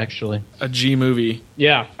good, actually. A G movie.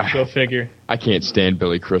 Yeah, go figure. I can't stand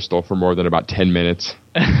Billy Crystal for more than about 10 minutes.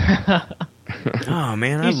 Oh,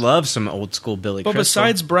 man, I love some old school Billy Crystal. But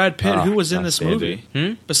besides Brad Pitt, who was in this movie?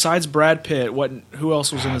 Besides Brad Pitt, who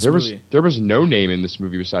else was in this movie? There was no name in this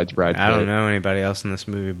movie besides Brad Pitt. I don't know anybody else in this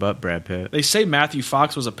movie but Brad Pitt. They say Matthew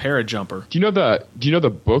Fox was a parajumper. Do you know the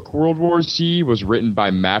book World War Z was written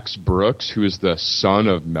by Max Brooks, who is the son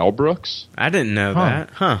of Mel Brooks? I didn't know that.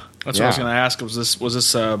 Huh. That's what I was going to ask. Was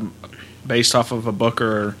this based off of a book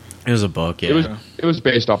or? It was a book, yeah. It was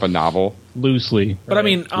based off a novel. Loosely. But I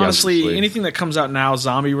mean, honestly, anything that comes out now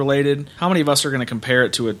zombie related, how many of us are going to compare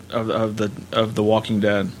it to it of the Walking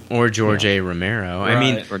Dead or George A. Romero? Right. I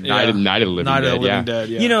mean, or Night of the Living Dead.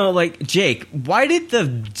 Yeah. Jake, why did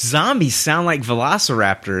the zombies sound like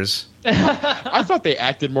velociraptors? I thought they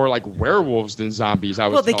acted more like werewolves than zombies.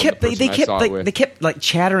 They kept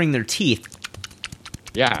chattering their teeth.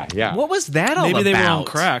 Yeah. What was that all about? Maybe they were on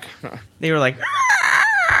crack. They were like.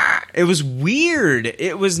 It was weird.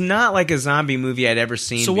 It was not like a zombie movie I'd ever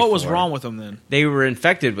seen. So what was wrong with them then? They were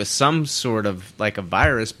infected with some sort of a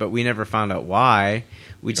virus, but we never found out why.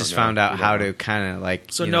 We just found out how to kind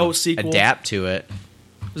of no sequel? Adapt to it.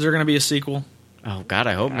 Is there going to be a sequel? Oh God,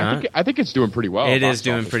 I hope not. I think it's doing pretty well. It is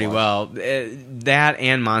doing pretty well. That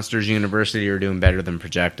and Monsters University are doing better than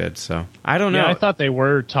projected. So I don't know. Yeah, I thought they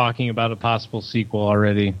were talking about a possible sequel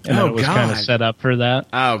already, and it was kind of set up for that.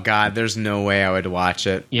 Oh God, there's no way I would watch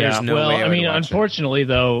it. Yeah, there's no way I would watch unfortunately,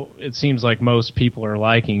 though, it seems like most people are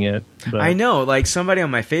liking it. But. I know. Somebody on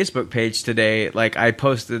my Facebook page today, I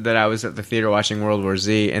posted that I was at the theater watching World War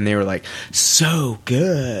Z, and they were like, "So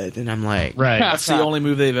good," and I'm like, "Right." That's the only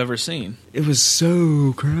movie they've ever seen. It was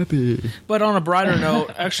so crappy. But on a brighter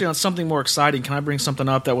note, actually on something more exciting, can I bring something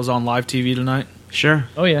up that was on live TV tonight? Sure.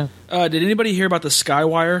 Oh, yeah. Did anybody hear about the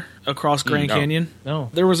Skywire across Grand Canyon? No.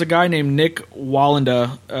 There was a guy named Nick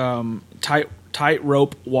Walenda,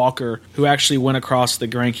 tightrope walker, who actually went across the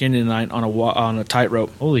Grand Canyon tonight on a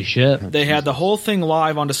tightrope. Holy shit. They had the whole thing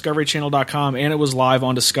live on DiscoveryChannel.com, and it was live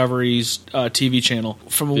on Discovery's TV channel.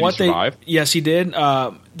 Did he survive? Yes, he did.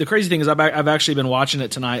 The crazy thing is I've actually been watching it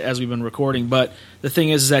tonight as we've been recording, but the thing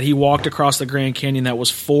is that he walked across the Grand Canyon that was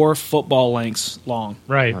 4 football lengths long.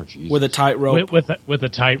 Right. With a tightrope. With a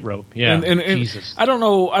tightrope, yeah. And Jesus. I don't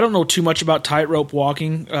know too much about tightrope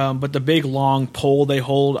walking, but the big long pole they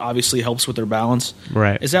hold obviously helps with their balance.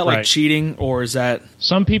 Right. Is that cheating, or is that...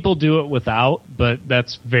 Some people do it without, but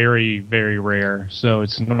that's very, very rare. So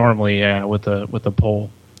it's normally, with a pole.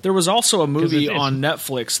 There was also a movie on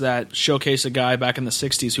Netflix that showcased a guy back in the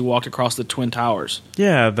 60s who walked across the Twin Towers.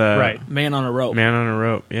 Yeah, Man on a Rope. Man on a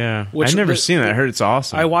Rope, yeah. I've never seen that. I heard it's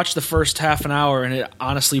awesome. I watched the first half an hour, and it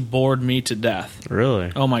honestly bored me to death.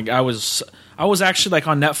 Really? Oh my God. I was actually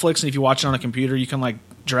on Netflix, and if you watch it on a computer, you can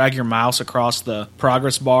drag your mouse across the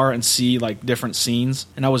progress bar and see different scenes.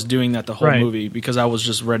 And I was doing that the whole movie because I was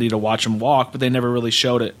just ready to watch him walk, but they never really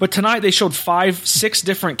showed it. But tonight they showed 5-6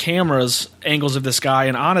 different cameras angles of this guy,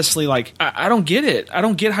 and honestly, I don't get it. I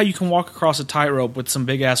don't get how you can walk across a tightrope with some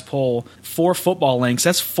big ass pole 4 football lengths.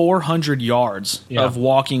 That's 400 yards of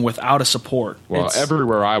walking without a support. Well,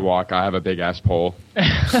 everywhere I walk, I have a big ass pole.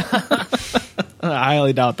 I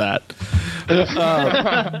highly doubt that.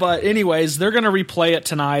 But anyways, they're going to replay it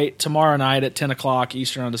tomorrow night at 10 o'clock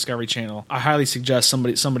Eastern on Discovery Channel. I highly suggest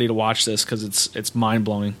somebody to watch this because it's mind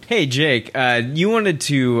blowing. Hey Jake, you wanted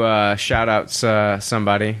to shout out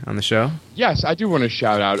somebody on the show? Yes, I do want to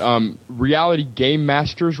shout out. Reality Game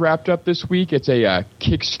Masters wrapped up this week. It's a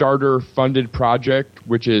Kickstarter funded project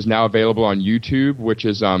which is now available on YouTube. Which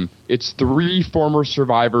is it's 3 former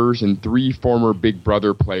survivors and 3 former Big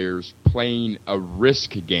Brother players playing a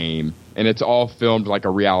Risk game. And it's all filmed like a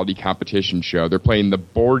reality competition show. They're playing the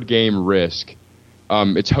board game Risk.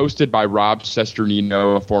 It's hosted by Rob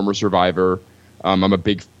Cesternino, a former survivor. I'm a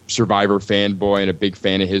big Survivor fanboy and a big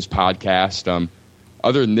fan of his podcast.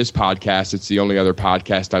 Other than this podcast, it's the only other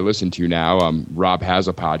podcast I listen to now. Rob has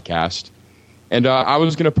a podcast. And I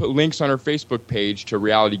was going to put links on our Facebook page to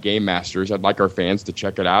Reality Game Masters. I'd like our fans to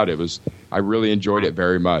check it out. It was I really enjoyed it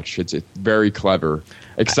very much. It's very clever.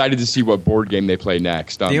 Excited to see what board game they play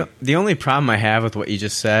next. The only problem I have with what you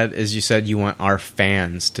just said is you said you want our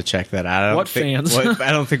fans to check that out. What fans?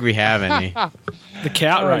 I don't think we have any. The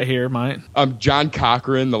cat right here might. John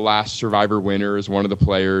Cochran, the last Survivor winner, is one of the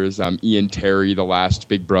players. Ian Terry, the last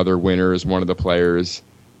Big Brother winner, is one of the players.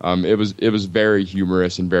 It was very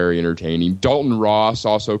humorous and very entertaining. Dalton Ross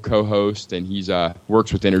also co-hosts, and he's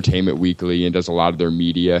works with Entertainment Weekly and does a lot of their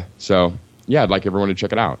media. So yeah, I'd like everyone to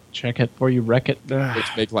check it out. Check it before you wreck it.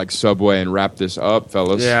 Let's make like Subway and wrap this up,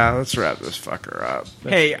 fellas. Yeah, let's wrap this fucker up.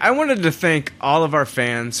 Hey, I wanted to thank all of our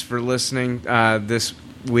fans for listening this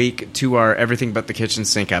week to our Everything But the Kitchen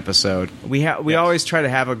Sink episode. We always try to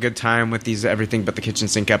have a good time with these Everything But the Kitchen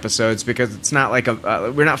Sink episodes because it's not like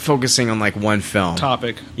we're not focusing on like one film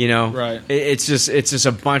topic, you know. Right? It's just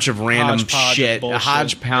a bunch of random Hodgepodge shit, of a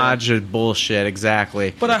hodgepodge of bullshit.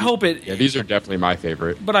 Exactly. But I hope it. Yeah, these are definitely my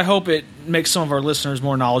favorite. But I hope it makes some of our listeners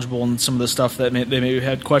more knowledgeable in some of the stuff that they maybe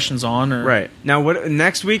had questions on. Or right now,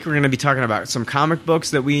 next week we're going to be talking about some comic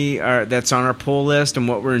books that's on our pull list and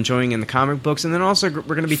what we're enjoying in the comic books, and then also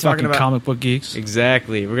we're going to be talking about comic book geeks.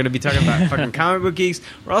 Exactly. We're going to be talking about fucking comic book geeks.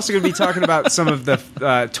 We're also going to be talking about some of the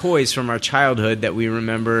toys from our childhood that we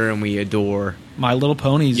remember and we adore. My Little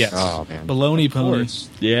Ponies. Yes. Oh, man. Baloney ponies.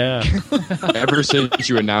 Yeah. Ever since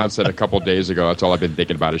you announced that a couple days ago, that's all I've been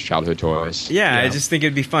thinking about is childhood toys. Yeah, I just think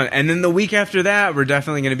it'd be fun. And then the week after that, we're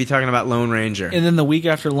definitely going to be talking about Lone Ranger. And then the week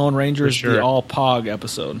after Lone Ranger is the all Pog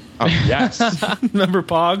episode. Oh, yes. Remember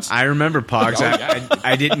Pogs? I remember Pogs.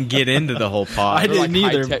 I didn't get into the whole Pog. I didn't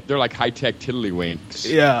either. They're like high-tech tiddlywinks.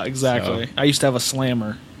 Yeah, exactly. So. I used to have a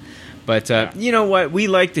Slammer. But you know what? We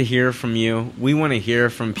like to hear from you. We want to hear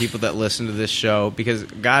from people that listen to this show because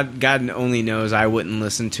God only knows I wouldn't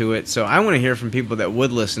listen to it. So I want to hear from people that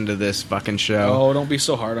would listen to this fucking show. Oh, don't be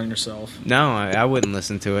so hard on yourself. No, I wouldn't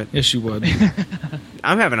listen to it. Yes, you would.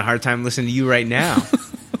 I'm having a hard time listening to you right now.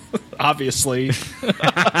 Obviously.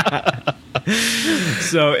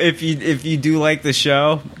 So if you do like the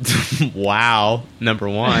show, wow, number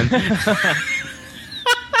one.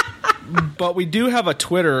 But we do have a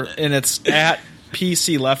Twitter, and it's at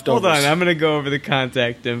PC Leftovers. Hold on, I'm gonna go over the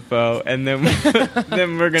contact info, and then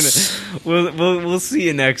we're gonna we'll see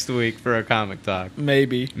you next week for a comic talk.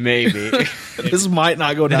 Maybe. This might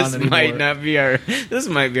not go down anymore. This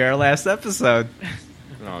might be our last episode.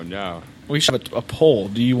 Oh no. We should have a poll.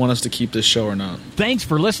 Do you want us to keep this show or not? Thanks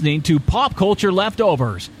for listening to Pop Culture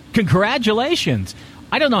Leftovers. Congratulations.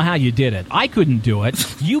 I don't know how you did it. I couldn't do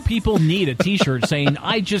it. You people need a t-shirt saying,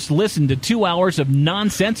 I just listened to 2 hours of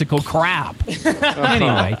nonsensical crap.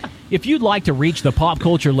 Anyway, if you'd like to reach the Pop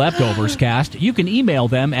Culture Leftovers cast, you can email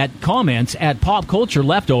them at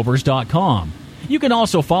comments@popcultureleftovers.com. You can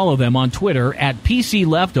also follow them on Twitter at PC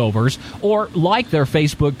Leftovers or like their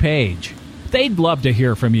Facebook page. They'd love to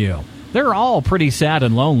hear from you. They're all pretty sad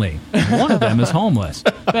and lonely. One of them is homeless.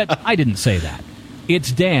 But I didn't say that.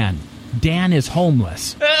 It's Dan. Dan is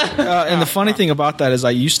homeless. And the funny thing about that is I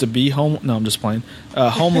used to be home. No, I'm just playing.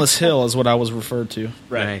 Homeless Hill is what I was referred to.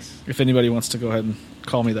 Right. Nice. If anybody wants to go ahead and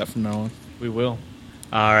call me that from now on. We will.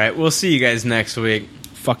 All right. We'll see you guys next week.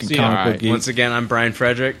 Fucking comic book geek. Once again, I'm Brian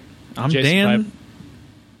Frederick. I'm Jason Dan.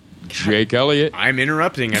 Jake Elliott. I'm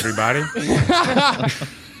interrupting everybody. God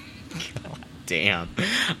damn.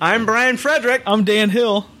 I'm Brian Frederick. I'm Dan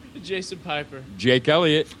Hill. Jason Piper. Jake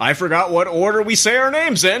Elliott. I forgot what order we say our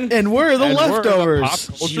names in. And we're the leftovers.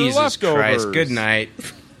 Jesus Christ. Good night.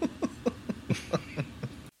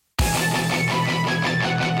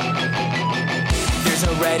 There's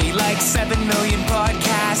already like 7 million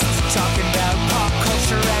podcasts talking about pop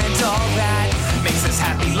culture and all that. Makes us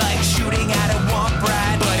happy like shooting at a womp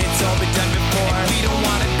rat. But it's all been done before. And we don't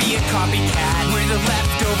want to be a copycat. We're the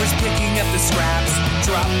leftovers picking up the scraps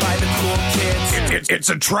dropped by the cool kids. It's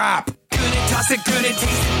a trap. Good at toss it, good at taste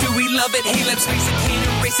it. Do we love it? Hey, let's face it, can't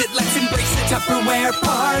erase it. Let's embrace it. Tupperware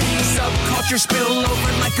party. Subculture spill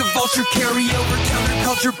over like a vulture. Carry over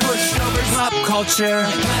counterculture, pushovers, pop culture,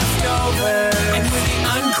 leftovers. And we're the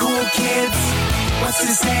uncool kids. What's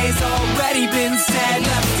to say has already been said.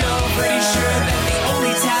 Leftovers. Pretty sure that the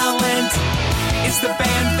only talent is the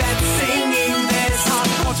band that's singing this. Pop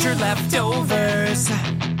culture leftovers.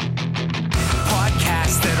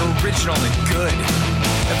 Podcasts that are original and good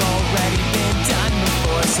have already been done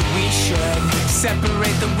before, so we should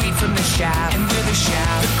separate the wheat from the chaff. And we're the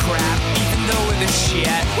chaff, the crap, even though we're the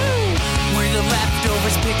shit. Woo! We're the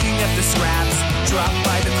leftovers picking up the scraps dropped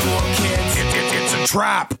by the cool kids. It's a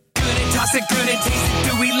trap. Good at toss it, good at taste it.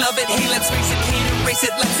 Do we love it? Hey, let's face it, can't erase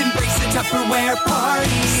it. Let's embrace it. Tupperware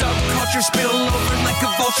party. Subculture spill over like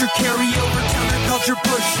a vulture, carry over, counterculture,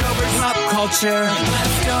 pushovers, pop culture,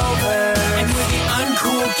 leftover. And with the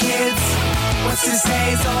uncool kids, what's to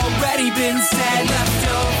say's already been said.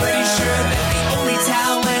 Leftover. Pretty sure that the only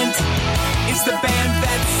talent is the band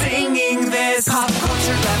that's singing this. Pop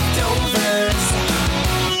culture leftovers.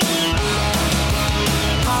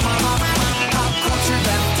 Pop culture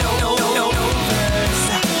leftovers.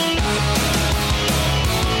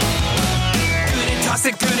 Good and toss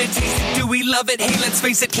it, good and taste it. Do we love it? Hey, let's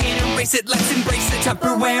face it, can't erase it. Let's embrace the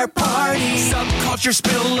Tupperware party. Subculture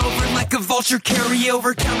spill over like a vulture, carry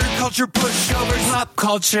over, counterculture, pushovers, pop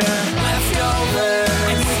culture leftover.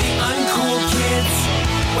 And with the uncool kids,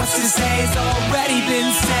 what's to say's already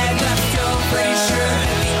been said. Leftover. Pretty sure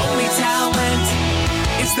that the only talent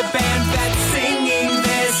is the band that's singing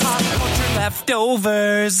this. Pop culture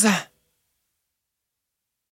leftovers.